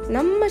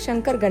நம்ம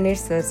சங்கர்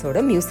கணேஷ் சார்ஸோட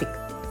மியூசிக்.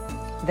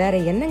 வேற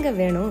என்னங்க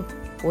வேணும்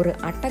ஒரு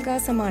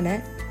அட்டகாசமான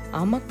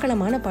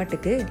அமக்களமான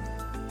பாட்டுக்கு?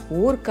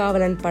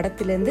 ஊர்காவலன்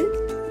படத்திலிருந்து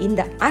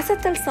இந்த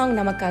அசத்தல் சாங்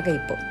நமக்காக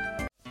இப்போ.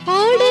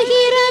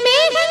 ஓடுகிற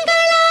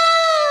மேகங்களா,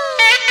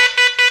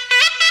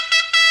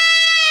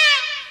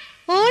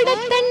 ஓட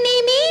தண்ணி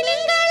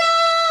மீனுங்களா,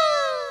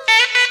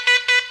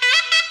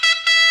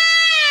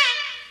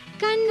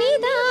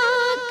 கண்ணிதா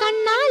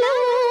கண்ணாலோ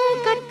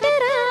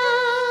கட்டுறா,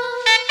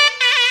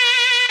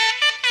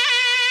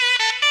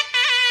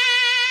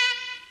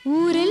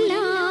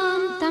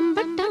 ஊரெல்லாம்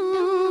தம்பட்டம்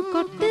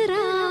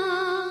கொட்டுறா,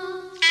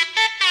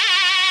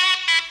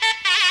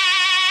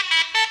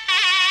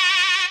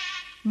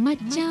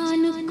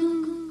 மச்சானுக்கும்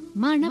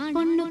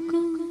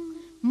மணப்பொண்ணுக்கும்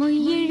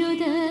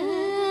மொய்யெழுத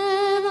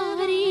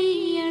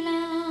வாரியளா.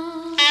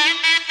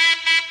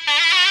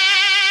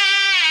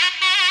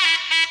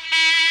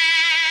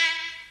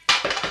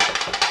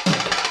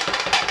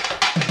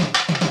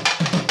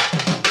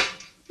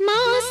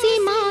 மாசி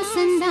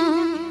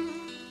மாசந்தான்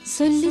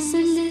சொல்லு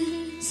சொல்லு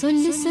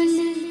சொல்லு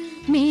சொல்லு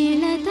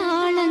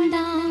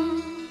மேலதாளந்தான்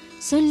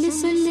சொல்லு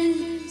சொல்லு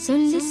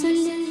சொல்லு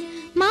சொல்லு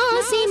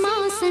மாசி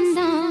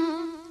மாசந்தான்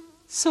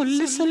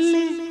சொல்லு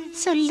சொல்லு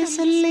சொல்லு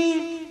சொல்லு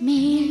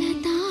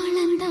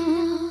மேலதாளந்தான்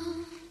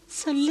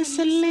சொல்லு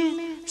சொல்லு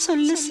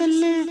சொல்லு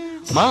சொல்லு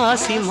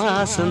மாசி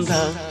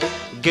மாசந்தா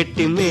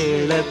கெட்டி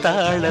மேள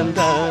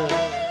தாளந்தா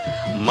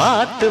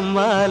மாட்டு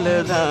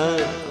மாலதா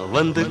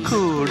வந்து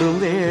கூடும்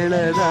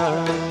வேளதா.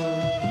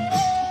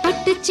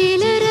 பட்டு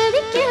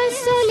சிலரவிக்க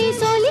சொல்லி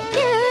சொல்லிக்க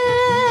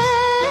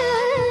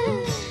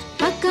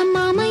பக்கம்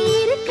மாமா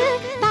இருக்க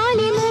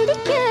தாலி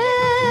முடிக்க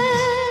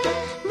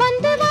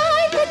வந்து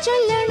வாழ்த்து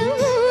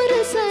சொல்லணும் ஒரு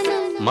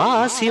சனம்.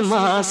 மாசி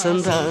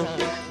மாசந்தா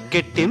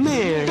கெட்டி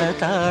மேள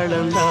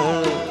தாளந்தா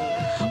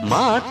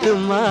மாட்டு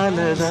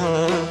மாலதா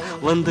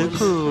வந்து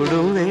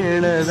கூடும்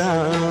வேளதா.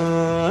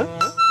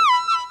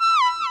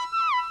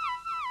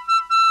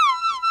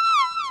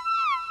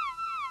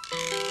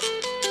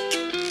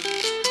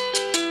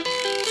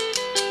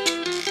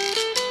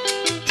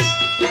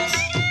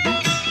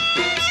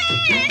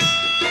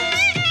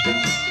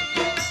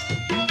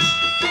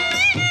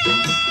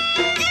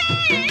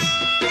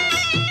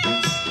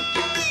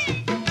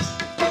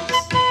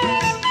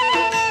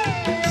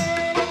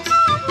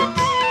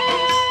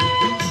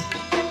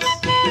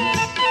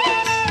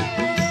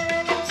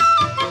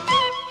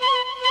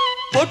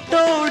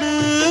 பொட்டோடு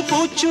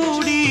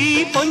பூச்சூடி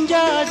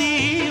பொஞ்சாதி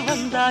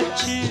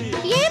வந்தாச்சு,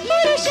 என்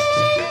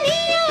புருஷன்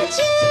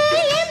நீயாச்சு,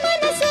 என்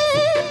மனசு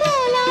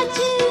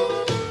போலாச்சு,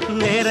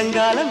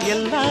 நேரங்காலம்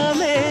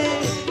எல்லாமே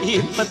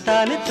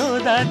இப்பத்தானே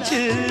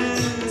தோதாச்சு.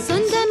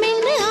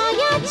 சொந்தமென்னு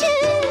ஆயாச்சு,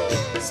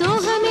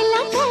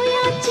 சோகமெல்லாம்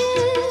போயாச்சு,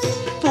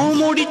 பூ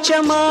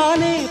முடிச்ச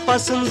மானே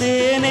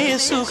பசுந்தேனே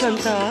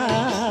சுகந்தா.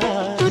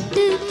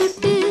 தொட்டு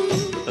தொட்டு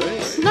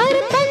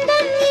வரும்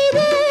பந்தம்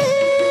இது,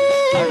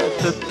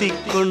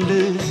 தொத்திக் கொண்டு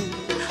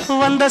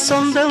வந்த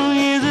சொந்தம்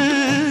இது.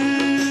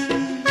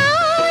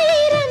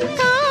 ஆயிரம்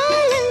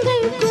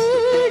காலங்கள்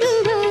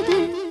கூடுவது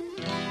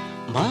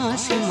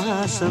மாசி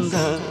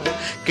மாசந்தா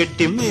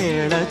கெட்டி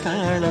மேள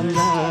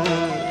தாளந்தா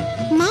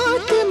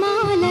மாத்து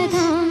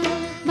மாலதான்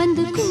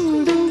வந்து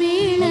கூடும்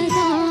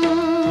வேளதான்.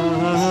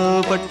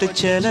 பட்டு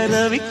செல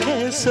ரவிக்க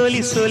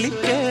சொல்லி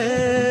சொல்லிக்க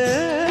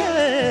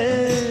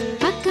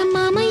பக்கம்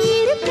மாமா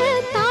இருக்க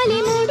தாலி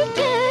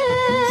முடிக்க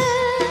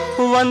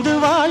வந்து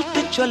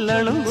வாழ்த்து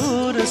சொல்லணும்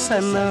ஊரு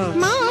சன்னம்.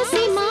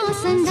 மாசி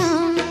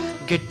மாசந்தான்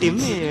கெட்டி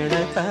மேட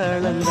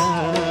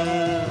தாளந்தான்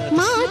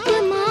மாத்து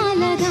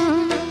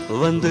மாலதான்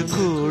வந்து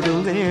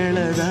கூடும்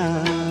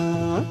வேளதான்.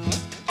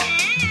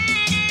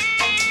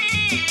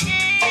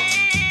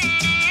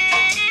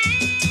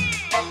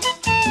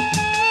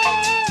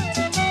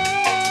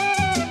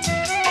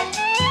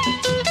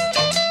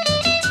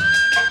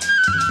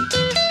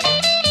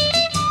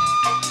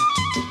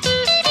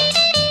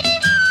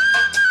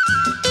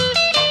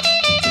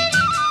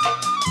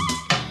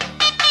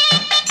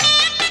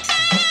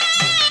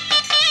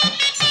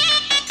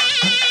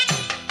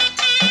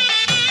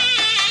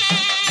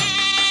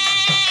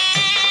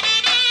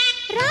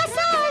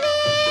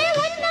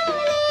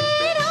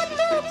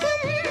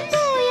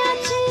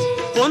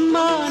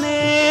 பொன்மானே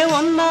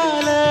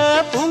ஒன்னால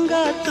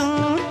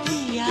பூங்காத்தும்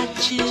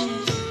தீயாச்சு.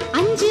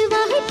 5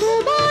 வகை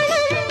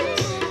பூபானம்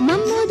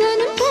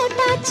மம்முதனும்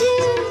போட்டாச்சு.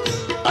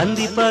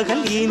 அந்தி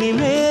பகல்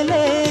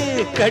இனிமேலே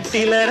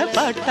கட்டிலற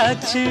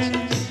பாட்டாச்சு.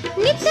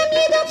 நித்தம்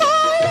இது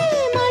போல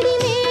மடி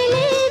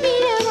மேலே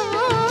விழவா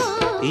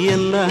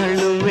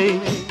என்னாலுமே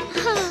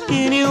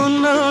இனி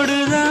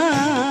உன்னோடுதான்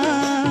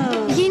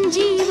என்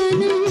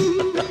ஜீவனும்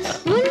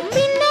உன்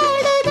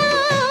பின்னோடுதான்.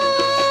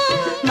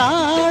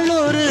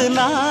 நாளொரு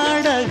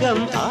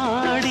நாடகம்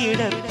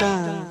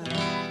ஆடிடத்தான்.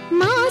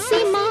 மாசி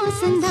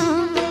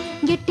மாசந்தான்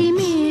கெட்டி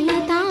மேல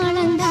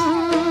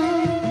தாளந்தான்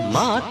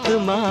மாத்து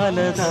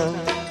மாலதான்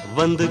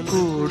வந்து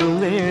கூடும்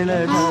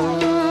வேளதான்.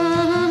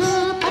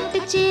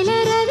 பட்டுச்சேல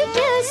ரவிக்க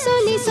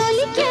சொல்லி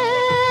சொல்லிக்க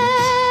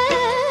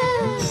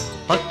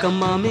பக்கம்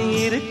மாமி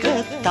இருக்க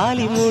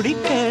தாலி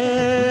முடிக்க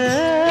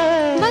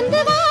வந்து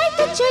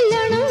வாழ்த்து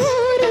சொல்லணும்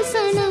ஒரு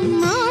சனம்.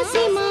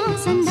 மாசி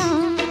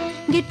மாசந்தான்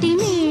கெட்டி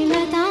மேல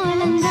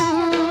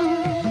தாளந்தான்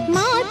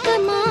மாத்த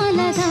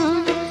மாலதான்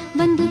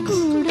வந்து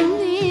கூடும்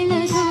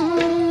வேளதான்.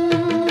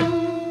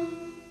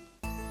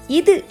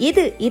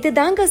 இது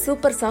தாங்க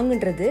சூப்பர்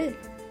சாங்ன்றது.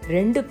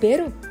 2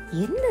 பேரும்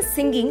என்ன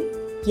சிங்கிங்,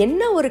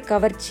 என்ன ஒரு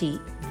கவர்ச்சி,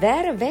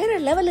 வேற வேற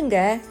லெவலுங்க.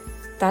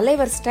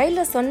 தலைவர்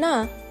ஸ்டைல்ல சொன்னா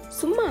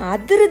சும்மா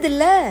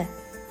அதிருதில்ல.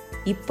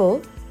 இப்போ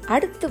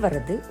அடுத்து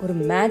வர்றது ஒரு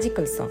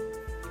மேஜிக்கல் சாங்.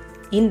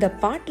 இந்த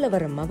பாட்டுல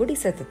வர மகுடி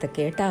சத்தத்தை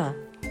கேட்டா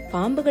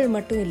பாம்புகள்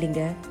மட்டும்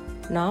இல்லைங்க,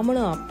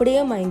 நாமளும்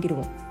அப்படியே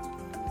மயங்கிடுவோம்.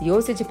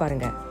 யோசிச்சு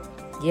பாருங்க,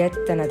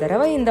 எத்தனை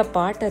தடவை இந்த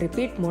பாட்டை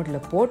ரிப்பீட் மோட்ல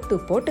போட்டு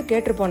போட்டு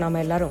கேட்டிருப்போம்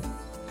நாம எல்லாரும்.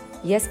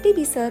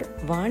 எஸ்பிபி சார்,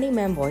 வாணி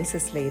மேம்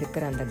வாய்ஸஸ்ல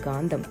இருக்கிற அந்த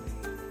காந்தம்,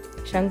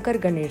 சங்கர்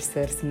கணேஷ்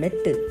சார்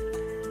மெட்டு,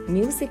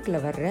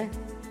 மியூசிக்ல வர்ற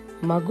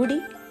மகுடி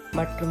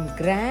மற்றும்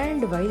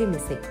கிராண்ட் வயலின்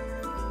இசை,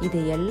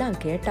 இதையெல்லாம்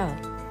கேட்டா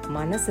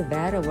மனசு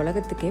வேற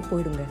உலகத்துக்கே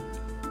போயிடுங்க.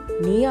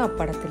 நீயா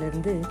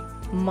படத்திலிருந்து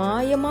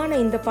மாயமான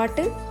இந்த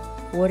பாட்டு,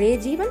 ஒரே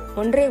ஜீவன்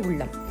ஒன்றே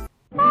உள்ளம்.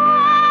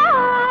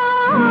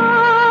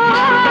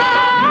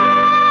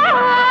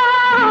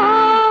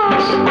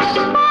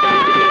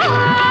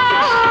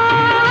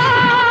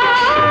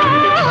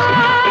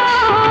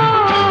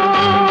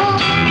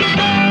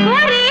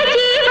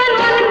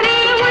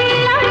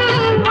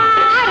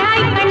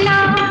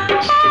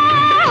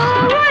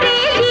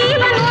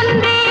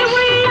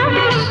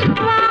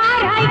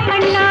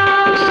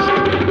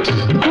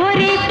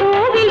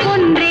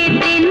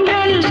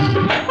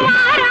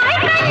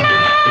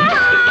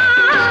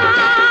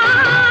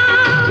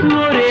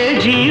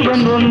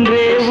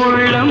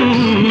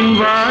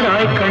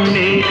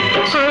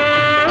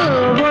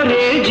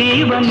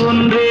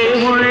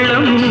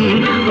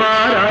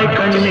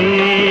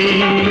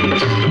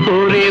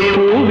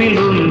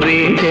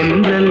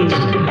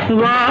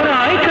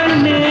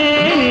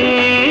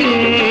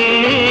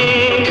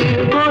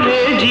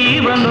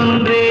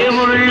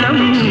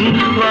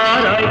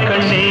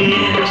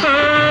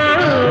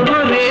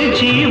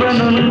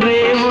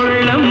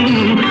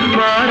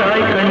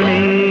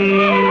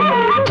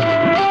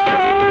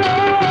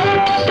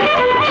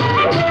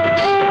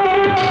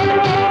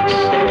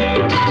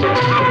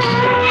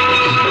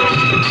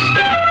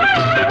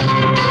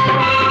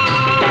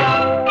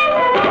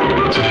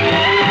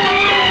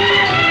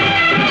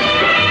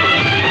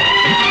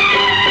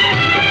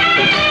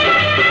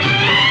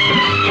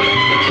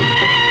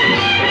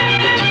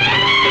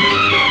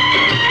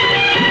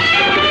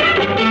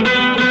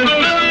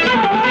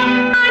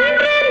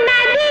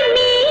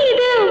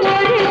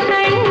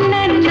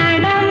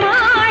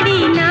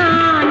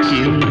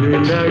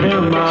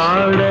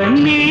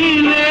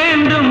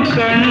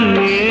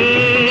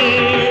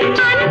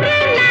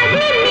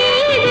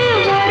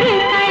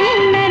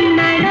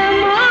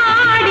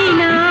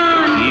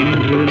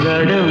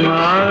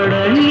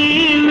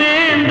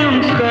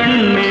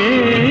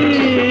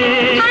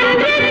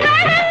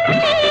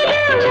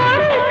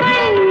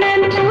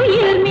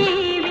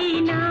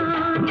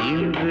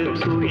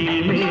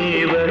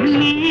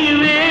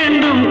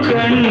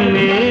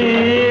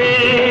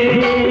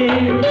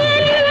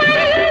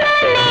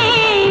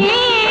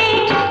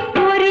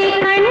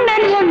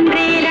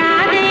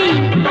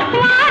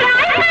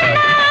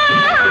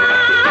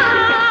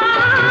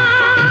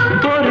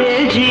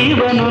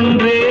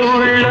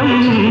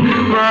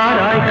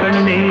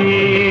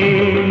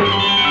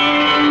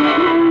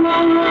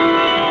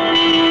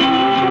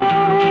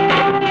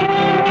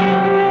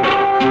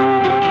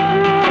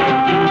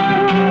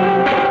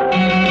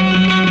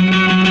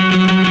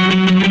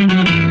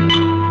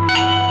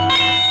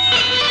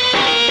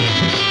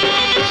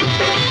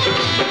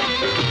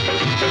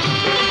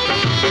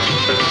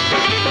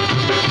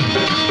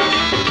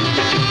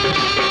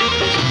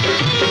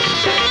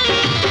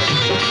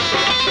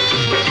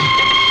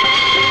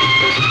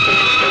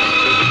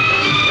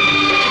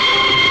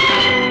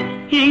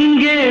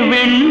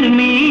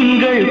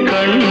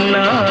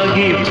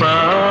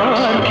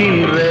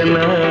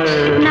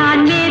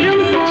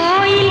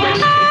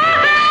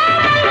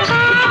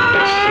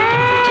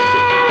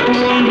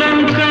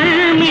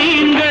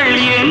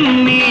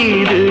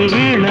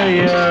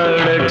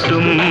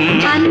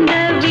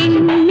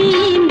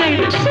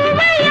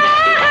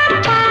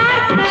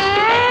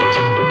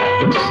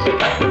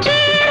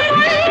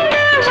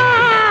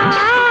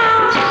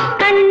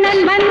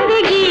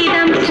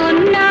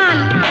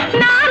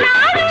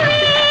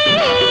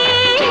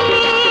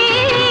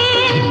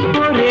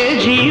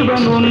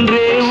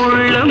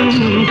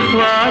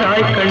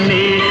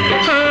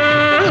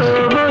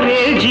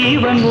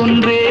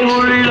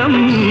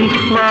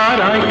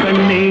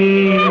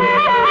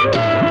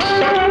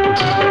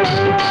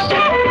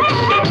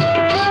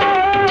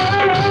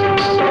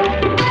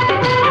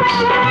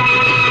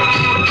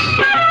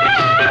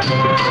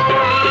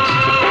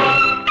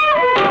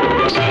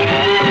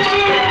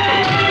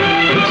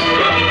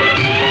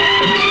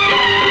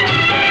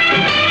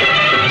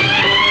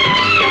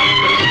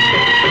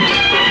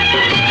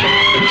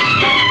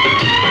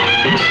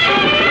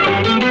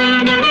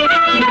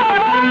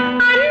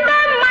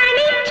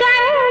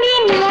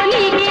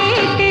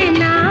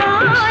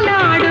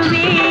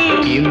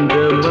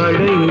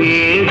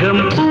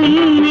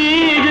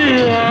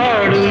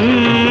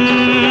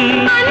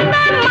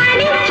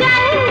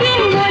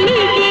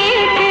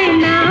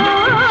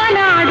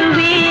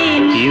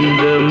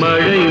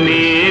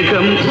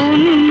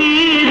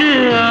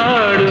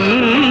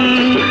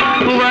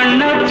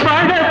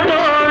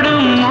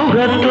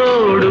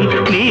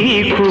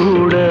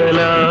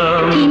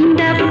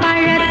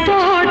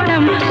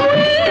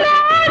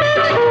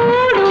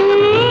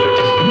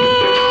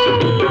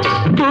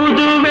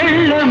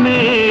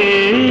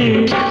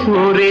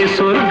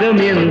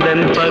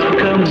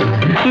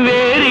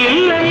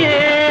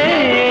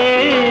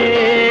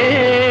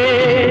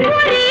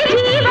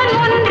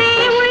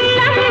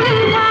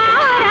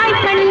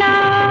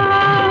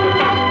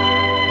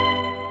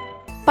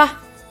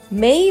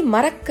 மெய்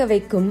மறக்க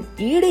வைக்கும்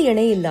ஈடு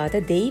இணை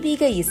இல்லாத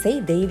தெய்வீக இசை,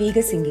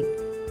 தெய்வீக சிங்கிங்.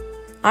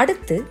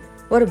 அடுத்து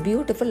ஒரு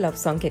பியூட்டிஃபுல்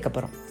லவ் சாங் கேட்க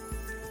போறோம்.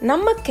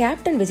 நம்ம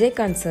கேப்டன்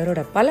விஜயகாந்த்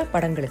சாரோட பல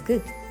படங்களுக்கு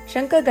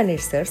சங்கர்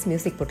கணேஷ் சார்ஸ்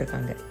மியூசிக்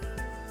போட்டிருக்காங்க.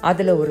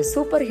 அதுல ஒரு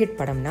சூப்பர் ஹிட்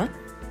படம்னா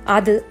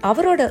அது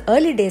அவரோட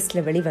ஏர்லி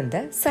டேஸ்ல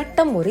வெளிவந்த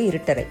சட்டம் ஒரு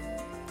இருட்டறை.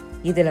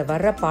 இதுல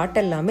வர்ற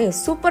பாட்டெல்லாமே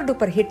சூப்பர்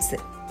டூப்பர் ஹிட்ஸ்.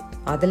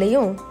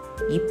 அதுலயும்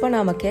இப்ப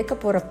நாம கேட்க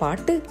போற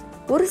பாட்டு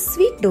ஒரு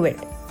ஸ்வீட்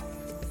டுவெட்.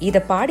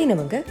 இத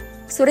பாடினவங்க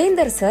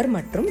சுரேந்தர் சார்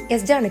மற்றும்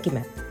எஸ் ஜானகி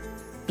மேம்.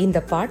 இந்த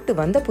பாட்டு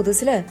வந்த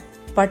புதுசுல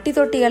பட்டி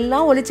தொட்டி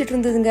எல்லாம் ஒலிச்சிட்டு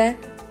இருந்ததுங்க.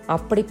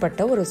 அப்படிப்பட்ட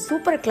ஒரு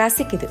சூப்பர்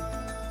கிளாசிக் இது.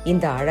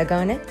 இந்த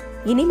அழகான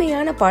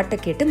இனிமையான பாட்டை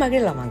கேட்டு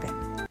மகிழலாமாங்க.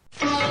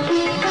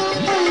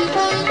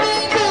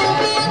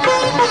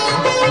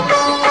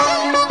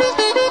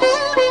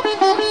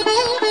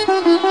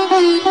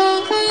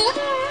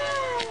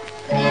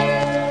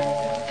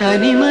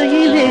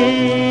 தனிமையிலே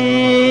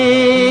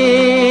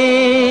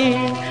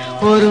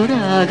ஒரு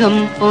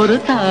ராகம் ஒரு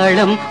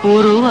தாளம்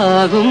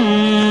உருவாகும்.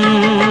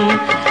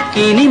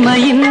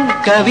 இனிமையின்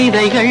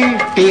கவிதைகள்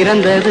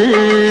பிறந்தது,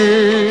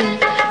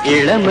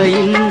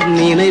 இளமையின்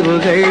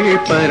நினைவுகள்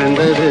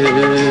பறந்தது.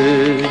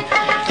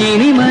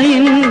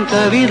 இனிமையின்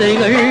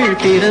கவிதைகள்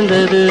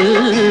பிறந்தது,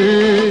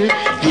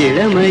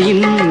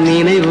 இளமையின்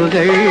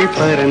நினைவுகள்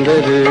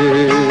பறந்தது.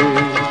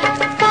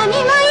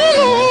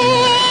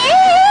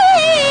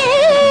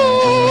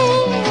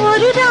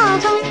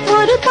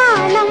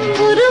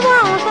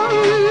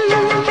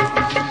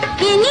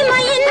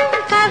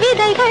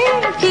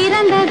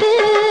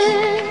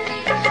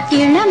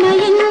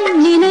 இளமையின்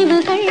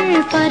நினைவுகள்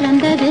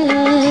பறந்தது,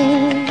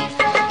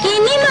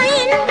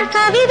 இனிமையின்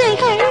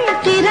கவிதைகள்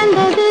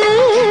பிறந்தது,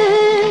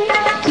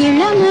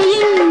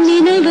 இளமையின்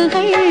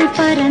நினைவுகள்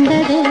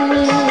பறந்தது.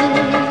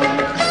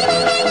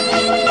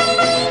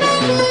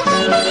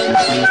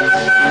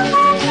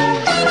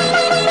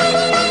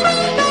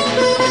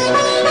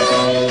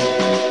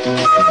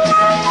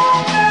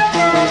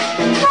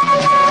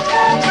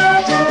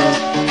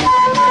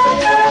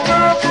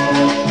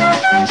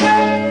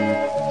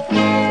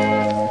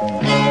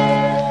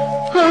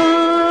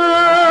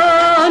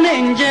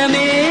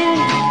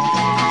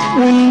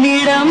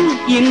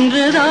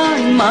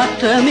 இன்றுதான்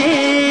மாற்றமே,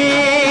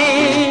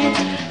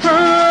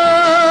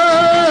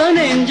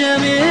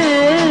 நெஞ்சமே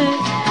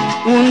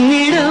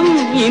உன்னிடம்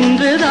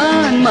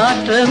இன்றுதான்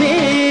மாற்றமே.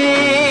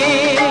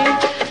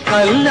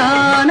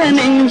 கல்லான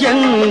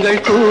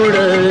நெஞ்சங்கள் கூட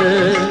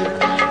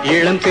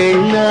இளம்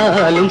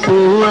பெண்ணாலும்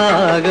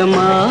பூவாக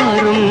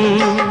மாறும்.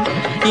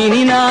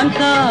 இனி நான்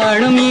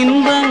காணும்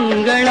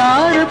இன்பங்கள்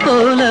ஆறு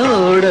போல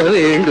ஓட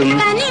வேண்டும்.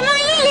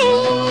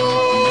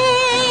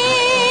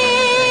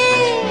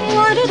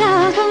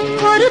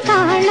 ஒரு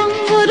தாளம்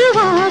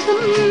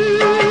உருவாகும்,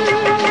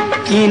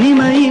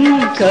 இனிமையின்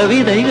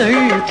கவிதைகள்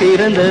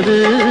பிறந்தது,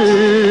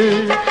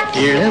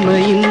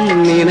 இளமையின்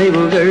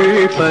நினைவுகள்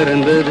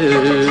பறந்தது.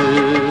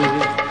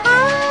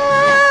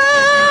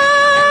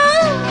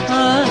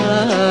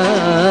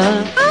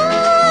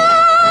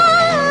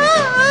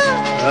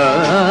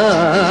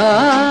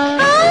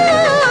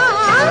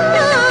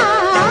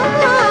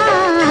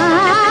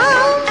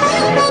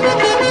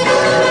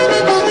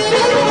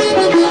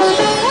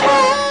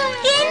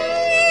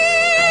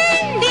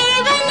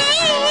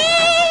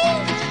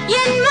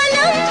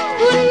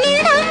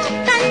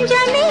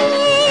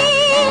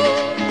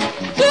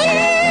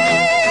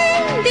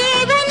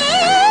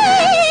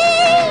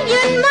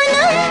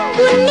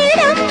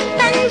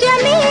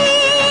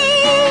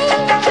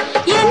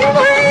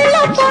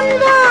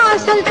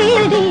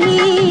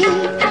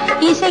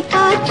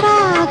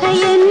 காற்றாக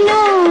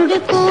என்னோடு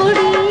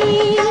கூடி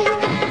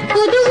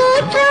புது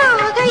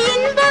ஊற்றாக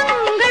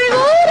இன்பங்கள்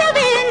ஊற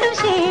வேண்டும்,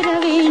 சேர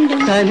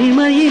வேண்டும்.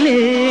 தனிமையிலே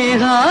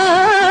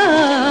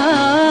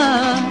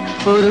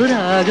ஒரு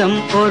ராகம்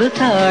ஒரு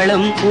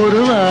தாளம்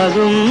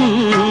உருவாகும்.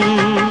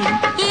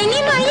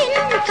 இனிமையின்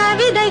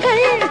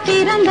கவிதைகள்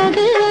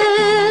பிறந்தது,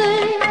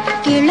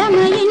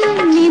 இளமையின்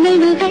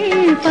நினைவுகள்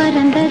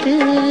பறந்தது.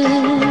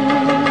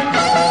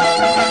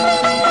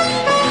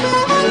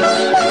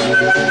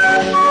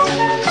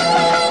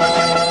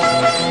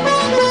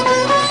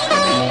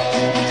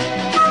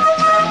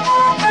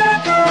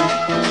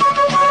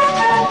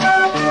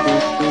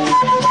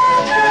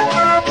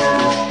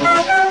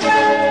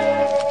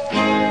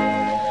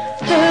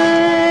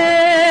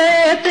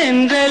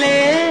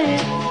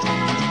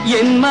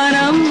 என்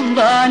மனம்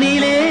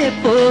வானிலே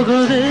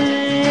போகுது,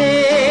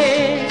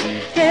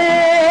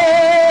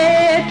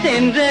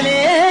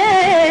 தென்றலே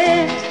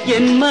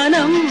என்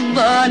மனம்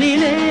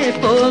வானிலே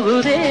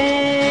போகுதே.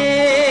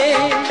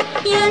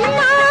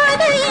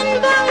 என்னாத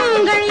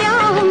இன்பங்கள்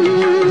யாவும்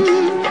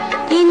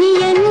இனி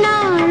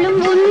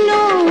என்னாலும்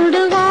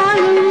உன்னோடு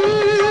வாழும்.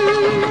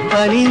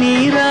 பனி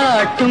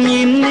நீராட்டும்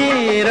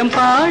இந்நேரம்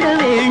பாட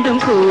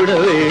வேண்டும், கூட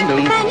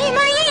வேண்டும்.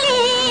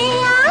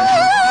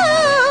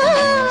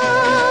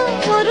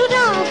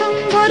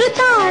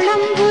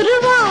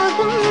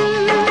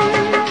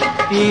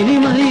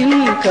 இனிமையின்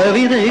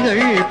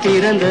கவிதைகள்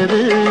பிறந்தது,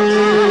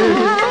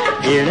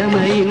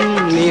 இளமையின்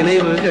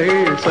நினைவுகள்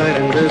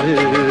பறந்தது.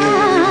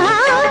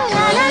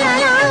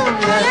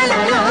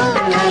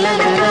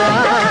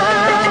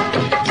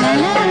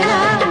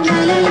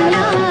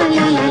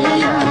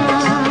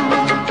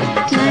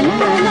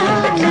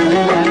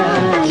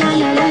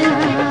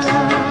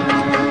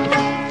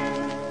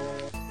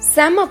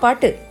 செம்ம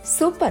பாட்டு,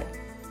 சூப்பர்.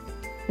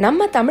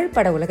 நம்ம தமிழ்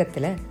பட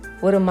உலகத்துல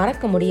ஒரு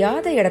மறக்க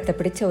முடியாத இடத்தை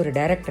பிடிச்ச ஒரு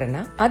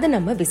டைரக்டர்னா அது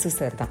நம்ம விசு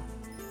சார் தான்.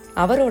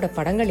 அவரோட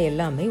படங்கள்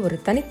எல்லாமே ஒரு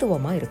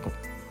தனித்துவமா இருக்கும்.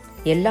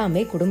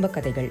 எல்லாமே குடும்ப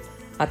கதைகள்.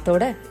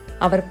 அத்தோட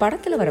அவர்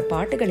படத்துல வர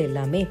பாட்டுகள்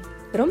எல்லாமே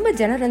ரொம்ப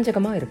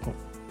ஜனரஞ்சகமா இருக்கும்.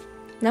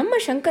 நம்ம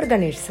சங்கர்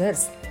கணேஷ் சார்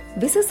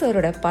விசு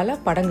சாரோட பல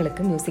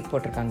படங்களுக்கு மியூசிக்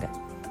போட்டிருக்காங்க.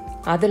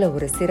 அதுல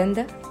ஒரு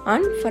சிறந்த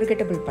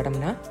அன்ஃபர்கெட்டபிள்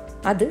படம்னா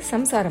அது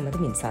சம்சாரம்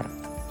அது மின்சாரம்.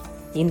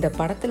 இந்த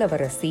படத்துல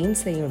வர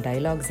சீன்ஸையும்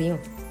டைலாக்ஸையும்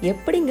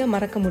எப்படிங்க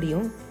மறக்க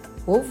முடியும்?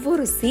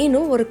 ஒவ்வொரு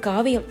சீனும் ஒரு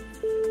காவியம்.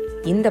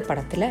 இந்த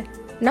படத்துல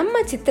நம்ம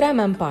சித்ரா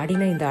மேம்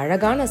பாடின இந்த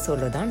அழகான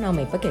சோலோ தான்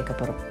நாம இப்ப கேட்க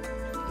போறோம்.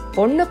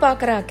 பொண்ணு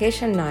பாக்குற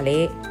அகேஷன்னாலே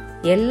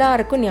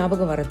எல்லாருக்கும்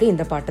ஞாபகம் வர்றது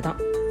இந்த பாட்டு தான்.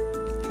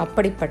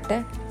 அப்படிப்பட்ட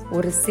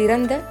ஒரு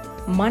சிறந்த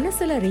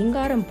மனசுல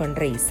ரீங்காரம்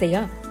பண்ற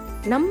இசையா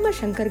நம்ம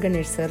சங்கர்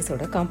கணேஷ்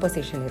சார்ஸோட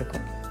காம்போசிஷன்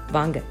இருக்கும்.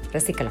 வாங்க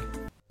ரசிக்கலாம்.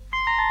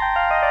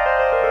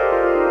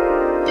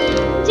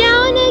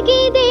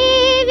 ஜானகி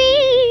தேவி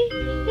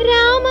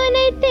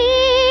ராமனை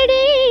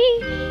தேடி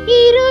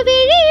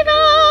இருவிழி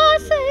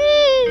வாசல்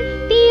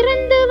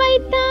திறந்து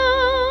வைத்தாள்.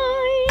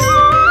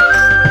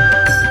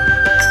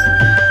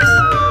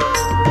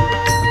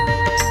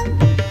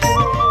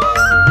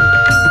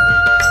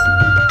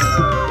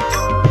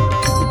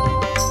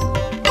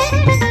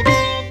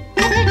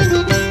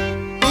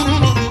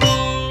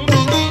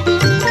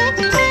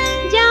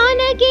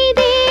 ஜானகி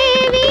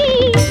தேவி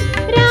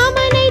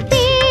ராமனை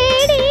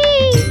தேடி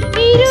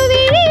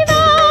இருவிழி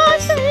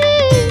வாசல்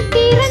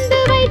திறந்து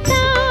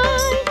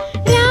வைத்தாள்.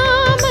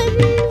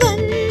 ராமன்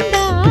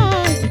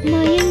வந்தாள்,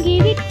 மயங்கி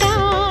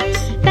விட்டாள்,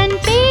 தன்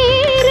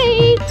பேரை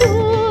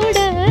கூட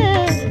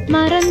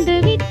மறந்து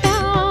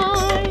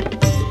விட்டாள்.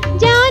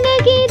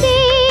 ஜானகி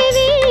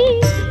தேவி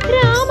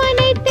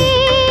ராமனை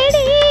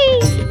தேடி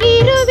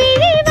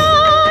இருவிழி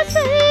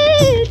வாசல்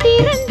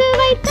திறந்து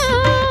வைத்தாள்.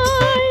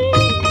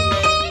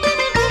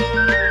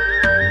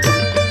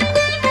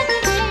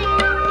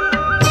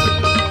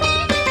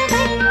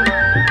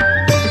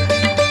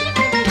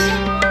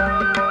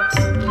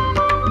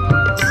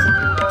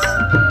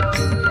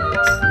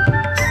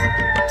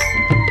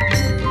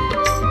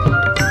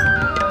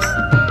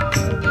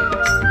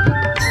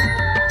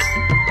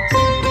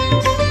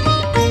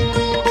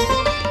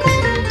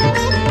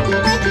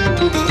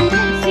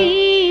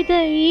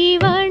 சீதை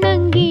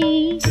வணங்கி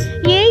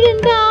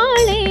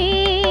எழுந்தாளே,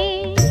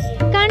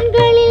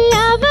 கண்களில்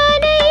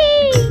அவனை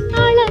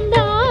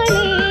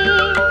அளந்தாளே,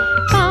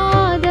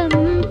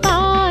 பாதம்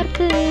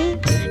பார்த்து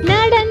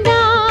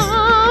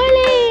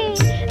நடந்தாளே,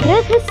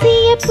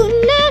 ரகசிய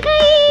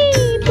புன்னகை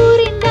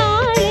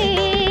புரிந்தாளே,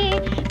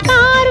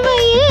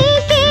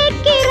 பார்வையில்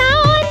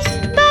கேட்கிறான்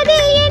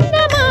பதில்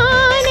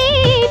என்னமானே,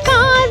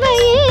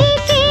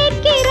 பார்வையில்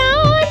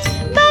கேட்கிறான்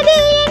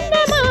பதில்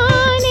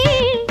என்னமானே,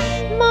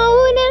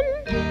 மௌனம்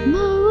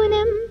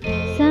மௌனம்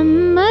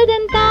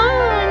சம்மதம்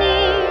தானே.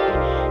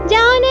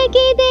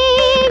 ஜானகி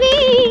தேவி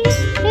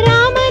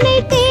ராமனை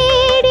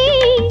தேடி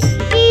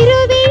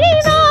இருவிழி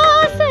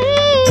வாசல்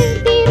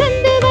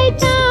திறந்து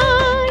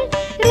வைத்தாள்.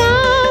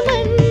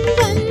 ராமன்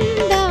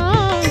வந்தாள்,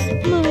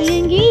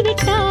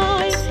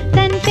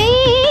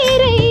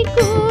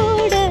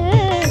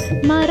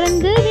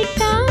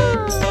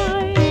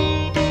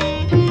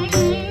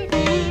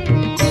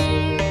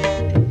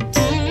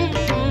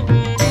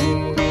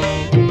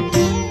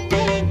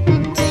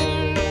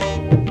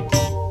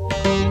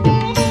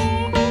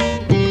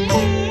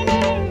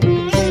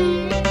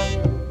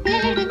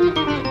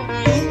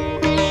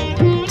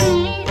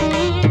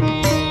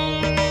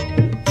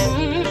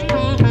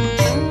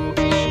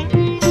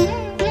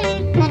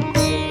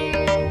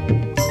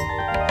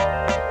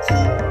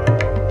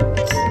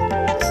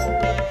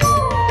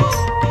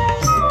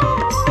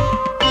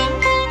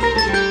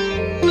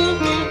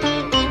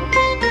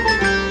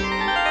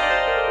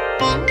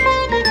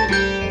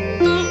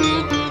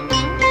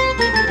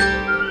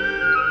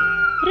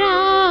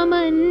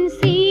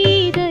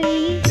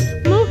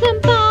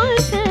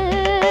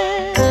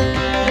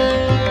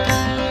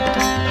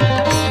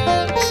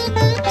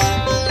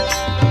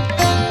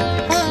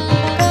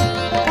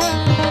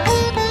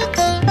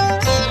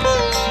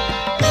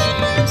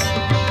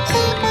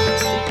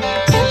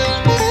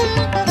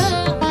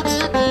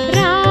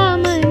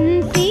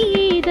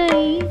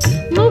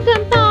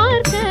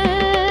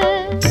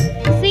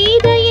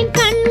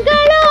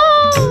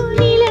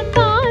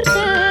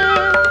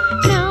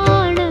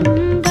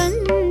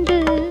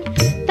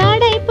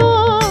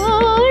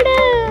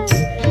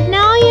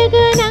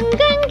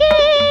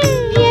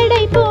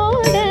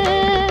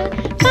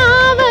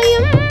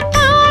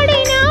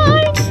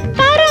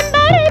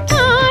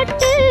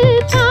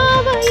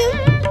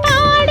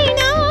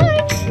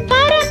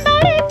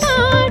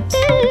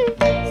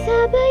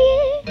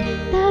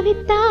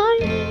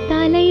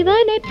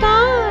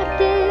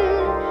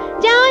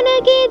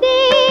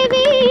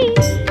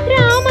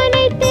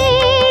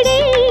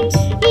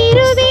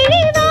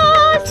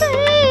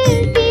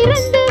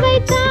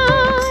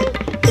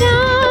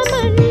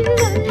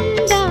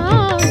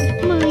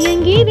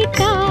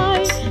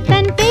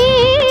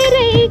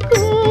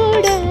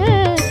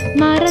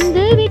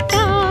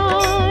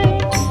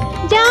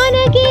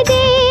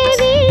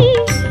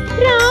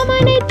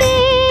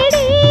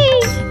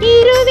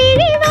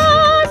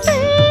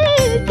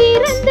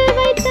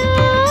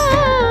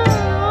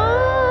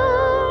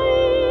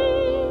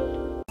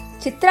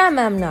 சித்ரா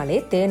மேம்னாலே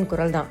தேன்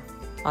குரல் தான்.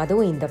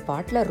 அதுவும் இந்த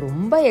பாட்டில்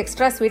ரொம்ப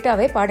எக்ஸ்ட்ரா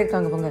ஸ்வீட்டாகவே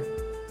பாடியிருக்காங்க போங்க.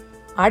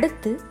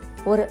 அடுத்து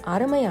ஒரு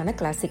அருமையான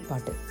கிளாசிக்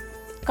பாட்டு,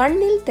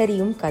 கண்ணில்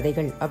தெரியும்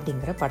கதைகள்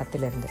அப்படிங்கிற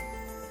படத்திலிருந்து.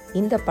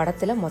 இந்த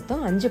படத்தில்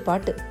மொத்தம் 5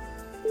 பாட்டு.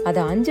 அது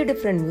 5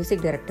 டிஃப்ரெண்ட்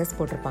மியூசிக் டைரக்டர்ஸ்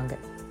போட்டிருப்பாங்க.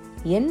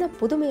 என்ன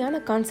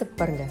புதுமையான கான்செப்ட்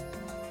பாருங்க.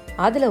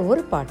 அதில்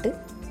ஒரு பாட்டு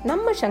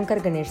நம்ம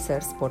சங்கர் கணேஷ்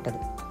சார்ஸ் போட்டது.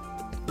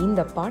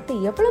 இந்த பாட்டு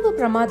எவ்வளவு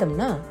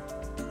பிரமாதம்னா,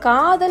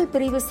 காதல்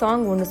பிரிவு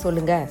சாங் ஒன்று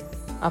சொல்லுங்க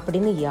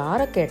அப்படின்னு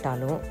யாரை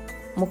கேட்டாலும்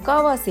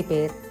முக்காவாசி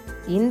பேர்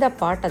இந்த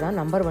பாட்டை தான்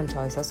நம்பர் 1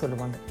 சாய்ஸாக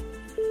சொல்லுவாங்க.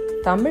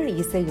 தமிழ்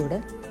இசையோட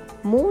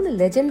 3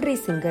 லெஜெண்டரி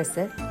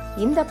சிங்கர்ஸை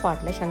இந்த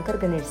பாட்டில் சங்கர்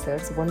கணேஷ்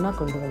சார்ஸ் ஒன்றா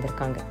கொண்டு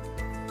வந்திருக்காங்க.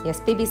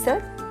 எஸ்பிபி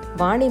சார்,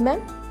 வாணி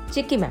மேம்,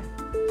 சிக்கி மேம்.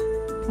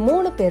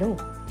 3 பேரும்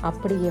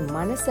அப்படியே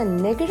மனசை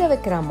நெகிழ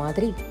வைக்கிற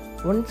மாதிரி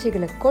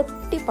உணர்ச்சிகளை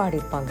கொட்டி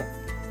பாடியிருப்பாங்க.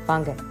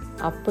 வாங்க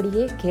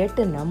அப்படியே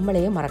கேட்டு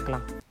நம்மளையே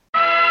மறக்கலாம்.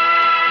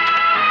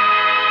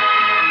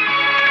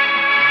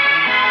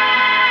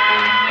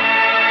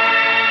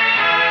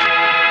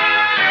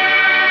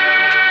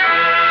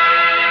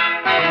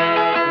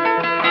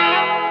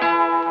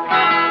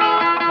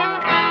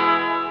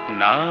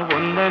 நான்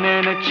ஒன்ன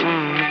நினைச்சு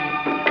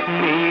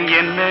நீ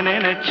என்ன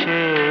நினைச்சே,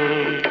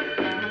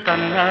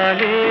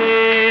 தன்னாலே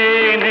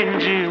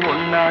நெஞ்சு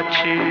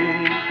ஒன்னாச்சு.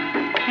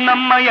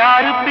 நம்ம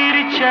யாரு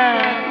பிரிச்சா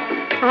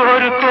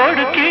ஒரு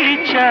கோடு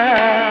கிழிச்சா,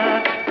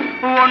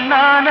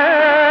 ஒன்னால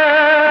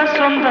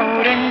சொந்தம்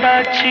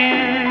 2ஆச்சு.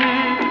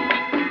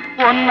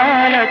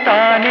 ஒன்னால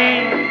தானே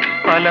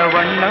பல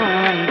வண்ணம்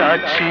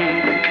உண்டாச்சு.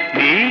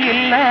 நீ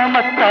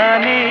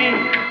இல்லாமத்தானே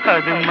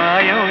அது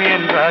மாயம்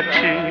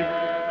என்றாச்சு,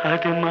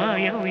 அது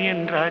மாயம்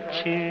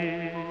என்றாச்சு.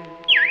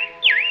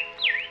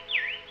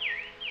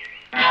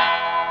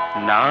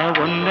 நான்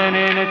ஒன்ன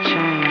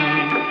நினைச்சேன்,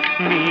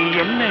 நீ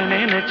என்ன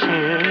நினைச்சே,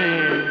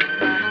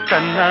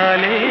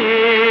 தன்னாலே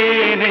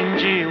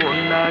நெஞ்சு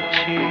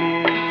ஒன்னாச்சு.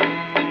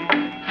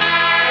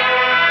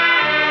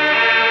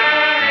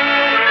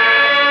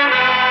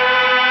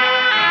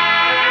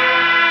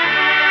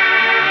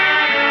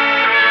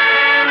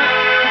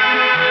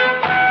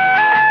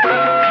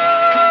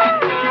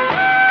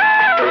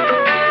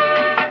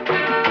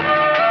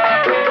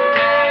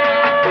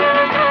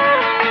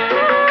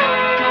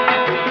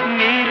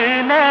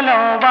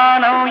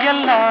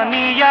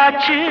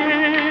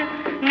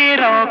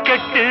 நிறம்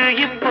கெட்டு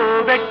இப்போ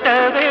வெட்ட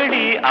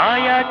வெளி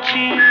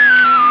ஆயாச்சு.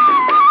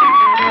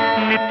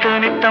 நித்த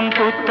நித்தம்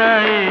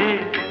பூத்தாயே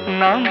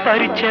நாம்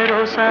பறிச்ச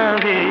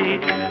ரோசாவே,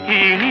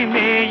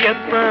 இனிமே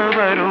எப்ப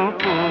வரும்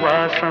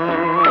பூவாசம்.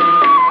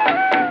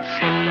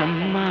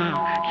 செல்லம்மா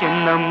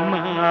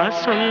என்னம்மா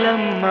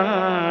சொல்லம்மா,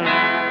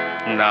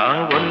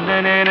 நான் ஒன்ன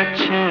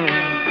நினைச்சேன்,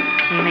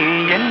 நீ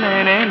என்ன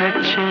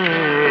நினைச்சே,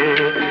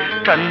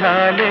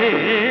 தன்னாலே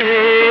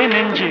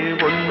நெஞ்சு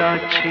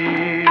ஒன்னாச்சு.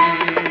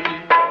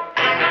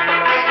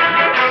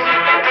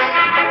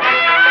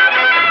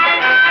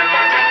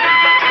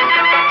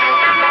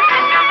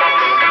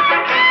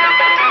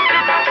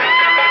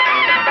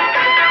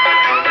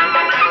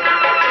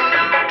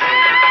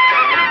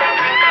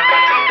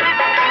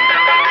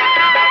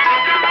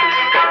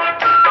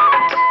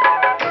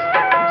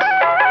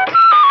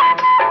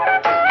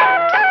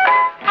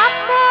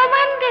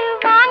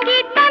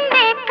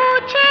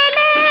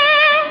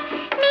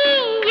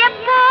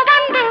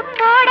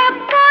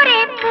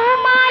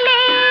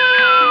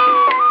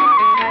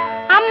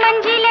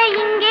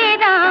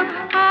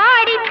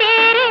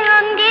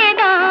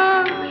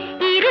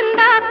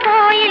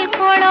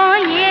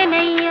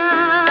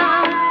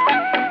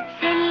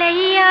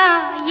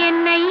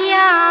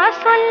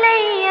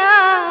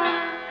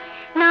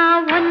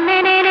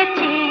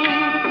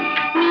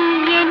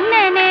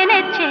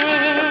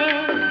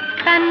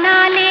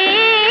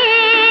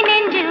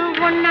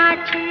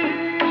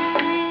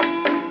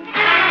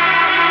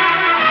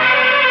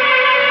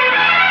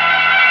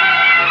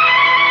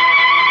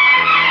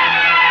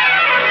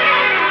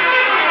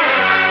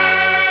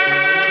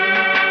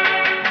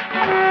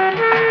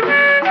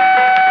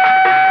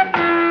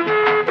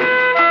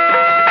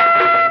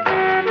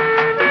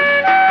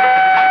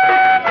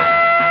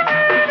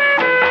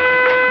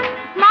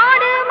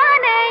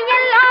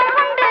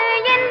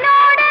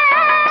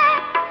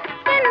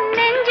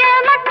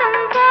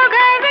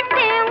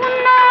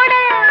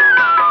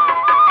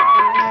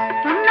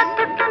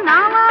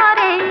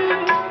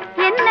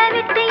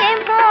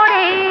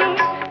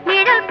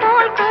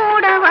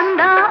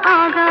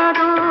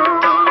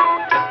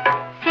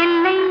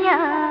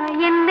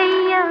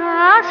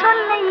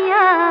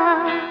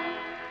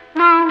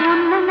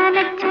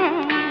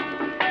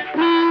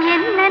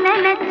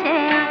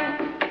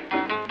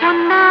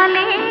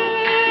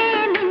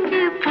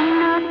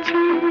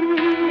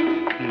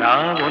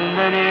 நான்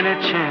ஒன்ன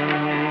நினைச்சேன்,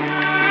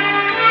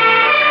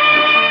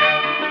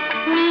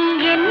 நீ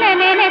என்ன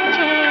நினைச்ச,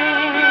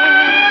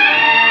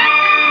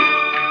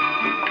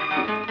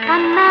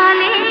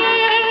 தன்னாலே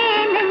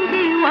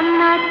நெஞ்சு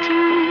ஒன்னாச்சு.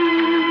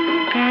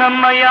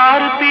 நம்ம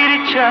யாரு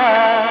பிரிச்சா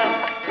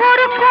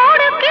ஒரு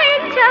கோடு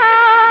கிழிச்சா,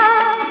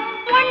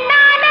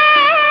 ஒன்னாலே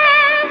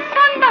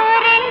சொந்தம்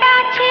 2ஆச்சு.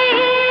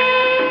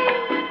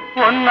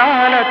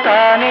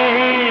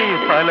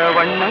 பல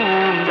வண்ணம்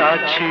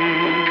உண்டாச்சு.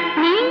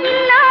 நீ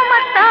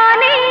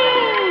இல்லாமத்தானே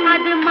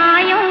அது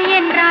மாயம்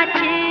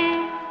என்றாச்சு.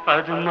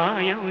 அது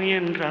மாயம்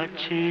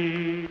என்றாச்சு.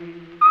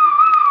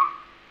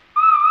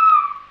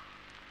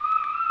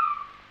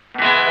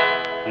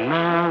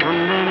 நான்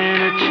உன்னை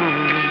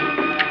நினைச்சேன்,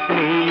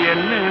 நீ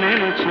என்ன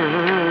நினைச்ச,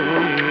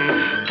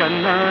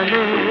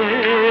 தன்னாலே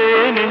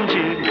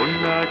நெஞ்சு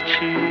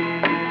ஒன்னாச்சு.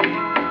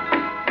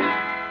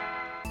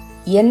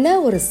 என்ன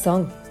ஒரு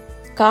சாங்!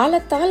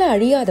 காலத்தால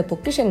அழியாத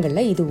பொக்கிஷங்கள்ல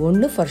இது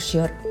ஒன்று ஃபார்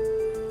ஷியோர்.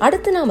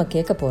 அடுத்து நாம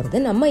கேட்க போறது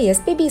நம்ம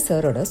எஸ்பிபி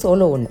சாரோட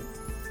சோலோ ஒன்று.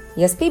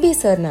 எஸ்பிபி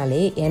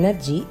சார்னாலே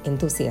எனர்ஜி,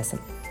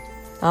 எந்தூசியாசம்.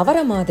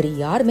 அவரை மாதிரி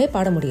யாருமே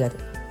பாட முடியாது.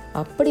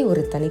 அப்படி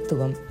ஒரு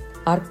தனித்துவம்,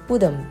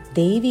 அற்புதம்,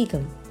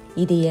 தெய்வீகம்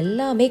இது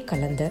எல்லாமே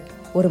கலந்த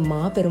ஒரு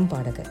மாபெரும்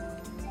பாடகர்.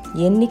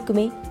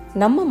 என்னைக்குமே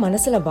நம்ம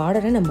மனசுல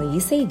வாடுற நம்ம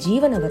இசை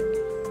ஜீவன் அவர்.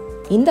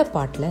 இந்த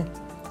பாட்டுல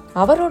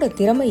அவரோட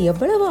திறமை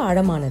எவ்வளவு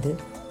ஆழமானது,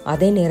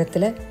 அதே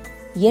நேரத்துல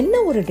என்ன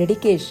ஒரு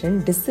டெடிகேஷன்,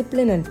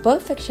 டிசிப்ளின் அண்ட்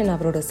பர்ஃபெக்ஷன்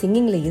அவரோட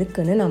சிங்கிங்ல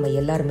இருக்குன்னு நாம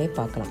எல்லாருமே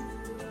பார்க்கலாம்.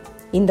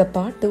 இந்த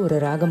பாட்டு ஒரு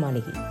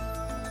ராகமாளிகை.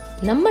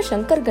 நம்ம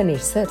சங்கர்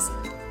கணேஷ் சார்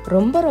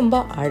ரொம்ப ரொம்ப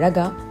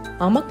அழகா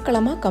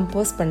அமக்களமா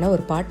கம்போஸ் பண்ண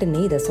ஒரு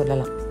பாட்டுன்னே இதை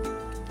சொல்லலாம்.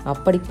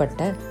 அப்படிப்பட்ட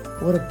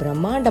ஒரு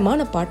பிரம்மாண்டமான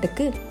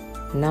பாட்டுக்கு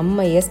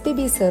நம்ம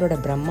எஸ்பிபி சாரோட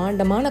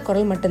பிரம்மாண்டமான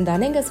குரல்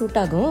மட்டும்தானேங்க சூட்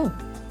ஆகும்.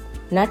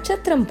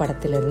 நட்சத்திரம்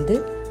படத்திலிருந்து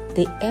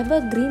தி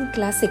எவர் கிரீன்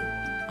கிளாசிக்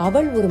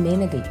அவள் ஒரு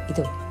மேனகை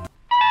இதோ.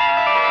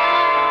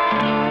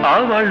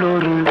 அவள்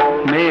ஒரு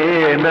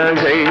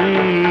மேனகை,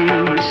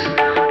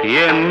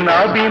 என்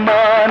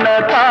அபிமான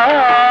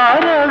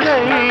தாரகை.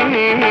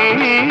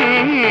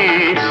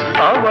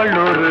 அவள்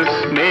ஒரு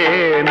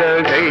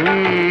மேனகை,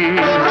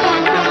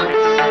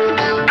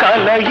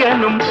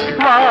 கலையனும்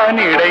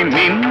வானிடை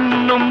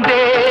மின்னும்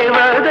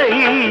தேவதை.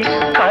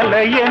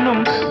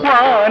 கலையனும்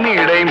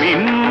வானிடை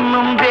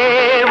மின்னும்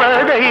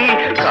தேவதை.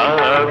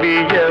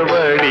 காவிய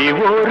வடி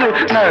ஒரு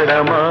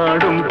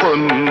நடமாடும்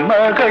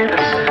பொன்மகள்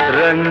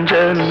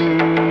ரஞ்சனி.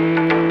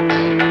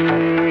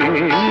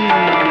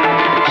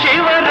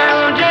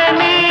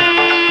 சிவரஞ்சனி,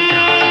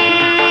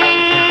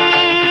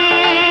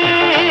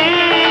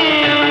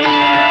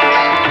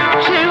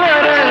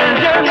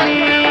 சிவரஞ்சனி.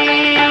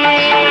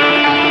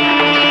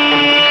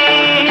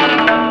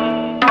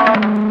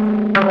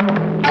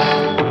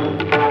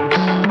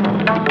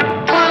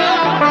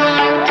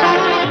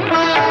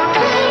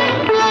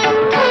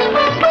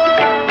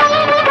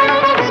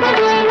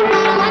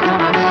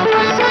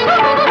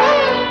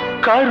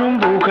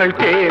 கரும்புகள்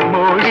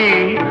தேன்மொழி,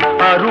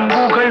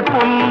 அரும்புகள்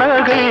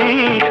புன்னகை.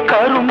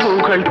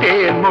 கரும்புகள்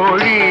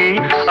தேன்மொழி,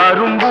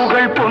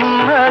 அரும்புகள்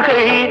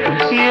புன்னகை.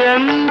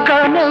 என்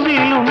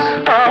கனவிலும்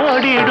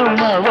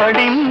ஆடிடும்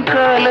அவளின்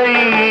கலை.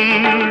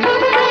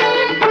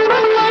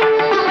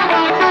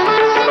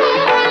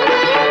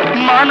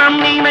 மனம்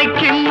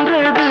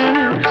நினைக்கின்றது,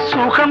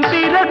 சுகம்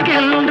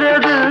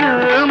பிறக்கின்றது.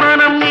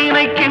 மனம்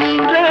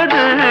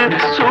நினைக்கின்றது,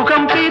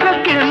 சுகம்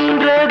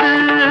பிறக்கின்றது.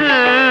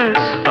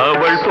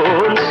 அவள்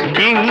போல்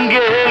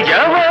இங்கே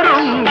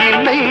எவரும்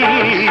இல்லை.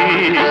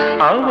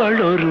 அவள்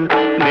ஒரு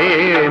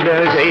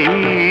மேனகை,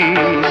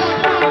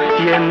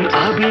 என்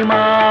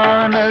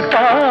அபிமான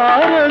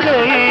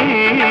தாரகை.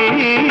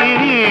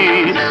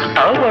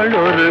 அவள்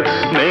ஒரு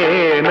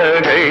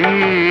மேனகை,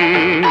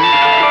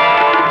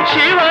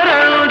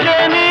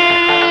 சிவரஞ்சனி.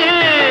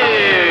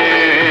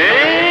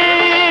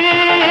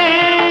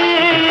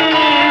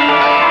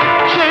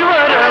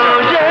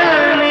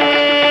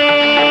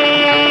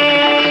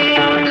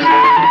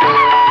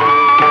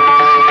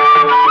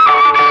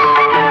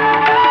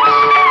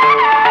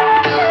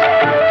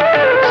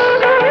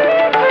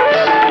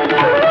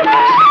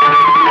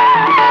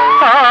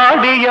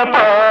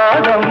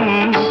 பாதம்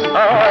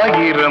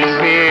ஆயிரம்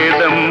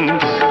வேதம்,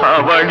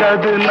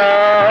 அவளது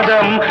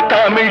நாதம்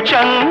தமிழ்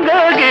சங்க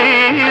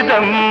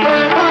கீதம்.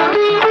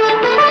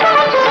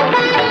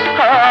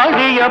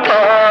 ஆகிய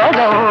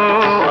பாதம்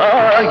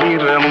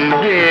ஆயிரம்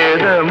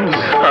வேதம்,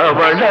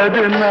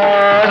 அவளது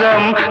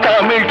நாதம்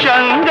தமிழ்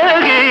சங்க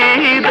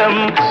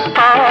கீதம்.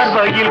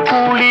 பார்வையில்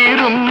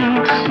குளிரும்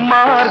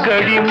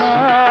மார்கழி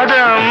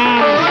மாதம்.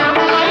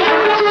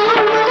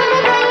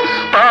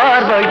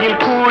 பார்வையில்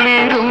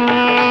குளிரும்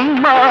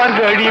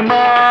மார்கழி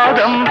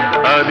மாதம்.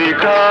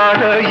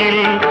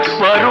 அதிகாலையில்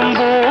வரும்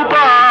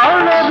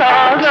பூபாலராகம்.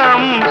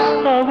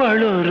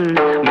 அவள் ஒரு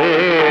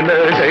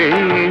மேனகை,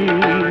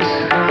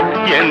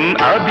 என்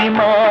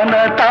அபிமான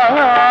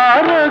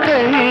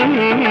தாரகை.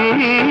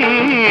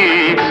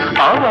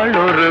 அவள்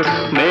ஒரு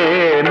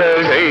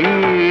மேனகை,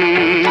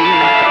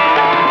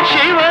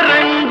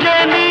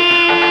 சிவரஞ்சனி.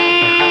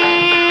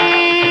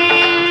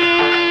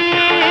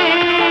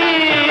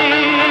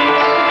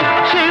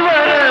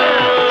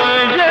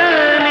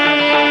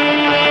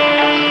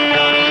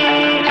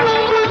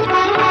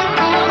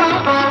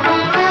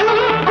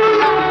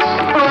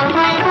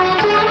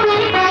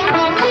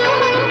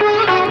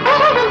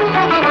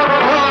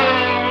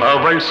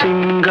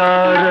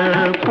 சிங்கார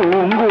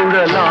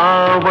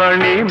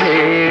பூங்குழலாவணி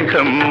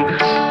மேகம்,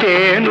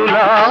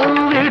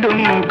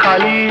 தேனுலாவிடும்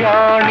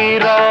கல்யாணி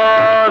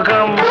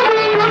ராகம்.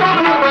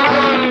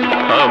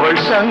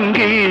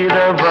 சங்கீத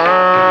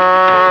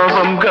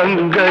பாவம்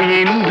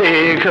கங்கையின்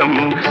தேகம்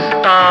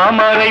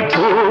தாமரை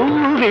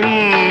பூவின்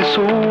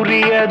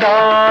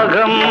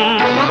சூரியதாகம்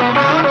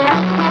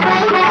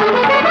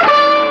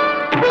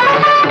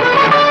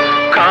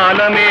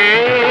காலமே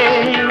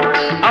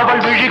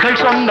அவள்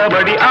விழிகள்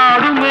சொன்னபடி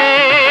ஆடுமே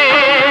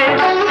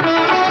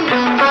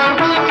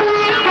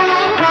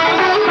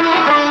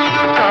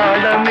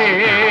காலமே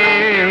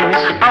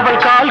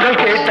அவள்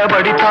கால்கள்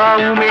கேட்டபடி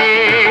தாவுமே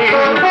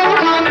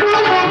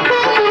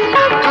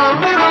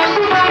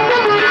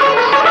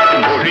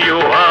மொழியோ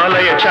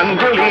ஆலய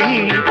சங்கொலி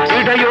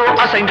இடையோ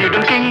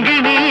அசைந்திடும்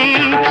கிங்கிணி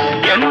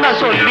என்ன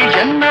சொல்லி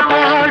என்ன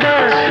பாட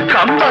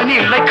கம்பன்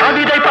இல்லை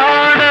கவிதை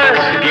பாட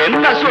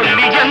என்ன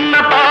சொல்லி என்ன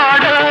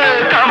பாட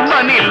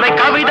கம்பன் இல்லை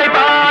கவிதை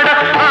பாட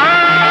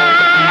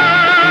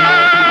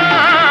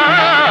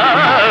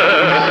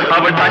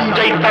அவள்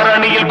தஞ்சை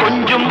தரணியில்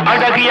கொஞ்சம்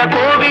அழகிய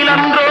கோவில்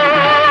அன்றோ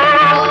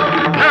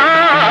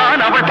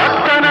நான் அவள்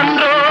பக்தன்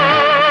அன்றோ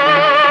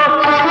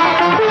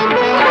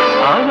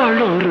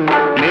அவள் ஒரு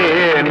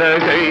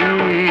மேனகை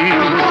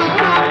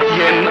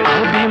என்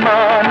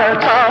அபிமான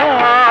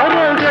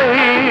தாரகை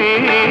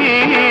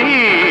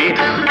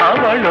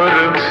அவள்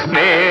ஒரு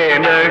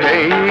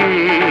மேனகை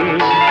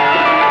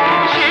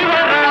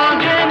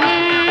சிவராஜனி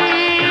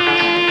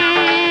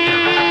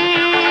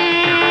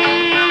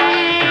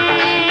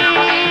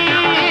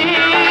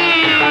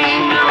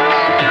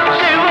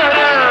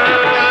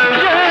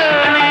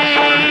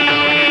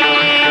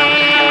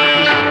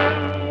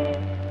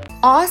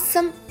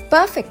ஆசம்,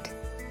 பர்ஃபெக்ட்.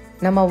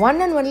 நம்ம ஒன்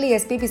அண்ட் ஒன்லி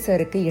எஸ்பிபி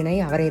சாருக்கு இணை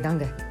அவரே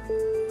தாங்க.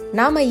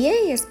 நாம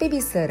ஏன் எஸ்பிபி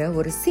சாரை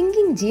ஒரு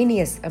சிங்கிங்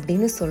ஜீனியஸ்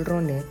அப்படின்னு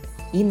சொல்றோன்னு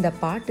இந்த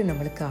பாட்டு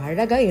நம்மளுக்கு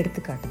அழகா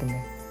எடுத்து காட்டுதுங்க.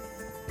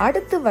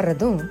 அடுத்து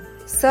வர்றதும்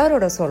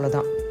சாரோட சோலோ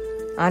தான்,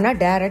 ஆனா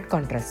டைரக்ட்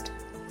கான்ட்ராஸ்ட்.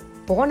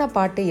 போன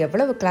பாட்டு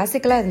எவ்வளவு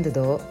கிளாசிக்கலா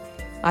இருந்ததோ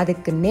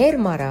அதுக்கு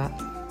நேர்மாறா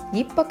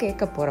இப்ப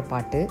கேட்க போற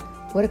பாட்டு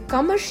ஒரு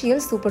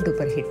கமர்ஷியல் சூப்பர்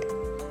டூப்பர் ஹிட்.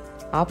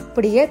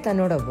 அப்படியே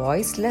தன்னோட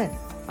வாய்ஸ்ல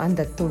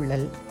அந்த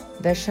துள்ளல்,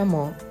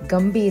 விஷமம்,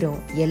 கம்பீரம்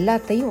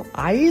எல்லாத்தையும்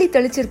அள்ளி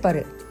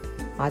தெளிச்சிருப்பாரு.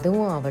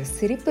 அதுவும் அவர்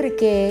சிரிப்பு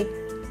இருக்கே,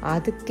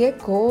 அதுக்கே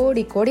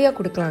கோடி கோடியா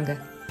கொடுக்கலாங்க.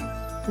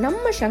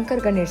 நம்ம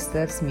சங்கர் கணேஷ்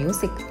சார்ஸ்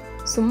மியூசிக்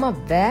சும்மா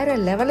வேற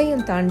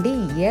லெவலையும் தாண்டி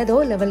ஏதோ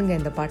லெவலுங்க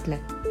இந்த பாட்டுல.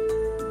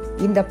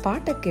 இந்த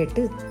பாட்டை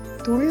கேட்டு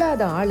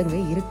துள்ளாத ஆளுங்க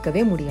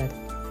இருக்கவே முடியாது.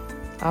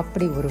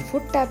 அப்படி ஒரு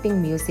food topping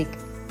music,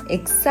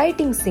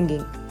 exciting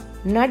singing,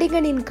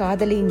 நடிகனின்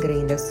காதலிங்கிற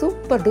இந்த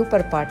சூப்பர்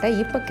டூப்பர் பாட்டை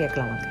இப்ப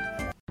கேட்கலாம் வாங்க.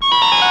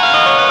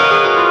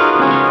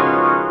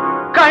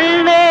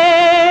 கண்ணே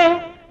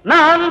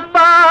நான்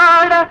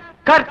பாட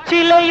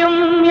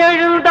கற்சிலையும்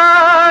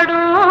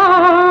எழுதாடும்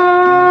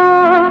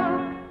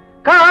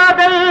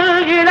காதல்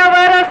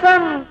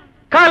இளவரசன்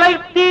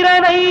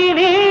கலைத்திறனை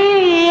நீ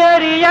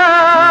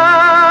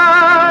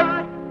அறியாய்.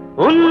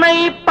 உன்னை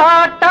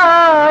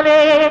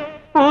பாட்டாலே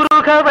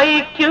உருக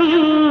வைக்கும்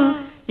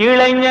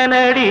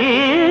இளைஞனடி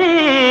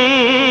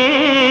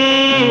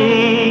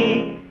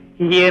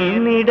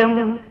என்னிடம்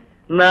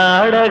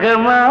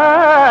நாடகமா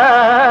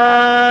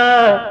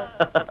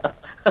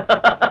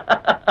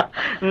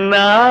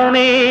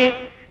நானே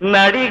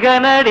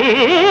நடிகனடி.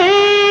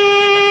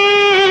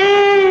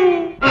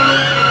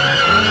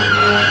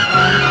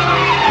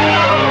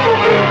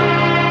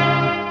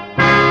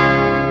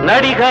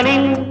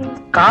 நடிகனின்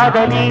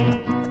காதலி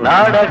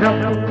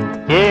நாடகம்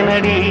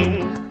ஏனடி,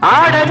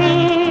 ஆடலி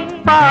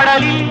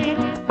பாடலி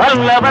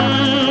வல்லவன்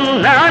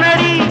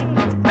நானடி.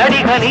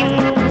 நடிகனின்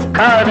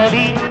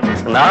காதலி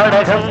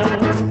நாடகம்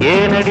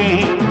ஏனடி,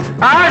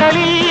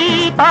 ஆடலி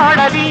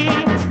பாடலி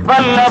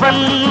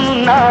வல்லவன்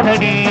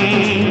நானடி.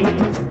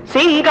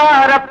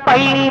 சிங்கார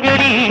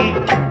பைங்கிடி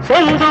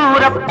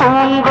செந்தூர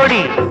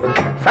பூங்கொடி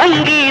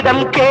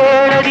சங்கீதம்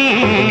கேளடி,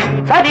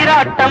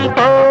 சரிராட்டம்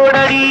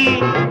தோடடி.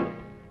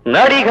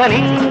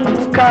 நடிகனின்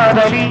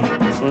காதலி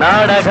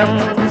நாடகம்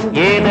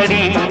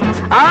ஏனடி,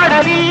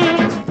 ஆடலி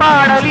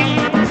பாடலி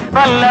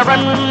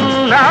வல்லவன்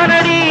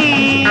நானடி.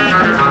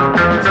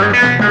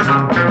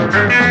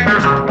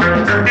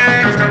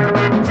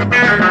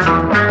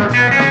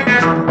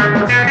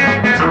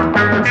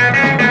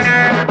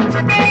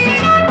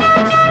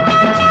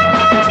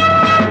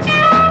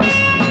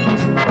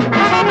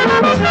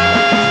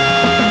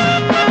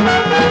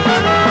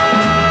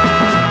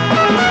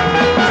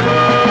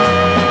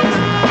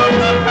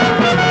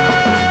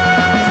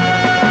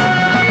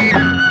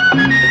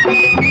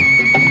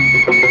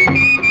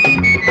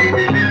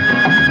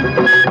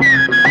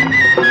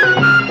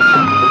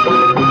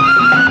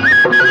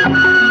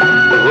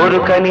 ஒரு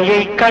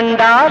கனியை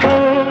கண்டாலே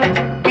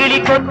கிளி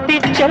கொத்தி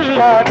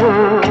செல்லாதோ,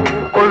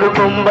 கொழு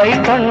கொம்பை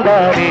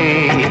கண்டாலே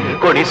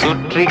கொடி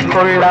சுற்றி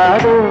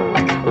கொள்ளாதோ.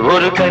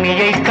 ஒரு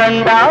கனியை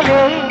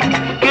கண்டாலே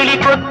கிளி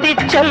கொத்தி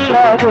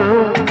செல்லாதோ,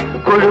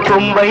 கொழு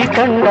கொம்பை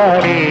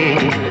கண்டாலே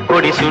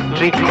கொடி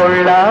சுற்றி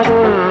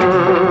கொள்ளாதோ.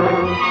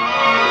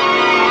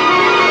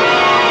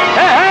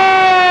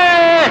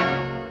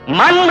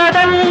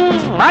 மன்மதன்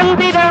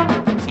மந்திரம்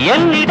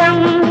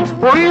என்னிடம்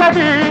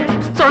உள்ளது,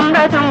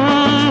 சொன்னதும்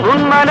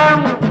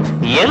உன்மனம்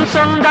என்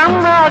சொந்தம்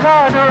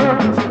ஆகாதோ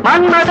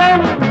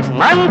மன்மதன்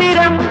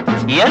மந்திரம்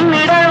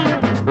என்னிடம்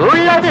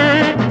உள்ளது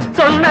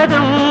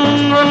சொன்னதும்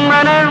உன்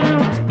மனம்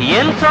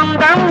என்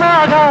சொந்தம்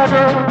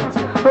ஆகாதோ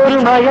ஒரு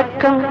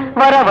மயக்கம்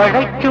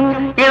வரவழைக்கும்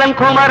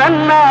இளங்குமரன்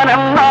நான்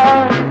அம்மா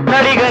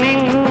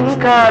நடிகனின்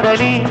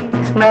காதலி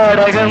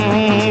நாடகம்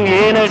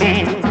ஏனடி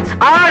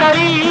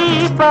ஆடலி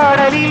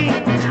பாடலி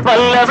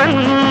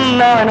வல்லவன்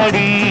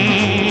நானடி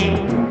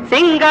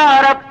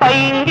சிங்கார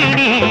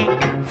பைங்கிடி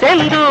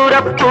செந்தூர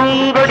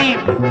பூங்கொடி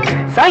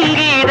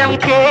சங்கீதம்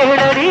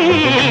கேளடி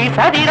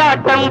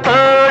சதிராட்டம்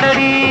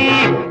போடடி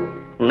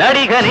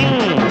நடிகரின்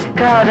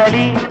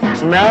காதலி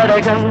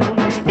நாடகம்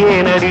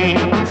ஏனடி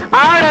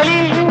ஆடலி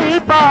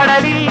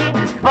பாடலி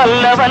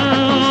வல்லவன்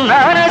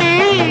நானடி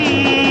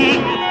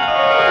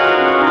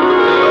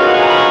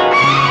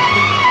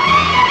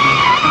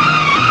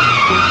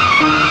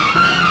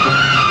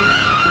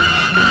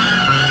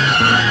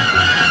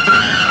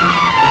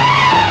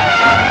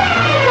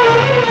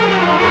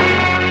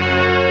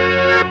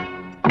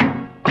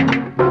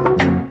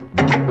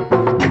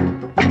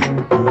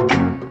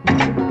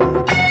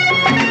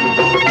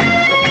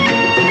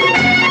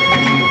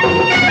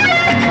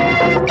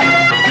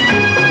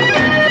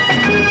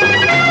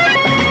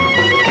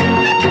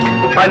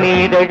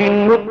பனிதழின்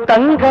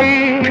முத்தங்கள்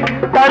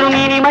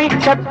தருமினிமை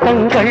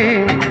சத்தங்கள்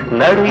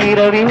நடு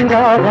இரவின்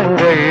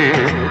ராகங்கள்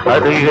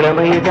அது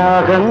இளமை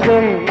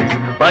ராகங்கள்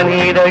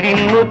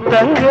பனிதழின்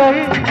முத்தங்கள்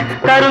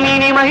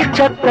தருமினிமை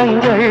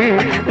சத்தங்கள்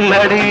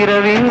நடு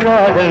இரவின்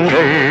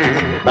ராகங்கள்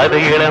அது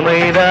இளமை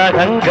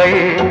ராகங்கள்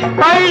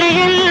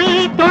பள்ளியில்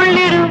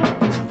துள்ளிடும்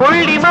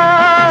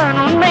புள்ளிமான்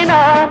உண்மை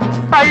நான்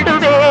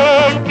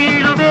அள்ளுவேன்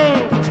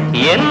கிள்ளுவேன்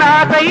என்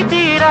ஆசை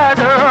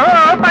தீராதோ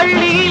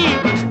பள்ளியில்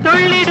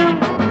துள்ளிடும்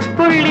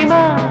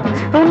புள்ளிமா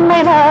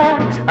உண்மைதான்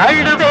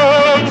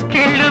அள்ளுவேன்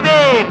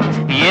கிள்ளுவேன்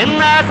என்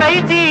ஆசை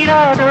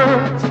தீராதோ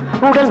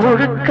உடல்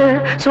முழுக்க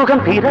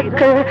சுகம்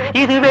பிறக்க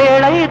இது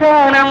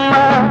வேளைதான்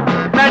அம்மா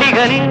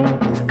நடிகனின்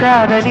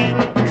காதலி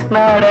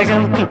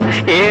நாடகம்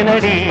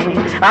ஏனடி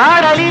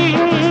ஆடலி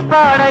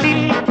பாடலி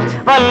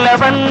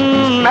வல்லவன்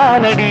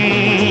நானடி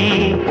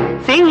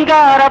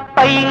சிங்கார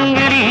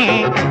பைங்கிடி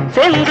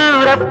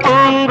செந்தூர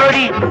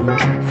பூங்கொடி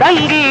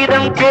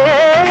சங்கீதம்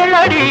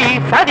கேளடி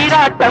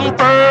சதிராட்டம்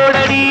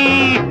போடடி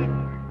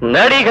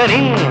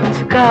நடிகரின்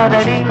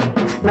காதலி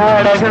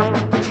நாடகம்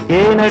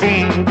ஏனடி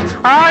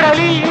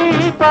ஆடலி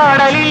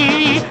பாடலி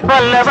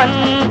வல்லவன்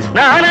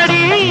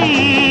நானடி.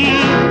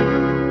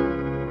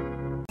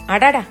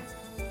 அடாடா,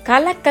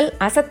 கலக்கல்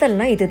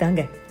அசத்தல்னா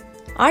இதுதாங்க.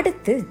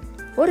 அடுத்து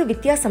ஒரு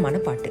வித்தியாசமான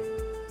பாட்டு.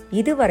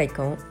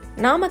 இதுவரைக்கும்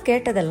நாம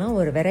கேட்டதெல்லாம்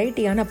ஒரு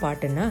வெரைட்டியான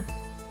பாட்டுன்னா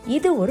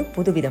இது ஒரு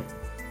புதுவிதம்.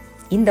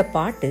 இந்த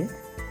பாட்டு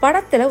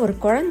படத்துல ஒரு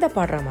குழந்தை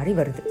பாடுற மாதிரி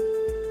வருது.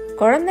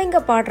 குழந்தைங்க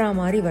பாடுற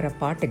மாதிரி வர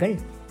பாட்டுகள்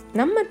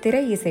நம்ம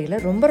திரை இசையில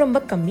ரொம்ப ரொம்ப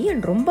கம்மி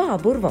அண்ட் ரொம்ப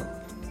அபூர்வம்.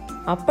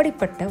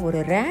 அப்படிப்பட்ட ஒரு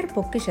ரேர்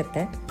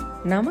பொக்கிஷத்தை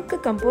நமக்கு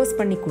கம்போஸ்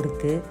பண்ணி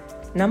கொடுத்து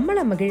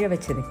நம்மளை மகிழ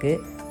வச்சதுக்கு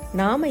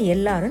நாம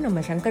எல்லாரும் நம்ம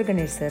சங்கர்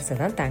கணேஷ் சார்ஸை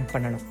தான் தேங்க்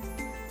பண்ணணும்.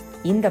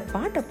 இந்த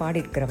பாட்டை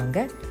பாடியிருக்கிறவங்க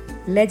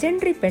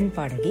லெஜெண்டரி பெண்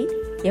பாடகி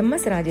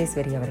MS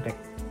ராஜேஸ்வரி அவர்கள்.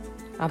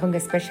 அவங்க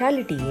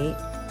ஸ்பெஷாலிட்டியே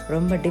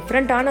ரொம்ப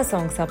டிஃப்ரெண்டான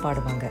சாங்ஸாக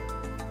பாடுவாங்க.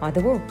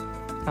 அதுவும்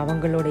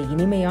அவங்களோட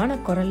இனிமையான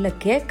குரல்ல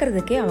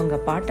கேட்கறதுக்கே அவங்க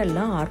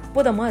பாட்டெல்லாம்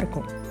அற்புதமாக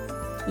இருக்கும்.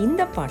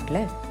 இந்த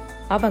பாட்டில்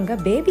அவங்க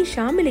பேபி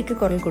ஷாமிலிக்கு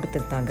குரல்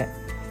கொடுத்துருந்தாங்க.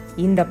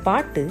 இந்த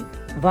பாட்டு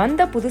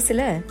வந்த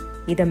புதுசுல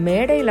இதை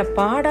மேடையில்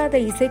பாடாத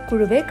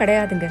இசைக்குழுவே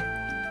கிடையாதுங்க.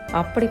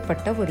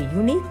 அப்படிப்பட்ட ஒரு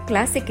யூனிக்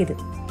கிளாசிக் இது.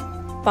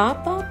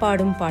 பாப்பா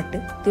பாடும் பாட்டு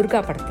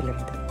துர்கா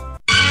படத்திலிருந்து.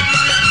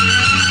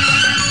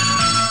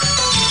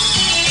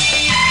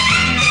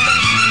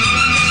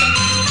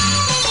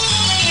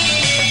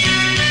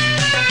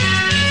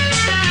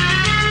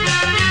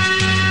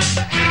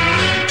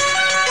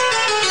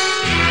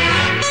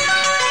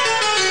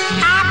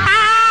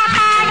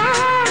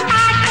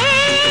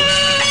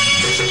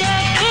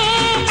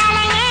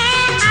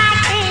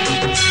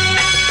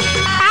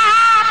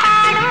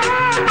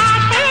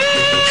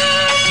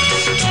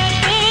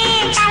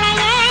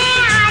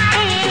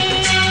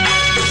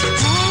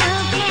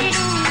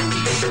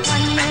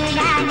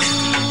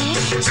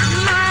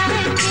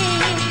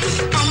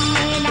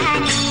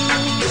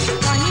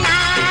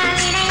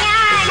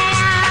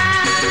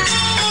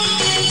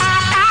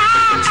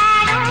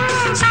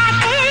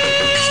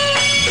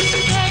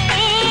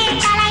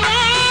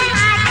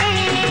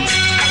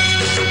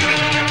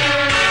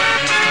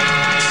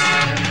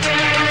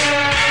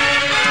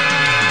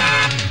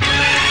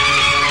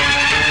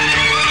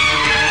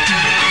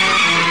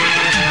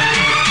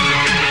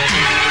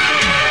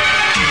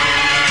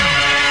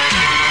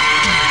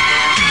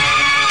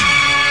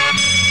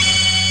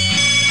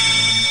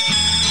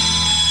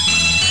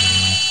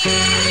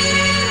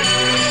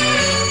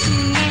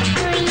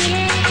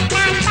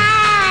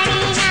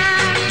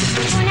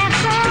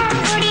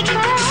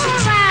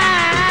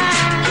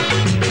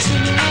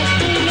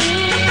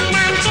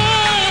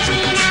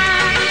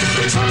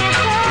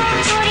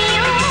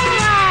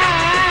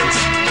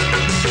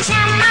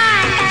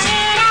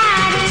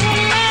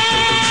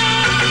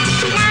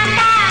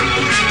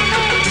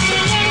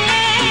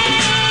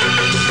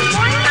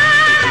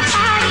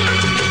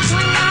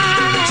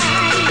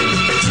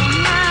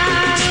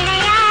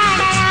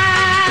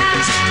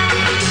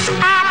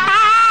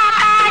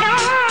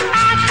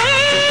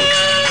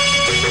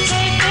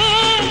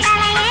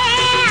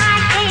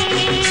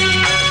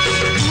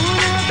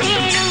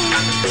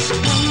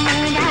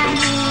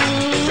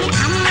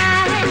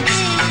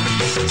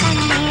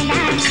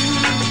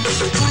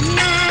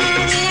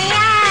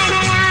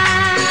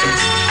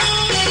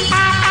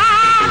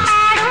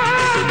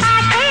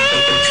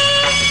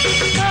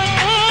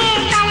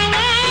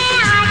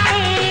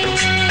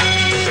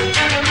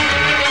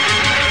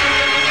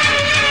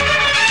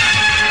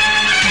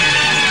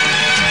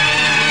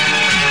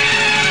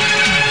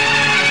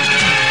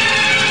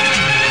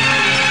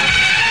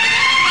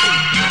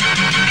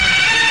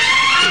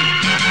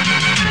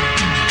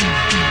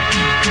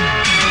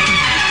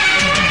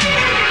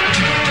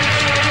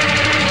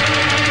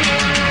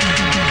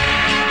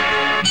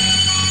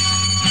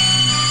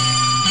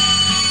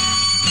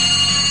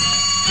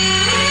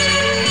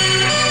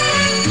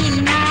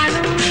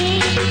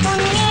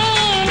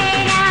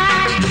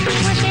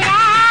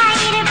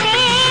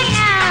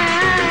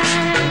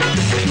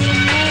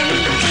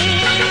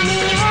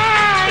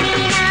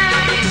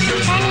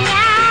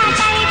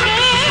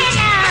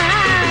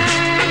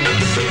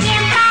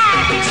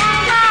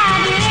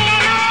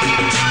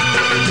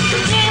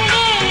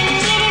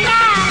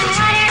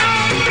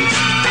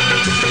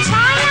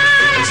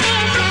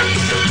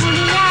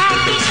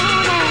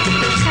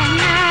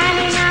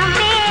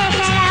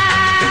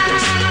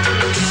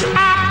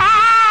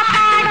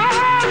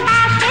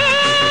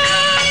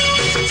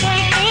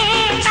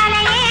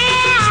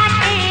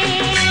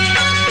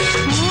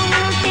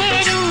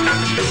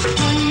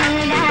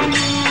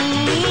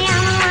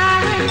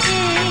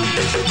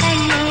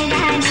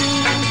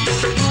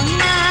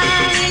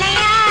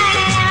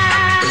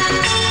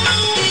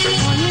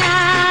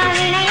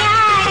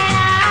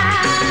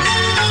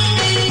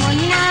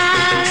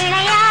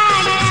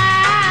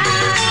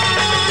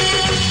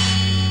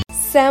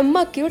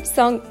 செம்ம கியூட்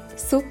சாங்,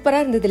 சூப்பரா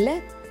இருந்ததுல்ல?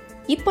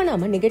 இப்போ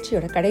நாம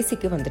நிகழ்ச்சியோட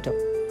கடைசிக்கு வந்துட்டோம்.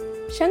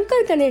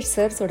 சங்கர் கணேஷ்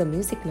சர்ஸோட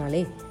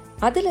மியூசிக்னாலே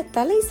அதுல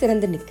தலை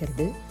சிறந்து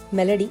நிக்கிறது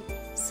மெலடி,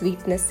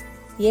 ஸ்வீட்னஸ்,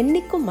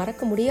 என்னைக்கும்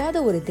மறக்க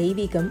முடியாத ஒரு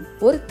தெய்வீகம்,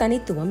 ஒரு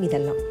தனித்துவம்,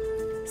 இதெல்லாம்.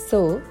 ஸோ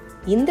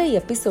இந்த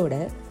எபிசோட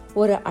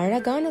ஒரு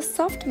அழகான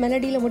சாஃப்ட்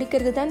மெலடியில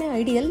முடிக்கிறது தானே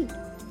ஐடியல்.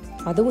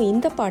 அதுவும்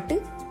இந்த பாட்டு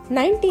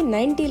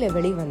 1990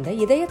 வெளிவந்த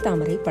இதய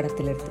தாமரை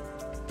படத்திலிருந்து.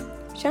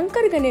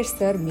 சங்கர் கணேஷ்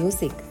சார்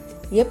மியூசிக்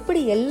எப்படி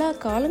எல்லா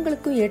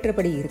காலங்களுக்கும்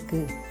ஏற்றபடி இருக்கு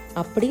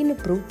அப்படின்னு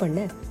ப்ரூவ் பண்ண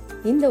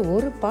இந்த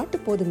ஒரு பாட்டு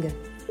போதுங்க.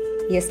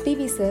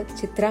 எஸ்பிபி சார்,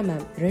 சித்ரா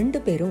மேம் 2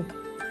 பேரும்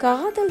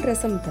காதல்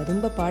ரசம்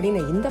ததும்ப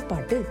பாடின இந்த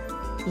பாட்டு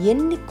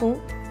என்னைக்கும்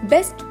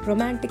பெஸ்ட்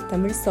ரொமான்டிக்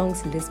தமிழ்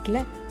சாங்ஸ்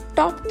லிஸ்ட்ல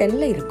டாப்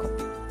 10ல இருக்கும்.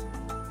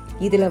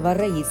 இதுல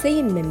வர்ற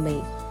இசையின் மென்மை,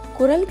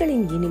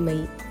 குரல்களின் இனிமை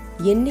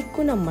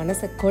என்னைக்கும் நம்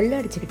மனசை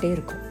கொள்ளடிச்சுக்கிட்டே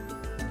இருக்கும்.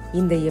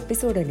 இந்த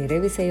எபிசோட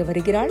நிறைவு செய்ய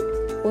வருகிறாள்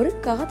ஒரு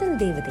காதல்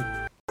தேவதை.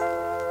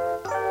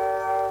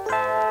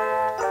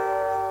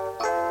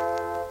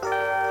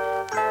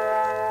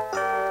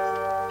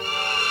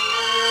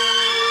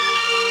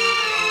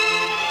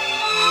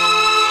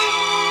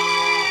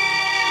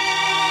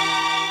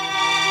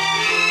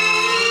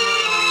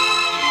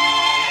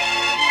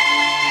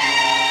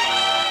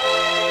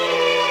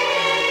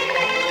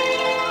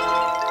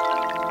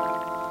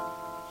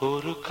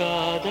 ஒரு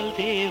காதல்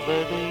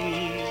தேவதை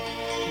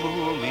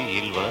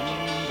பூமியில்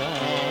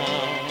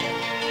வந்தார்,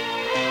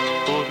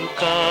 ஒரு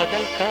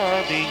காதல்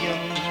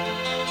காவியம்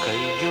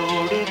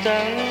கையோடு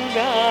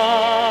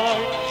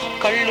தந்தாள்,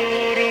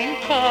 கல்லூரும்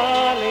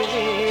காலை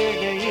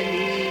வேளையில்.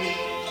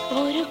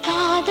 ஒரு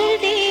காதல்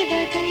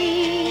தேவதை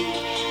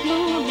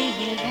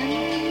பூமியில்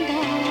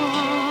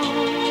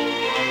வந்தாள்,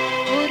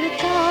 ஒரு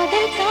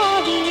காதல்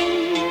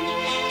காவியம்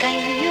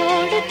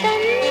கையோடு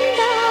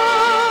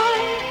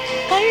தந்தாள்,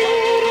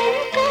 கல்லூரும்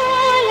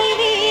காலை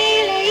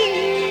வேளையில்.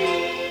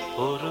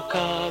 ஒரு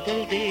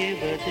காதல்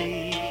தேவதை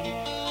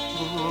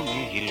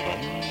பூமியில்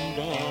வந்தாள்.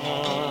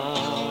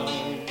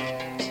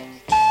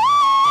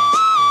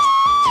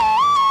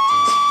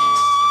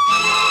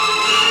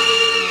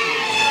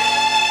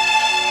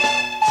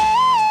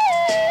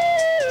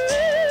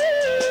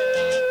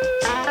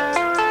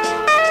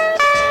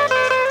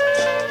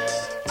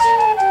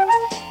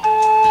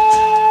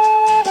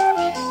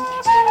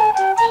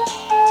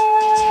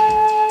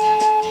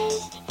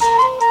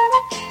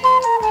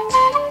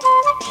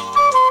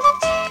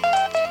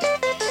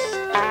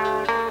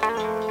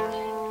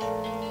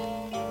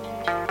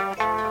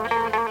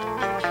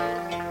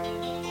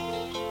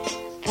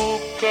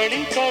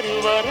 பூக்களின்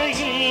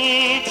கருவறையில்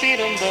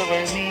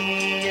பிறந்தவள்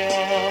நீயா,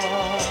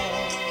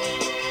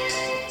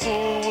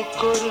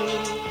 பூவுக்கொரு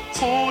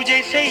பூஜை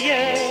செய்ய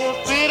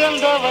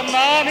பிறந்தவன்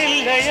நான்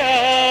இல்லையா?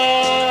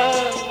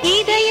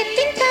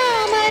 இதயத்தின்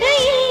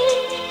தாமரையில்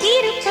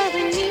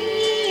இருப்பவன்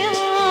நீயா,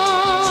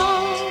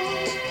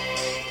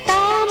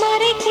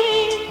 தாமரைக்குள்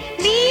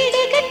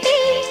வீடு கட்டி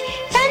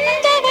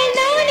தந்தவள்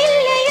நான்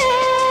இல்லையா?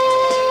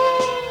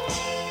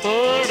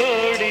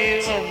 ஓடோடி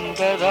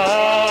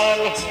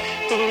வந்ததால்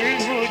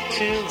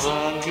உள்மூச்சு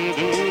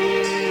வாங்குது,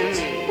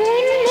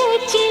 உன்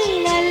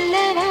மூச்சில்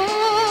அல்லவா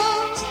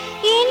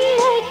என்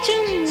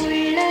மூச்சும்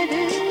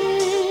உள்ளது.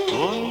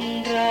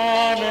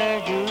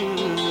 ஒன்றானது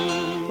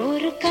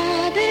ஒரு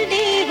காதல்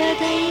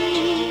தேவதை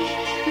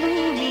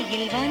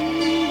பூமியில்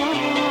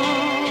வந்தாள்,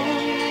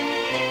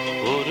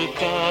 ஒரு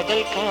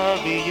காதல்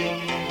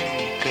காவியம்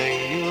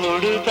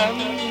கையோடு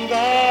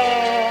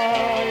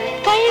தந்தாள்,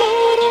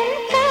 கல்லூரும்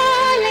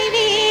காலை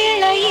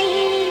வேளையில்.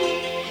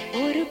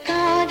 ஒரு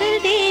காதல்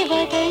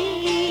தேவதை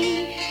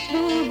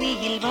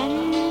பூமியில்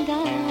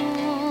வந்தாள்.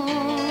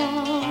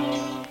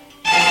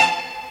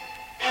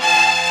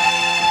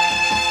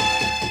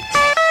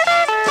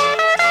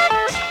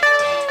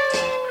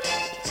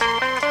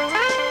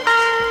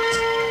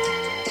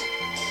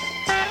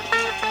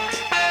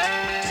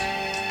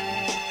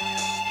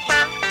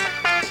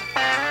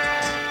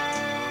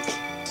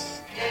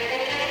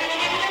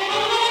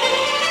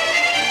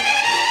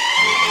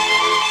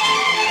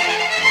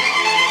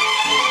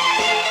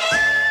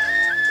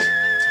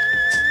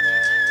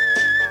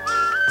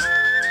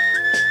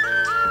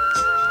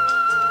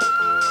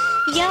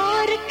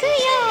 யாருக்கு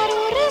யார்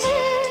உறவு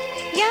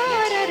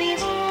யார்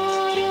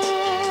அறிவாரோ,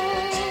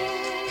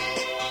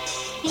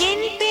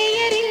 என்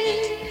பெயரில்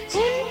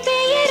உன்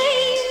பெயரை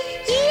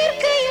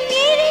இயற்கையும்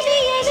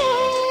எழுதியதோ.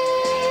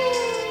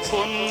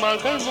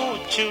 பொன்மகள்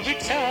மூச்சு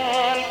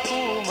விட்டால்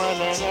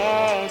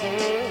பூமலராது,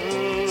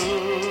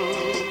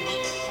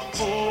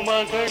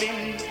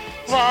 பூமகளின்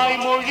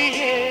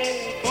வாய்மொழியே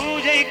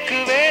பூஜைக்கு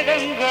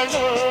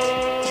வேதங்களோ.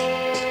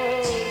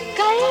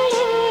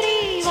 கல்லூரி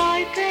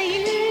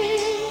வாழ்க்கையில்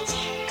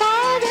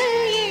காதல்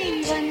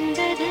ஏன்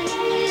வந்தது,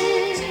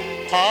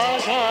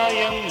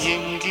 ஆகாயம்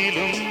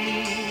எங்கிலும்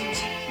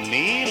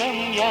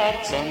நீலம்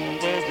யார்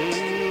தந்தது?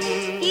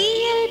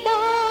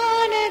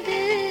 இயல்பானது.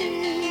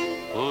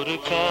 ஒரு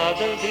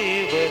காதல்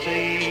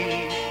தேவதை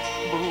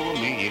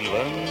பூமியில்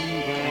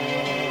வந்தாள்,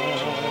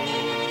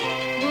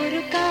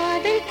 ஒரு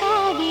காதல்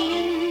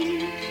காவியம்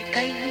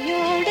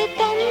கையோடு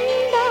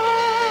தந்தாள்,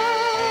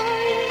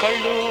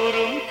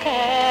 கல்லூரும்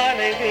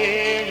காலை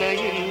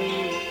வேளையில்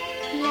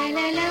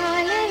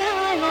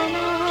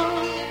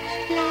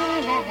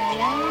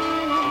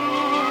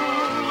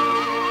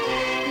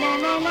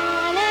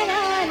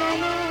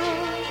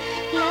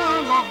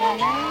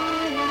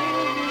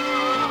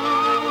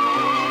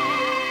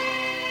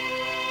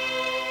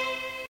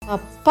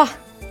அப்பா,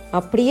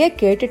 அப்படியே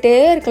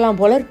கேட்டுட்டே இருக்கலாம்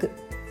போல இருக்கு.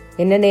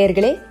 என்ன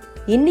நேயர்களே,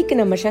 இன்னைக்கு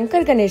நம்ம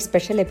Shankar Ganesh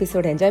special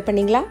episode enjoy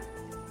பண்ணீங்களா?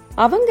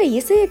 அவங்க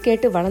இசையை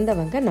கேட்டு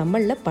வளர்ந்தவங்க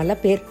நம்மள பல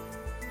பேர்.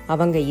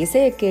 அவங்க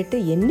இசையை கேட்டு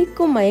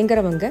என்னைக்கும்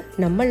மயங்குறவங்க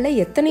நம்மள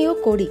எத்தனையோ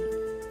கோடி.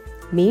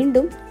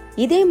 மீண்டும்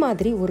இதே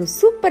மாதிரி ஒரு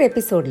சூப்பர்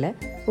எபிசோட்ல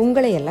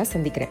உங்களை எல்லாம்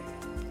சந்திக்கிறேன்.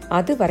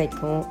 அது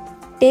வரைக்கும்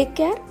take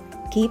care,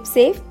 keep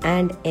safe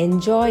and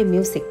enjoy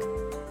music.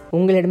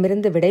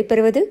 உங்களிடமிருந்து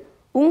விடைபெறுவது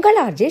உங்கள்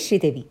ஆர்ஜே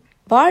ஸ்ரீதேவி.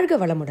 வாழ்க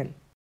வளமுடன்.